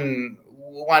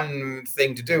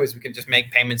thing to do is we can just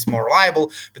make payments more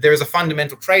reliable, but there is a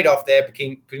fundamental trade-off there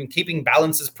between keeping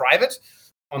balances private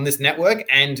on this network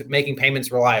and making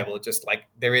payments reliable. Just like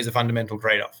there is a fundamental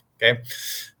trade-off. Okay,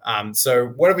 so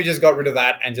what if we just got rid of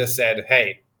that and just said,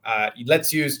 hey,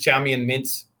 let's use Xiaomi and Mint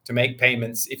to make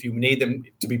payments if you need them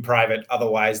to be private.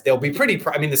 Otherwise, they'll be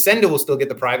the sender will still get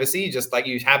the privacy, just like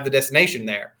you have the destination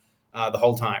there the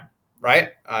whole time, right?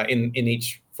 In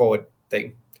each forwarded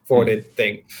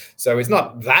thing. So it's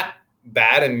not that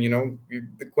bad. And,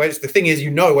 the thing is,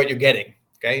 what you're getting.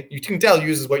 Okay, you can tell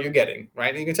users what you're getting, right?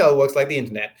 And you can tell it works like the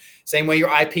internet, same way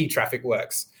your IP traffic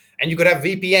works. And you could have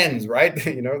VPNs, right?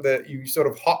 That you sort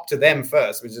of hop to them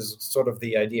first, which is sort of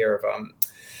the idea of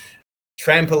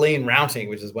trampoline routing,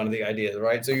 which is one of the ideas,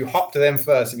 right? So you hop to them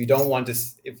first if you don't want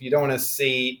to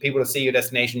see people to see your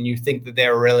destination. You think that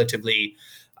they're a relatively,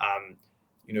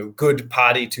 good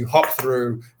party to hop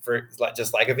through for,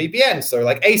 just like a VPN. So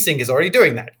like async is already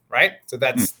doing that, right? So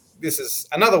this is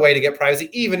another way to get privacy,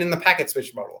 even in the packet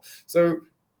switch model. So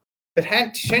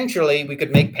potentially we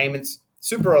could make payments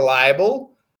super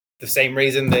reliable. The same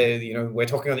reason we're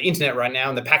talking on the internet right now,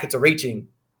 and the packets are reaching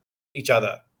each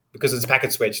other because it's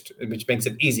packet switched, which makes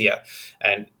it easier.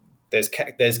 And there's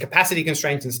capacity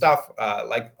constraints and stuff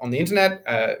like on the internet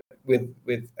and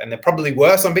they're probably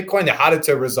worse on Bitcoin. They're harder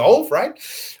to resolve, right?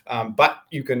 But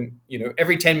you can,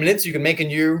 every 10 minutes you can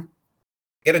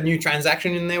get a new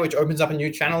transaction in there, which opens up a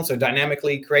new channel. So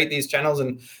dynamically create these channels,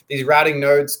 and these routing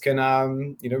nodes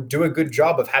can, do a good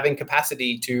job of having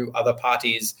capacity to other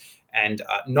parties and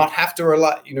not have to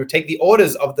rely, take the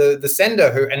orders of the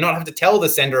sender and not have to tell the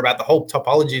sender about the whole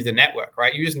topology of the network,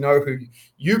 right? You just know who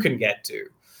you can get to,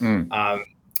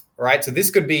 right? So this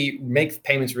could make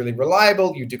payments really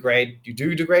reliable. You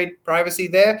do degrade privacy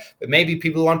there, but maybe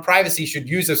people who want privacy should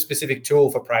use a specific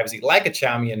tool for privacy, like a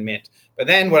Xiaomi and Mint. But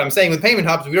then what I'm saying with payment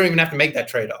hubs, we don't even have to make that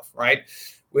trade-off, right?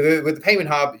 With the payment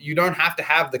hub, you don't have to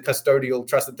have the custodial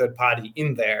trusted third party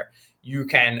in there. You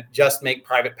can just make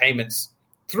private payments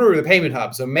through the payment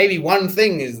hub. So maybe one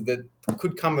thing is that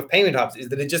could come of payment hubs is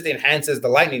that it just enhances the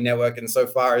Lightning network. And so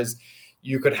far as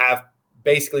you could have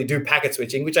basically do packet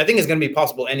switching, which I think is going to be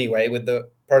possible anyway with the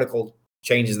protocol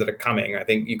changes that are coming. I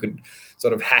think you could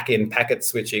sort of hack in packet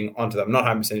switching onto them. I'm not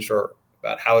 100% sure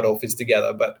about how it all fits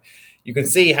together, but you can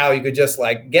see how you could just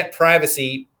get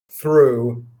privacy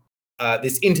through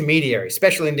this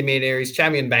special intermediaries,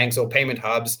 Xiaomi banks or payment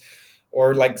hubs,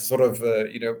 or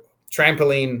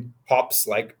trampoline hops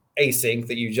like async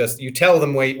that you tell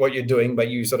them what you're doing, but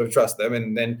you sort of trust them,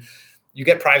 and then you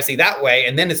get privacy that way,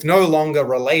 and then it's no longer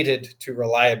related to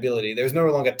reliability. There's no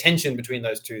longer tension between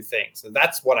those two things. So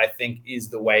that's what I think is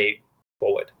the way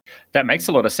forward. That makes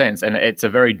a lot of sense, and it's a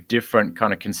very different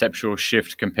kind of conceptual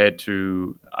shift compared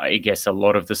to, I guess, a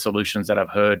lot of the solutions that I've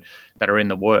heard that are in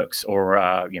the works or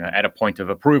at a point of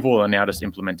approval and now just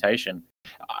implementation.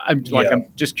 I'm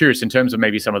just curious in terms of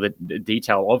maybe some of the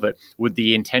detail of it. Would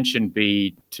the intention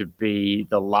be to be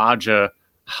the larger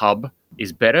hub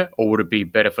is better, or would it be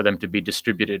better for them to be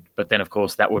distributed? But then, of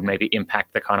course, that would maybe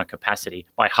impact the kind of capacity.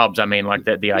 By hubs, I mean like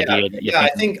the idea.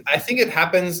 That I think it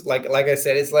happens like I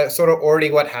said, it's like sort of already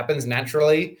what happens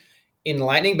naturally in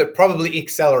Lightning, but probably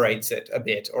accelerates it a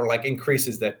bit or like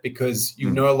increases that because you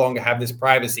no longer have this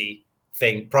privacy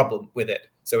problem with it.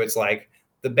 So it's like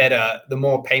the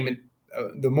more payment,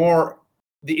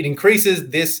 it increases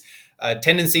this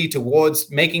tendency towards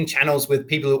making channels with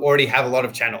people who already have a lot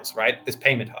of channels, right? There's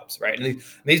payment hubs, right? And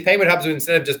these payment hubs,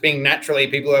 instead of just being naturally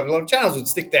people who have a lot of channels, would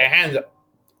stick their hands up.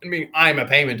 I mean, I'm a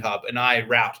payment hub and I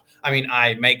route. I mean,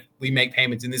 we make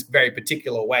payments in this very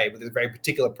particular way with this very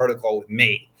particular protocol with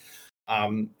me.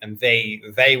 And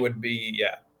they would be,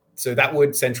 yeah. So that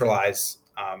would centralize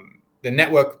the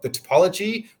network. The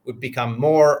topology would become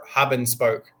more hub and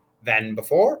spoke than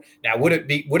before. Now, would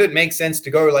it make sense to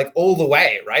go like all the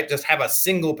way, right? Just have a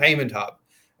single payment hub,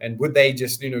 and would they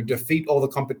just defeat all the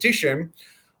competition?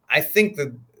 I think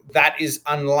that is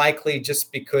unlikely,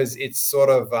 just because it's sort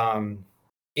of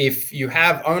if you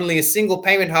have only a single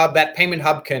payment hub, that payment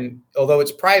hub can, although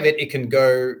it's private, it can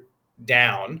go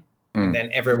down, and then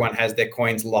everyone has their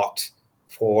coins locked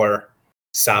for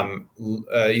some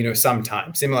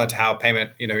time, similar to how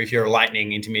payment, if your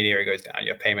Lightning intermediary goes down,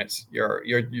 your payments,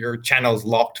 your channel's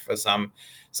locked for some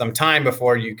time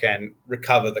before you can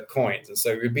recover the coins. And so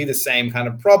it would be the same kind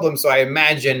of problem. So I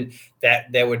imagine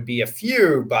that there would be a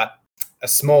few, but a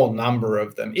small number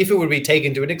of them. If it would be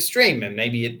taken to an extreme, and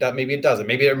maybe it doesn't,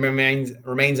 maybe it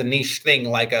remains a niche thing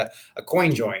like a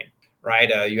coin join,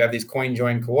 right? You have these coin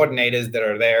join coordinators that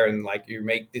are there, and like you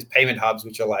make these payment hubs,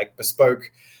 which are like bespoke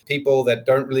people that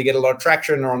don't really get a lot of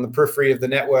traction or on the periphery of the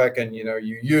network, and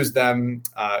you use them.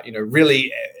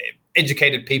 Really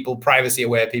educated people, privacy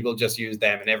aware people just use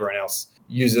them, and everyone else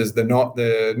uses the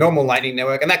normal Lightning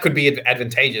network. And that could be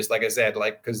advantageous, like I said,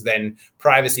 because then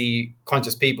privacy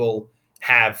conscious people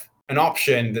have an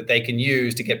option that they can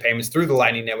use to get payments through the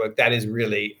Lightning network. That is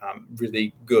really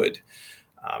really good.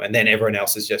 And then everyone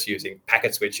else is just using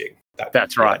packet switching.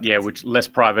 That's right. Yeah, which less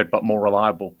private but more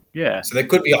reliable. Yeah. So there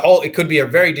could be it could be a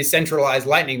very decentralized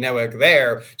Lightning network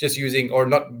there, just using, or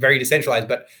not very decentralized,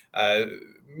 but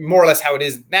more or less how it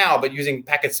is now, but using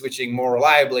packet switching more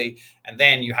reliably. And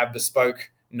then you have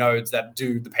bespoke nodes that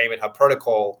do the payment hub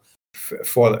protocol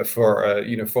for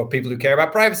people who care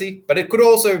about privacy. But it could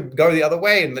also go the other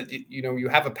way, and that you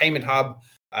have a payment hub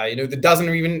that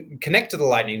doesn't even connect to the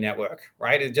Lightning network,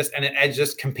 right? It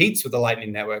just competes with the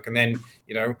Lightning network, and then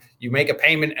you make a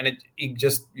payment, and it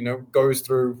just goes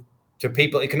through to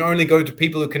people. It can only go to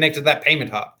people who connect to that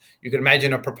payment hub. You can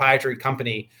imagine a proprietary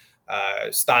company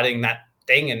starting that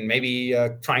thing, and maybe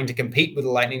trying to compete with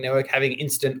the Lightning network, having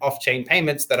instant off-chain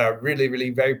payments that are really, really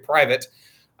very private,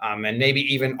 and maybe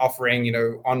even offering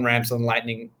on-ramps on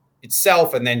Lightning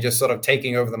itself, and then just sort of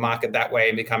taking over the market that way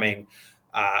and becoming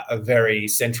a very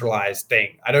centralized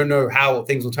thing. I don't know how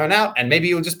things will turn out, and maybe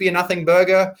it'll just be a nothing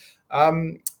burger,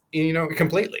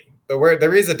 completely. But where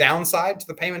there is a downside to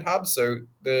the payment hubs, so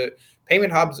the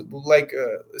payment hubs, like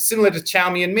similar to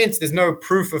Xiaomi and Mint, there's no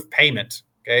proof of payment.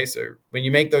 Okay, so when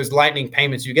you make those Lightning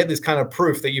payments, you get this kind of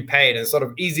proof that you paid, and it's sort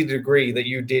of easy to agree that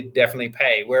you did definitely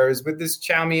pay. Whereas with this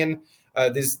Xiaomi and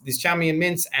this Xiaomi and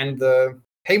Mint and the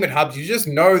payment hubs, you just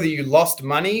know that you lost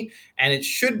money, and it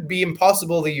should be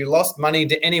impossible that you lost money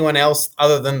to anyone else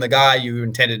other than the guy you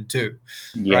intended to,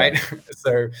 right?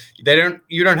 So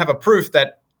you don't have a proof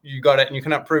that you got it, and you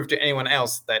cannot prove to anyone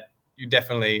else that you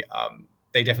definitely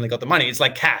they definitely got the money. It's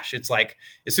like cash. It's like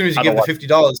as soon as you give the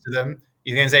 $50 to them,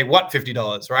 you can say what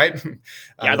 $50, right?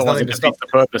 Otherwise it defeats the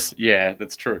purpose. Yeah,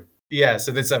 that's true. Yeah,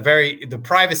 so the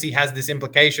privacy has this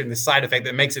implication, this side effect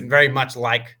that makes it very much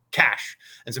like cash.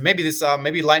 And so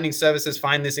maybe Lightning services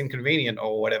find this inconvenient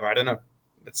or whatever. I don't know.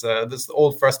 It's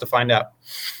all for us to find out.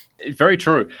 Very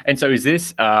true. And so is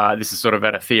this is sort of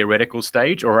at a theoretical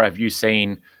stage, or have you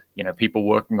seen people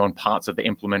working on parts of the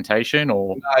implementation?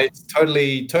 Or it's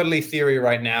totally theory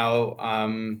right now.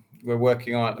 We're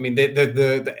working on. I mean,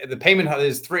 the payment hub.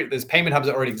 There's payment hubs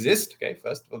that already exist. Okay,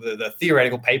 first, the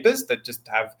theoretical papers that just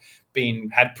have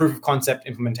had proof of concept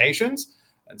implementations,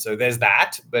 and so there's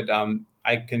that. But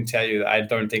I can tell you that I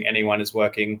don't think anyone is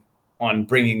working on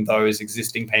bringing those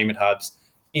existing payment hubs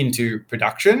into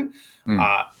production.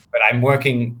 But I'm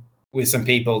working with some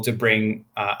people to bring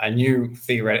a new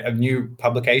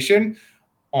publication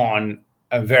on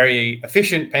a very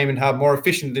efficient payment hub, more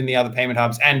efficient than the other payment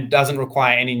hubs, and doesn't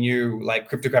require any new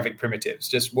cryptographic primitives.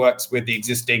 Just works with the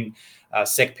existing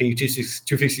SecP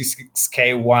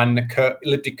 256K1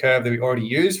 elliptic curve that we already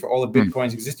use for all of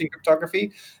Bitcoin's existing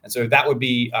cryptography. And so that would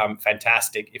be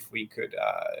fantastic if we could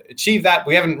achieve that.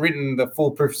 We haven't written the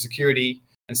full proof of security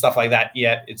and stuff like that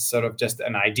yet. It's sort of just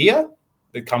an idea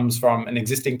that comes from an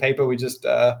existing paper we just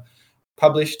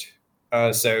published.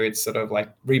 So it's sort of like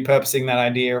repurposing that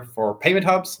idea for payment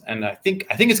hubs. And I think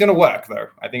it's going to work, though.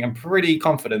 I'm pretty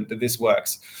confident that this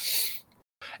works.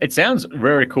 It sounds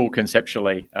very cool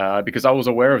conceptually because I was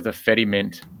aware of the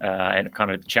Fedimint and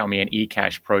kind of Xiaomi and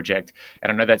eCash project.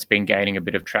 And I know that's been gaining a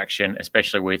bit of traction,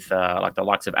 especially with like the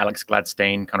likes of Alex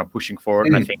Gladstein kind of pushing for it.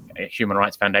 And I think Human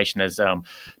Rights Foundation has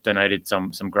donated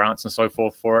some grants and so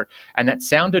forth for it. And that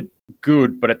sounded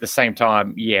good, but at the same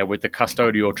time, yeah, with the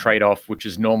custodial trade-off, which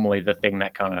is normally the thing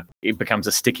that kind of it becomes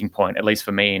a sticking point, at least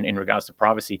for me in regards to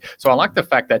privacy. So I like the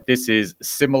fact that this is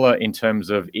similar in terms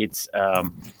of its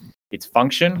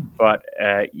function, but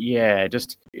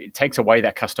just it takes away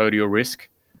that custodial risk.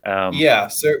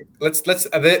 So let's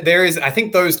there is, I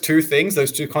think those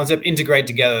two concepts integrate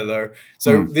together though.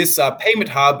 So this payment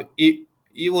hub, it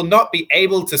will not be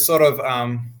able to sort of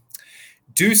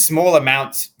do small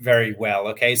amounts very well.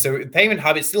 Okay, so payment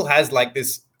hub, it still has like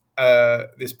this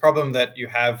problem that you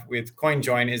have with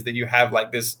CoinJoin is that you have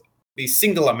like these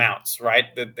single amounts,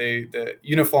 right? The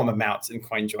uniform amounts in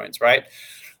CoinJoins, right?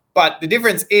 But the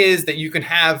difference is that you can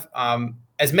have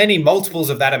as many multiples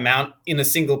of that amount in a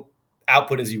single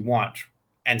output as you want,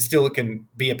 and still it can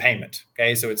be a payment.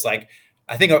 Okay, so it's like,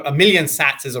 I think a million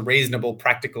sats is a reasonable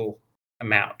practical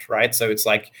amount, right? So it's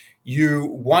like you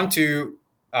want to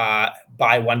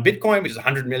buy 1 Bitcoin, which is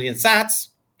 100 million sats,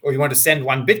 or you want to send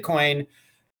 1 Bitcoin,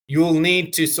 you'll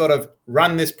need to sort of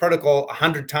run this protocol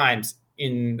 100 times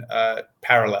in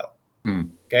parallel.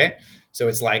 Okay, so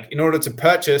it's like in order to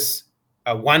purchase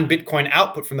a 1 Bitcoin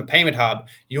output from the payment hub,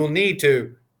 you'll need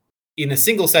to, in a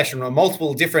single session or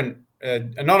multiple different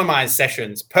anonymized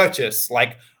sessions, purchase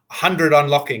like 100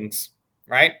 unlockings,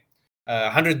 right?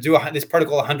 100 this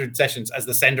protocol 100 sessions as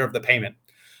the sender of the payment.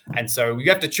 And so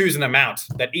you have to choose an amount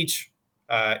that each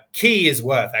key is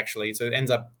worth, actually. So it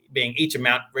ends up being each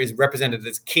amount is represented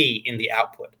as key in the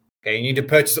output. Okay, you need to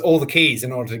purchase all the keys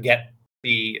in order to get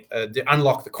to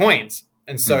unlock the coins.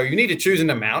 And so you need to choose an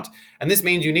amount, and this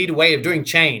means you need a way of doing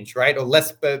change, right? Or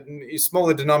less, but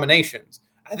smaller denominations.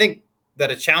 I think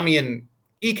that a Xiaomi and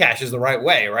eCash is the right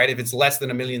way, right? If it's less than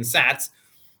 1 million sats,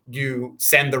 you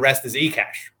send the rest as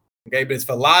eCash. Okay, but it's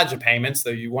for larger payments,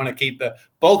 so you want to keep the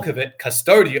bulk of it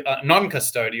custodial,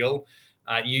 non-custodial.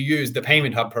 You use the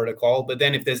payment hub protocol, but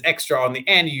then if there's extra on the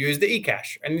end, you use the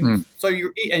eCash, and so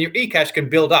your eCash can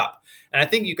build up. And I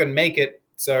think you can make it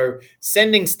so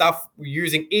sending stuff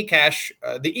using eCash,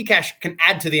 the eCash can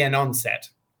add to the anon set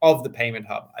of the payment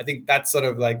hub. I think that's sort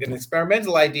of like an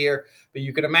experimental idea, but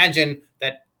you could imagine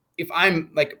that if I'm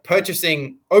like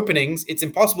purchasing openings, it's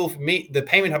impossible for me, the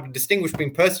payment hub, to distinguish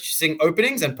between purchasing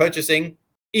openings and purchasing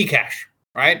eCash,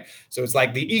 right? So it's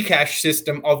like the eCash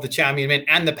system of the Xiaomi Mint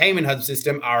and the payment hub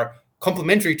system are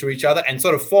complementary to each other and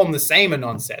sort of form the same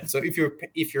anon set. So if your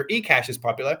eCash is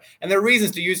popular, and there are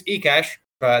reasons to use eCash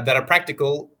that are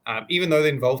practical, even though they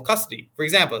involve custody. For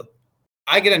example,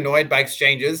 I get annoyed by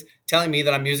exchanges telling me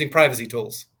that I'm using privacy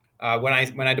tools when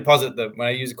I deposit them, when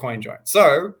I use a CoinJoin.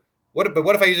 So what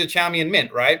if I use a Xiaomi and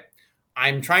Mint, right?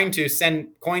 I'm trying to send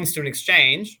coins to an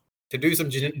exchange to do some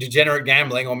degenerate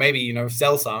gambling, or maybe,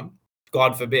 sell some,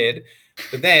 God forbid.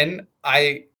 But then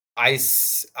I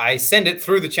send it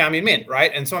through the Xiaomi and Mint,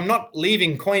 right? And so I'm not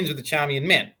leaving coins with the Xiaomi and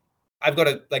Mint. I've got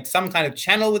some kind of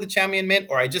channel with the Xiaomi and Mint,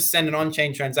 or I just send an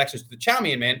on-chain transactions to the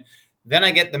Xiaomi and Mint. Then I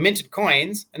get the minted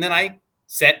coins, and then I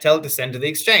tell it to send to the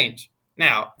exchange.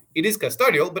 Now, it is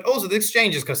custodial, but also the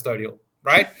exchange is custodial,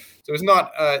 right? So it's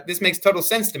not, this makes total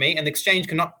sense to me, and the exchange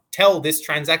cannot tell this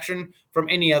transaction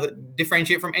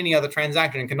differentiate from any other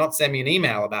transaction, and cannot send me an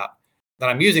email about that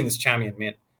I'm using this Xiaomi and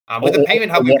Mint. With the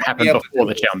payment hub, what happened before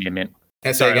the Xiaomi and Mint?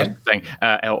 Say again?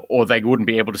 Or they wouldn't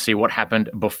be able to see what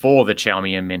happened before the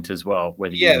Xiaomi and Mint as well.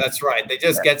 That's right. They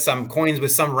just get some coins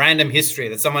with some random history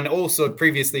that someone also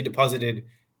previously deposited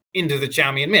into the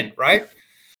Xiaomi and Mint, right?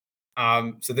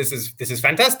 So this is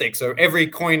fantastic. So every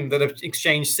coin that an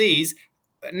exchange sees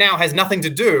now has nothing to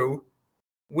do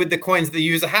with the coins the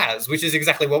user has, which is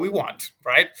exactly what we want,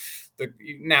 right?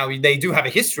 Now they do have a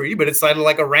history, but it's sort of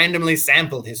like a randomly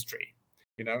sampled history.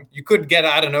 You could get,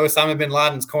 I don't know, Osama bin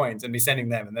Laden's coins and be sending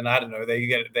them, and then I don't know, they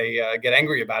get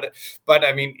angry about it. But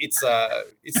I mean, it's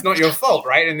not your fault,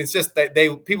 right? And it's just that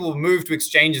people move to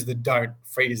exchanges that don't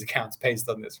freeze accounts based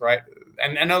on this, right?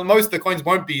 And most of the coins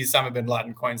won't be Osama bin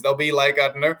Laden coins. They'll be like, I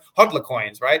don't know, hodler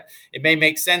coins, right? It may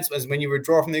make sense as when you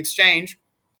withdraw from the exchange,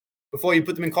 before you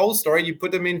put them in cold storage, you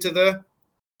put them into the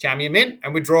Xiaomi Mint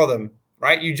and withdraw them,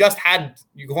 right? You just had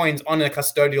your coins on a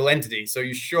custodial entity, so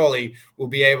you surely will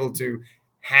be able to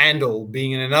handle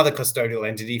being in another custodial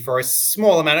entity for a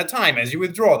small amount of time as you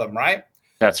withdraw them, right?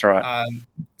 That's right.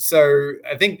 So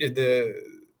I think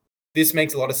this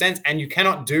makes a lot of sense, and you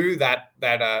cannot do that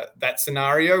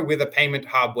scenario with a payment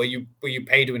hub where you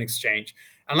pay to an exchange,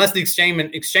 unless the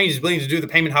exchange is willing to do the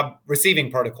payment hub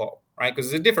receiving protocol, right?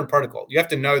 Because it's a different protocol. You have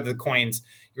to know the coins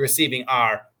you're receiving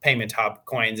are Payment Hub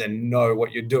coins and know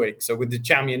what you're doing. So with the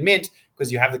Chaumian Mint,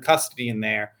 because you have the custody in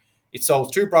there, it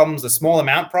solves two problems: the small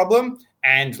amount problem,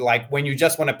 and like when you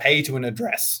just want to pay to an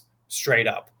address straight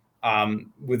up,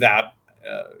 without,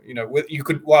 you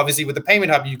could, well, obviously with the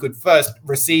Payment Hub, you could first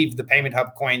receive the Payment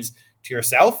Hub coins to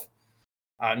yourself,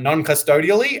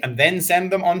 non-custodially, and then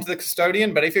send them on to the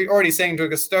custodian. But if you're already sending to a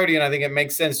custodian, I think it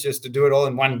makes sense just to do it all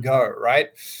in one go, right?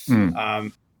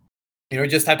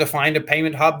 Just have to find a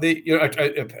Payment Hub that,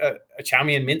 a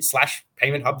Chaumian Mint /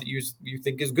 Payment Hub that you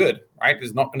think is good, right?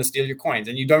 Is not going to steal your coins,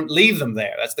 and you don't leave them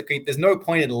there. That's the key. There's no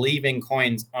point in leaving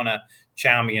coins on a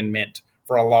Chaumian Mint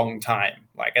for a long time,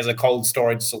 like as a cold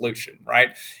storage solution,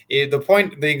 right?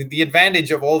 The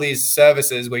advantage of all these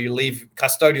services where you leave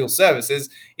custodial services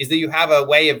is that you have a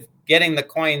way of getting the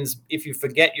coins if you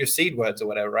forget your seed words or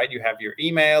whatever, right? You have your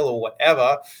email or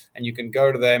whatever, and you can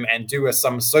go to them and do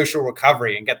some social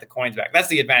recovery and get the coins back. That's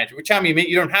the advantage. With Chaumian Mint,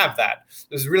 you don't have that.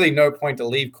 There's really no point to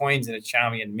leave coins in a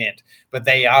Chaumian Mint, but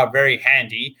they are very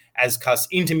handy as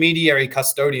intermediary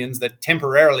custodians that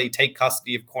temporarily take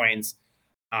custody of coins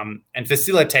and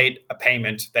facilitate a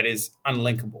payment that is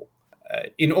unlinkable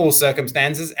in all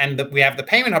circumstances. And that we have the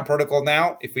Payment Hub protocol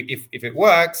now, if it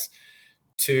works,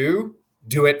 to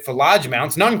do it for large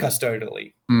amounts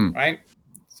non-custodially, right?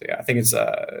 So yeah, I think it's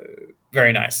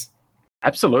very nice.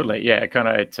 Absolutely, yeah.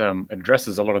 It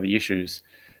addresses a lot of the issues,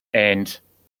 and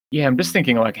yeah, I'm just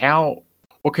thinking like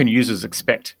what can users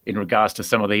expect in regards to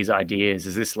some of these ideas?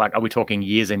 Is this like, are we talking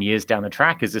years and years down the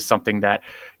track? Is this something that,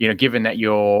 given that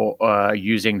you're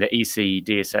using the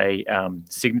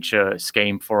ECDSA signature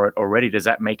scheme for it already, does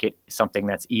that make it something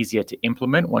that's easier to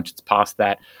implement once it's past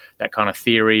that kind of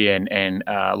theory and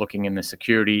looking in the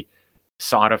security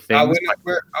side of things?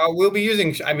 We'll be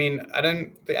using, I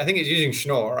think it's using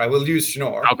Schnorr. I will use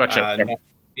Schnorr. Oh, gotcha.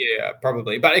 Yeah,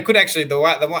 probably. But it could actually, the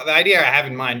idea I have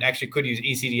in mind actually could use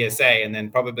ECDSA, and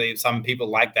then probably some people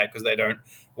like that because they don't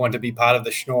want to be part of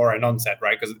the Schnorr and onset,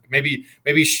 right? Because maybe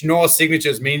Schnorr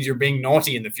signatures means you're being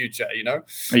naughty in the future,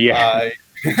 Yeah.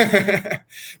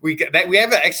 We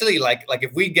have actually like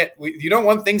if you don't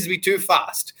want things to be too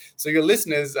fast. So your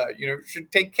listeners,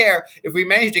 should take care. If we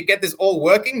manage to get this all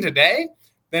working today,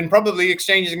 then probably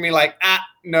exchanges can be like,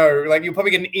 no, like you'll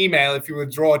probably get an email if you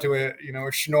withdraw to a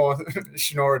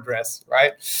Schnorr address,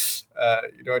 right? A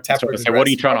Taproot address. So what are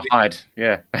you trying to hide?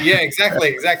 Yeah. Yeah,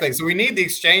 exactly. So we need the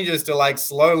exchanges to like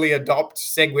slowly adopt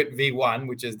SegWit v1,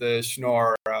 which is the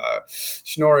Schnorr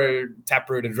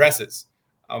Taproot addresses.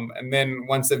 And then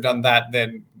once they've done that,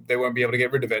 then they won't be able to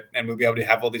get rid of it, and we'll be able to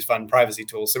have all these fun privacy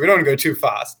tools. So we don't want to go too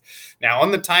fast. Now,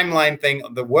 on the timeline thing,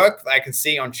 the work that I can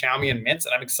see on Chaumian Mints,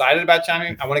 and I'm excited about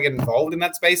Chaumian. I want to get involved in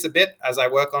that space a bit as I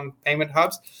work on payment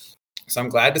hubs. So I'm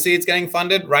glad to see it's getting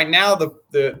funded. Right now,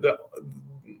 the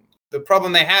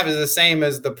problem they have is the same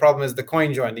as the problem as the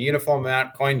coin join, the uniform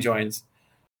amount coin joins,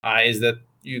 is that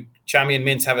Chaumian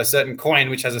Mints have a certain coin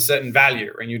which has a certain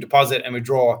value, and you deposit and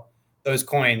withdraw those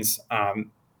coins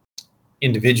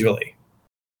individually.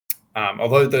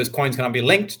 Although those coins cannot be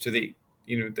linked to the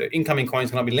incoming coins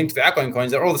cannot be linked to the outgoing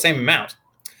coins, they're all the same amount.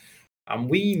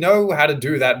 We know how to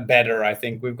do that better. I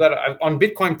think we've got on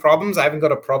Bitcoin problems. I haven't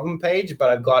got a problem page, but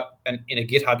I've got in a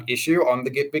GitHub issue on the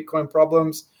Git Bitcoin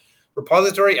problems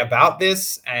repository about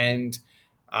this. And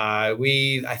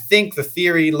I think the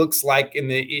theory looks like in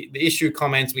the issue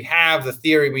comments, we have the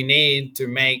theory we need to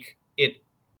make it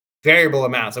variable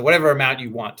amounts, so whatever amount you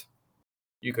want.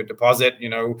 You could deposit, 1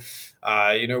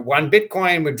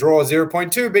 Bitcoin, withdraw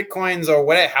 0.2 Bitcoins or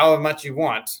whatever, however much you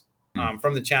want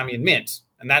from the Chaumian Mint.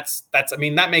 And that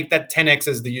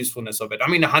 10x's the usefulness of it.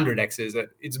 100x is it.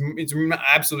 It's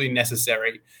absolutely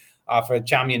necessary for a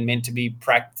Chaumian Mint to be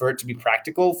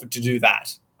practical to do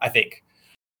that, I think.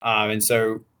 And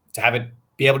so to have it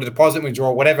be able to deposit and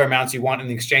withdraw whatever amounts you want, and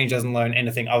the exchange doesn't learn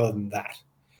anything other than that.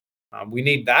 We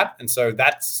need that. And so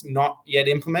that's not yet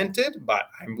implemented, but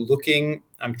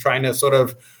I'm trying to sort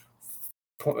of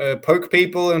poke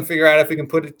people and figure out if we can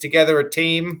put together a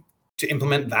team to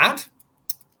implement that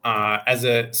as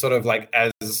a sort of like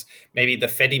as maybe the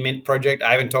Fedi Mint project.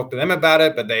 I haven't talked to them about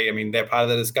it, but they're part of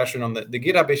the discussion on the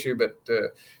GitHub issue, but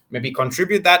maybe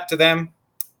contribute that to them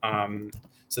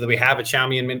so that we have a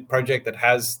Chaumian Mint project that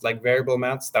has like variable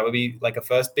amounts. That would be like a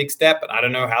first big step. And I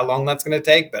don't know how long that's going to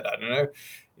take, but I don't know.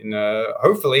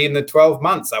 Hopefully in the 12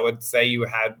 months, I would say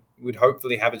would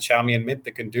hopefully have a Chaumian Mint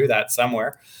that can do that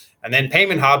somewhere. And then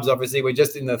payment hubs, obviously, we're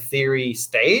just in the theory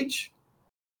stage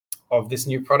of this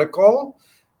new protocol.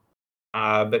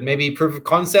 But maybe proof of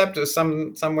concept or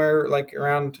somewhere like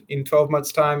around in 12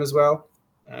 months time as well,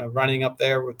 running up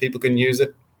there where people can use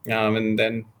it. And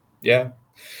then,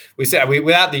 we said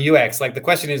without the UX, like the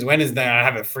question is, when is that I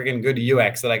have a freaking good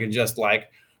UX that I can just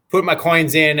like put my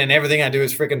coins in and everything I do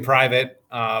is freaking private.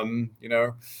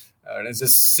 It's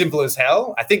just simple as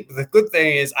hell. I think the good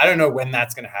thing is, I don't know when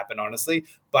that's going to happen, honestly,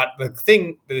 but the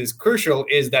thing that is crucial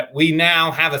is that we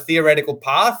now have a theoretical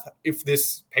path, if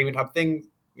this payment hub thing,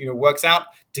 works out,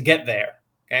 to get there.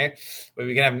 Okay. But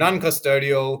we can have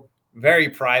non-custodial, very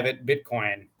private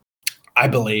Bitcoin, I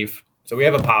believe. So we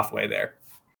have a pathway there.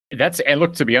 And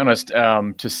look, to be honest,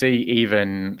 to see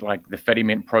even like the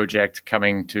Fedimint project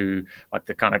coming to like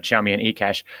the kind of Xiaomi and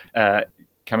eCash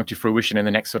coming to fruition in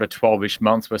the next sort of 12-ish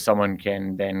months, where someone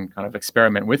can then kind of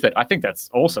experiment with it, I think that's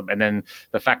awesome. And then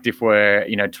the fact, if we're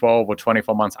 12 or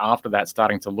 24 months after that,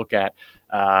 starting to look at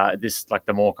this, like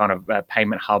the more kind of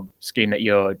payment hub scheme that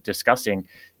you're discussing,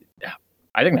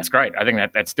 I think that's great. I think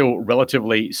that's still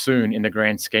relatively soon in the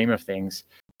grand scheme of things.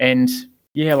 And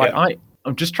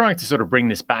I'm just trying to sort of bring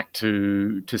this back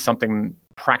to something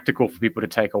practical for people to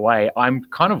take away. I'm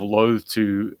kind of loath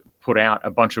to put out a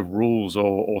bunch of rules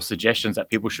or suggestions that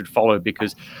people should follow,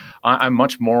 because I'm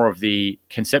much more of the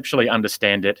conceptually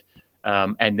understand it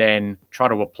and then try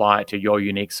to apply it to your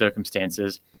unique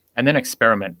circumstances, and then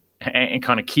experiment and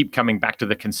kind of keep coming back to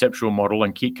the conceptual model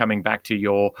and keep coming back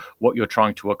to what you're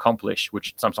trying to accomplish,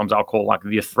 which sometimes I'll call like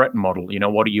the threat model.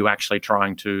 What are you actually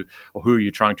trying to, or who are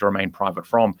you trying to remain private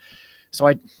from? So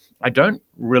I don't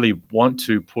really want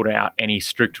to put out any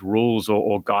strict rules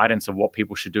or guidance of what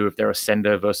people should do if they're a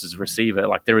sender versus receiver.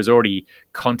 Like, there is already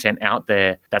content out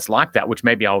there that's like that, which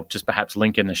maybe I'll just perhaps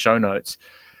link in the show notes.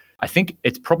 I think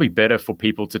it's probably better for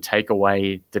people to take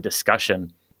away the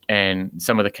discussion and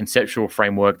some of the conceptual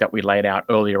framework that we laid out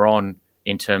earlier on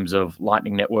in terms of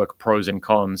Lightning Network pros and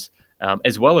cons,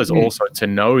 as well as also to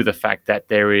know the fact that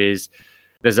there's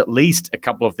at least a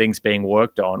couple of things being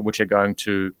worked on which are going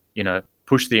to,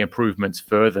 push the improvements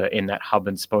further in that hub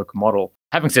and spoke model.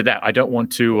 Having said that, I don't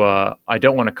want to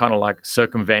kind of like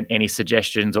circumvent any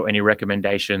suggestions or any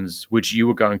recommendations which you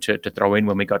were going to throw in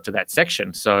when we got to that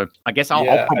section. So I guess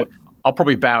I'll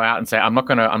probably bow out and say I'm not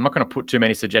gonna put too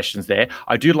many suggestions there.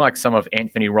 I do like some of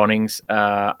Anthony Ronning's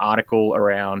article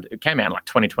around. It came out in like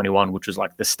 2021, which was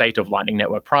like the state of Lightning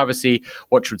Network privacy.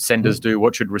 What should senders do?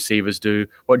 What should receivers do?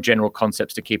 What general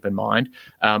concepts to keep in mind?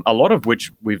 A lot of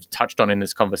which we've touched on in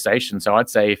this conversation. So I'd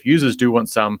say if users do want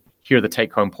some, here are the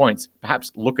take-home points.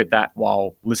 Perhaps look at that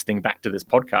while listening back to this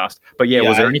podcast. But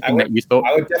was there anything that you thought?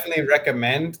 I would definitely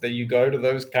recommend that you go to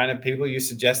those kind of people you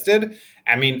suggested.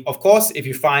 I mean, of course, if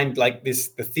you find like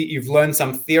this, you've learned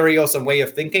some theory or some way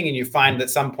of thinking, and you find that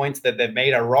some points that they've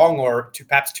made are wrong or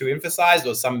perhaps too emphasized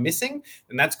or some missing,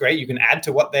 then that's great. You can add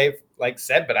to what they've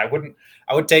said, but I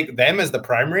would take them as the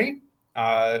primary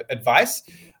advice.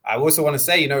 I also want to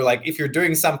say, if you're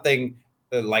doing something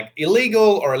like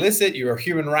illegal or illicit, you're a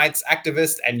human rights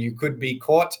activist and you could be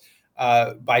caught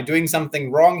by doing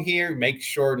something wrong here, make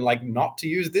sure not to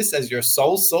use this as your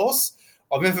sole source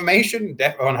of information.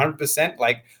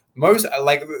 100%.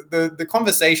 The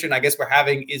conversation I guess we're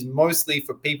having is mostly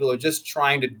for people who are just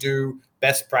trying to do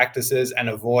best practices and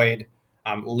avoid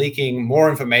leaking more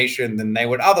information than they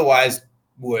would otherwise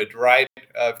would, right?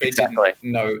 If they didn't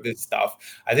know this stuff.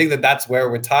 I think that's where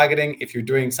we're targeting. If you're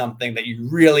doing something that you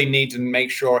really need to make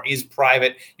sure is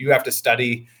private, you have to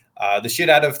study the shit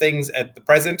out of things at the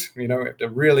present. You have to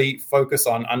really focus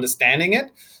on understanding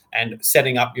it and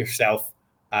setting up yourself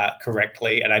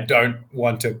correctly. And I don't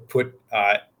want to put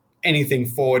anything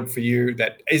forward for you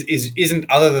that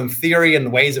isn't other than theory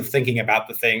and ways of thinking about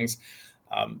the things.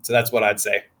 So that's what I'd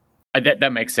say.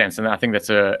 That makes sense, and I think that's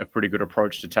a pretty good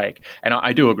approach to take. And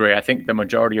I do agree. I think the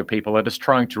majority of people are just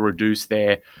trying to reduce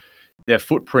their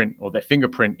footprint or their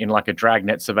fingerprint in like a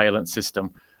dragnet surveillance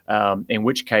system, in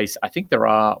which case I think there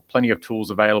are plenty of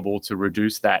tools available to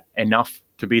reduce that enough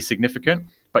to be significant.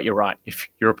 But you're right. If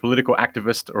you're a political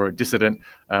activist or a dissident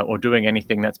or doing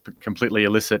anything that's completely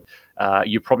illicit,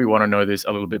 you probably want to know this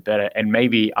a little bit better. And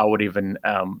maybe I would even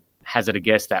hazard a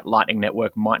guess that Lightning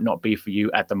Network might not be for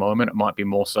you at the moment. It might be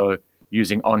more so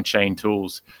using on-chain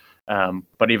tools.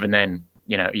 But even then,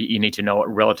 you need to know it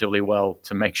relatively well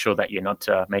to make sure that you're not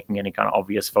making any kind of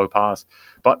obvious faux pas.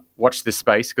 But watch this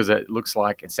space, because it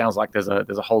sounds like there's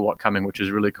a whole lot coming, which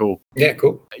is really cool. Yeah,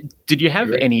 cool. Did you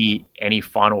have any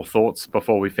final thoughts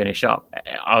before we finish up?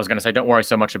 I was going to say, don't worry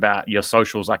so much about your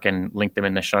socials. I can link them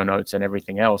in the show notes and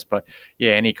everything else. But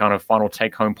any kind of final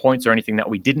take-home points or anything that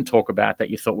we didn't talk about that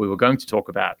you thought we were going to talk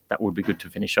about that would be good to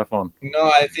finish up on? No,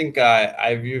 I think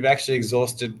you've actually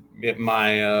exhausted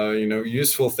my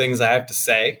useful things I have to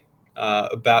say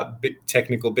about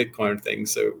technical Bitcoin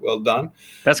things. So well done.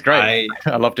 That's great.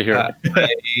 I love to hear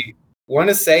it. want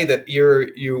to say that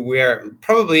we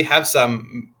probably have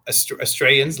some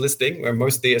Australians listening. We're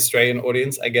mostly Australian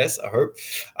audience, I guess. I hope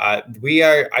I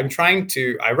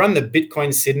run the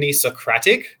Bitcoin Sydney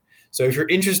Socratic. So if you're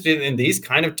interested in these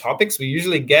kind of topics, we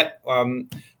usually get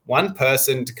one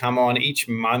person to come on each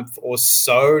month or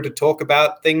so to talk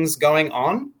about things going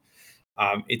on.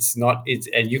 And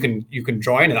you can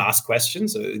join and ask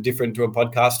questions, so different to a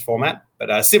podcast format,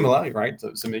 but similar, right?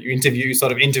 So you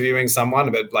sort of interviewing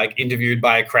someone, but like interviewed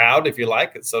by a crowd, if you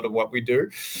like. It's sort of what we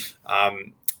do,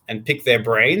 and pick their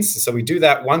brains. So we do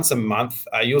that once a month.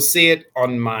 You'll see it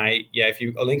on if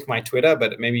you link my Twitter,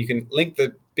 but maybe you can link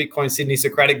the Bitcoin Sydney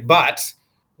Socratic. But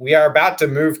we are about to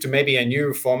move to maybe a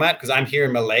new format because I'm here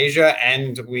in Malaysia,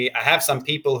 and I have some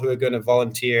people who are going to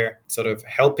volunteer sort of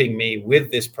helping me with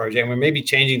this project. We're maybe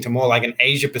changing to more like an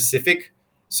Asia Pacific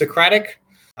Socratic.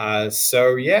 I'd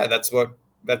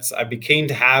be keen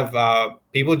to have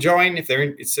people join. If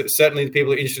they're certainly the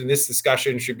people who are interested in this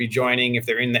discussion should be joining if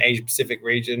they're in the Asia Pacific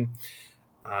region.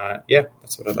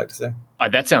 That's what I'd like to say.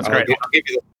 That sounds great.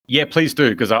 Yeah, please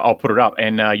do, because I'll put it up,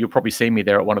 and you'll probably see me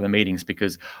there at one of the meetings,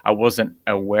 because I wasn't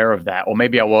aware of that, or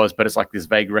maybe I was, but it's like this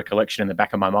vague recollection in the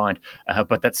back of my mind.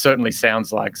 But that certainly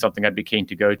sounds like something I'd be keen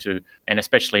to go to, and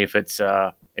especially if it's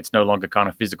no longer kind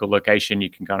of physical location, you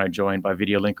can kind of join by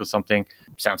video link or something.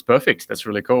 Sounds perfect. That's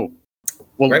really cool.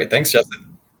 Well, great. Thanks,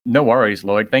 Justin. No worries,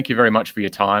 Lloyd. Thank you very much for your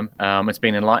time. It's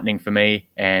been enlightening for me,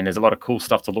 and there's a lot of cool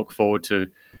stuff to look forward to.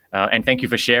 And thank you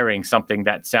for sharing something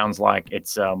that sounds like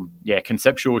it's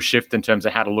conceptual shift in terms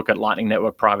of how to look at Lightning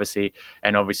Network privacy.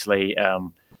 And obviously,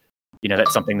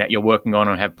 that's something that you're working on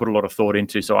and have put a lot of thought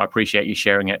into. So I appreciate you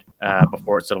sharing it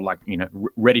before it's sort of like,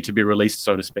 ready to be released,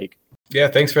 so to speak. Yeah,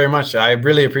 thanks very much. I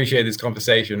really appreciate this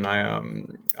conversation.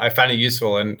 I found it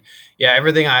useful, and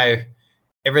everything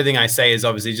I say is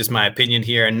obviously just my opinion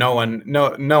here, and no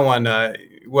one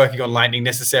working on Lightning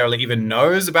necessarily even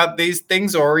knows about these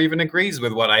things or even agrees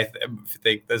with what I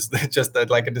think. There's just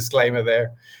like a disclaimer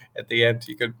there at the end.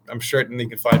 I'm certainly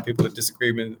could find people that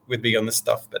disagree with me on this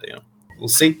stuff, but we'll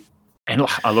see. And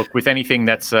look, with anything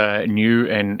that's new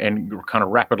and kind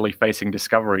of rapidly facing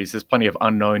discoveries, there's plenty of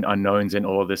unknowns in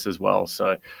all of this as well.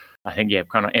 So I think,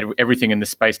 kind of everything in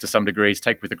this space to some degrees,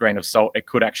 take with a grain of salt. It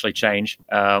could actually change.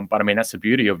 But I mean, that's the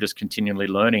beauty of just continually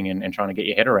learning and trying to get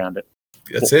your head around it.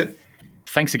 That's it.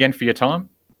 Thanks again for your time.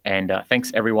 And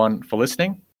thanks everyone for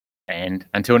listening. And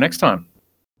until next time.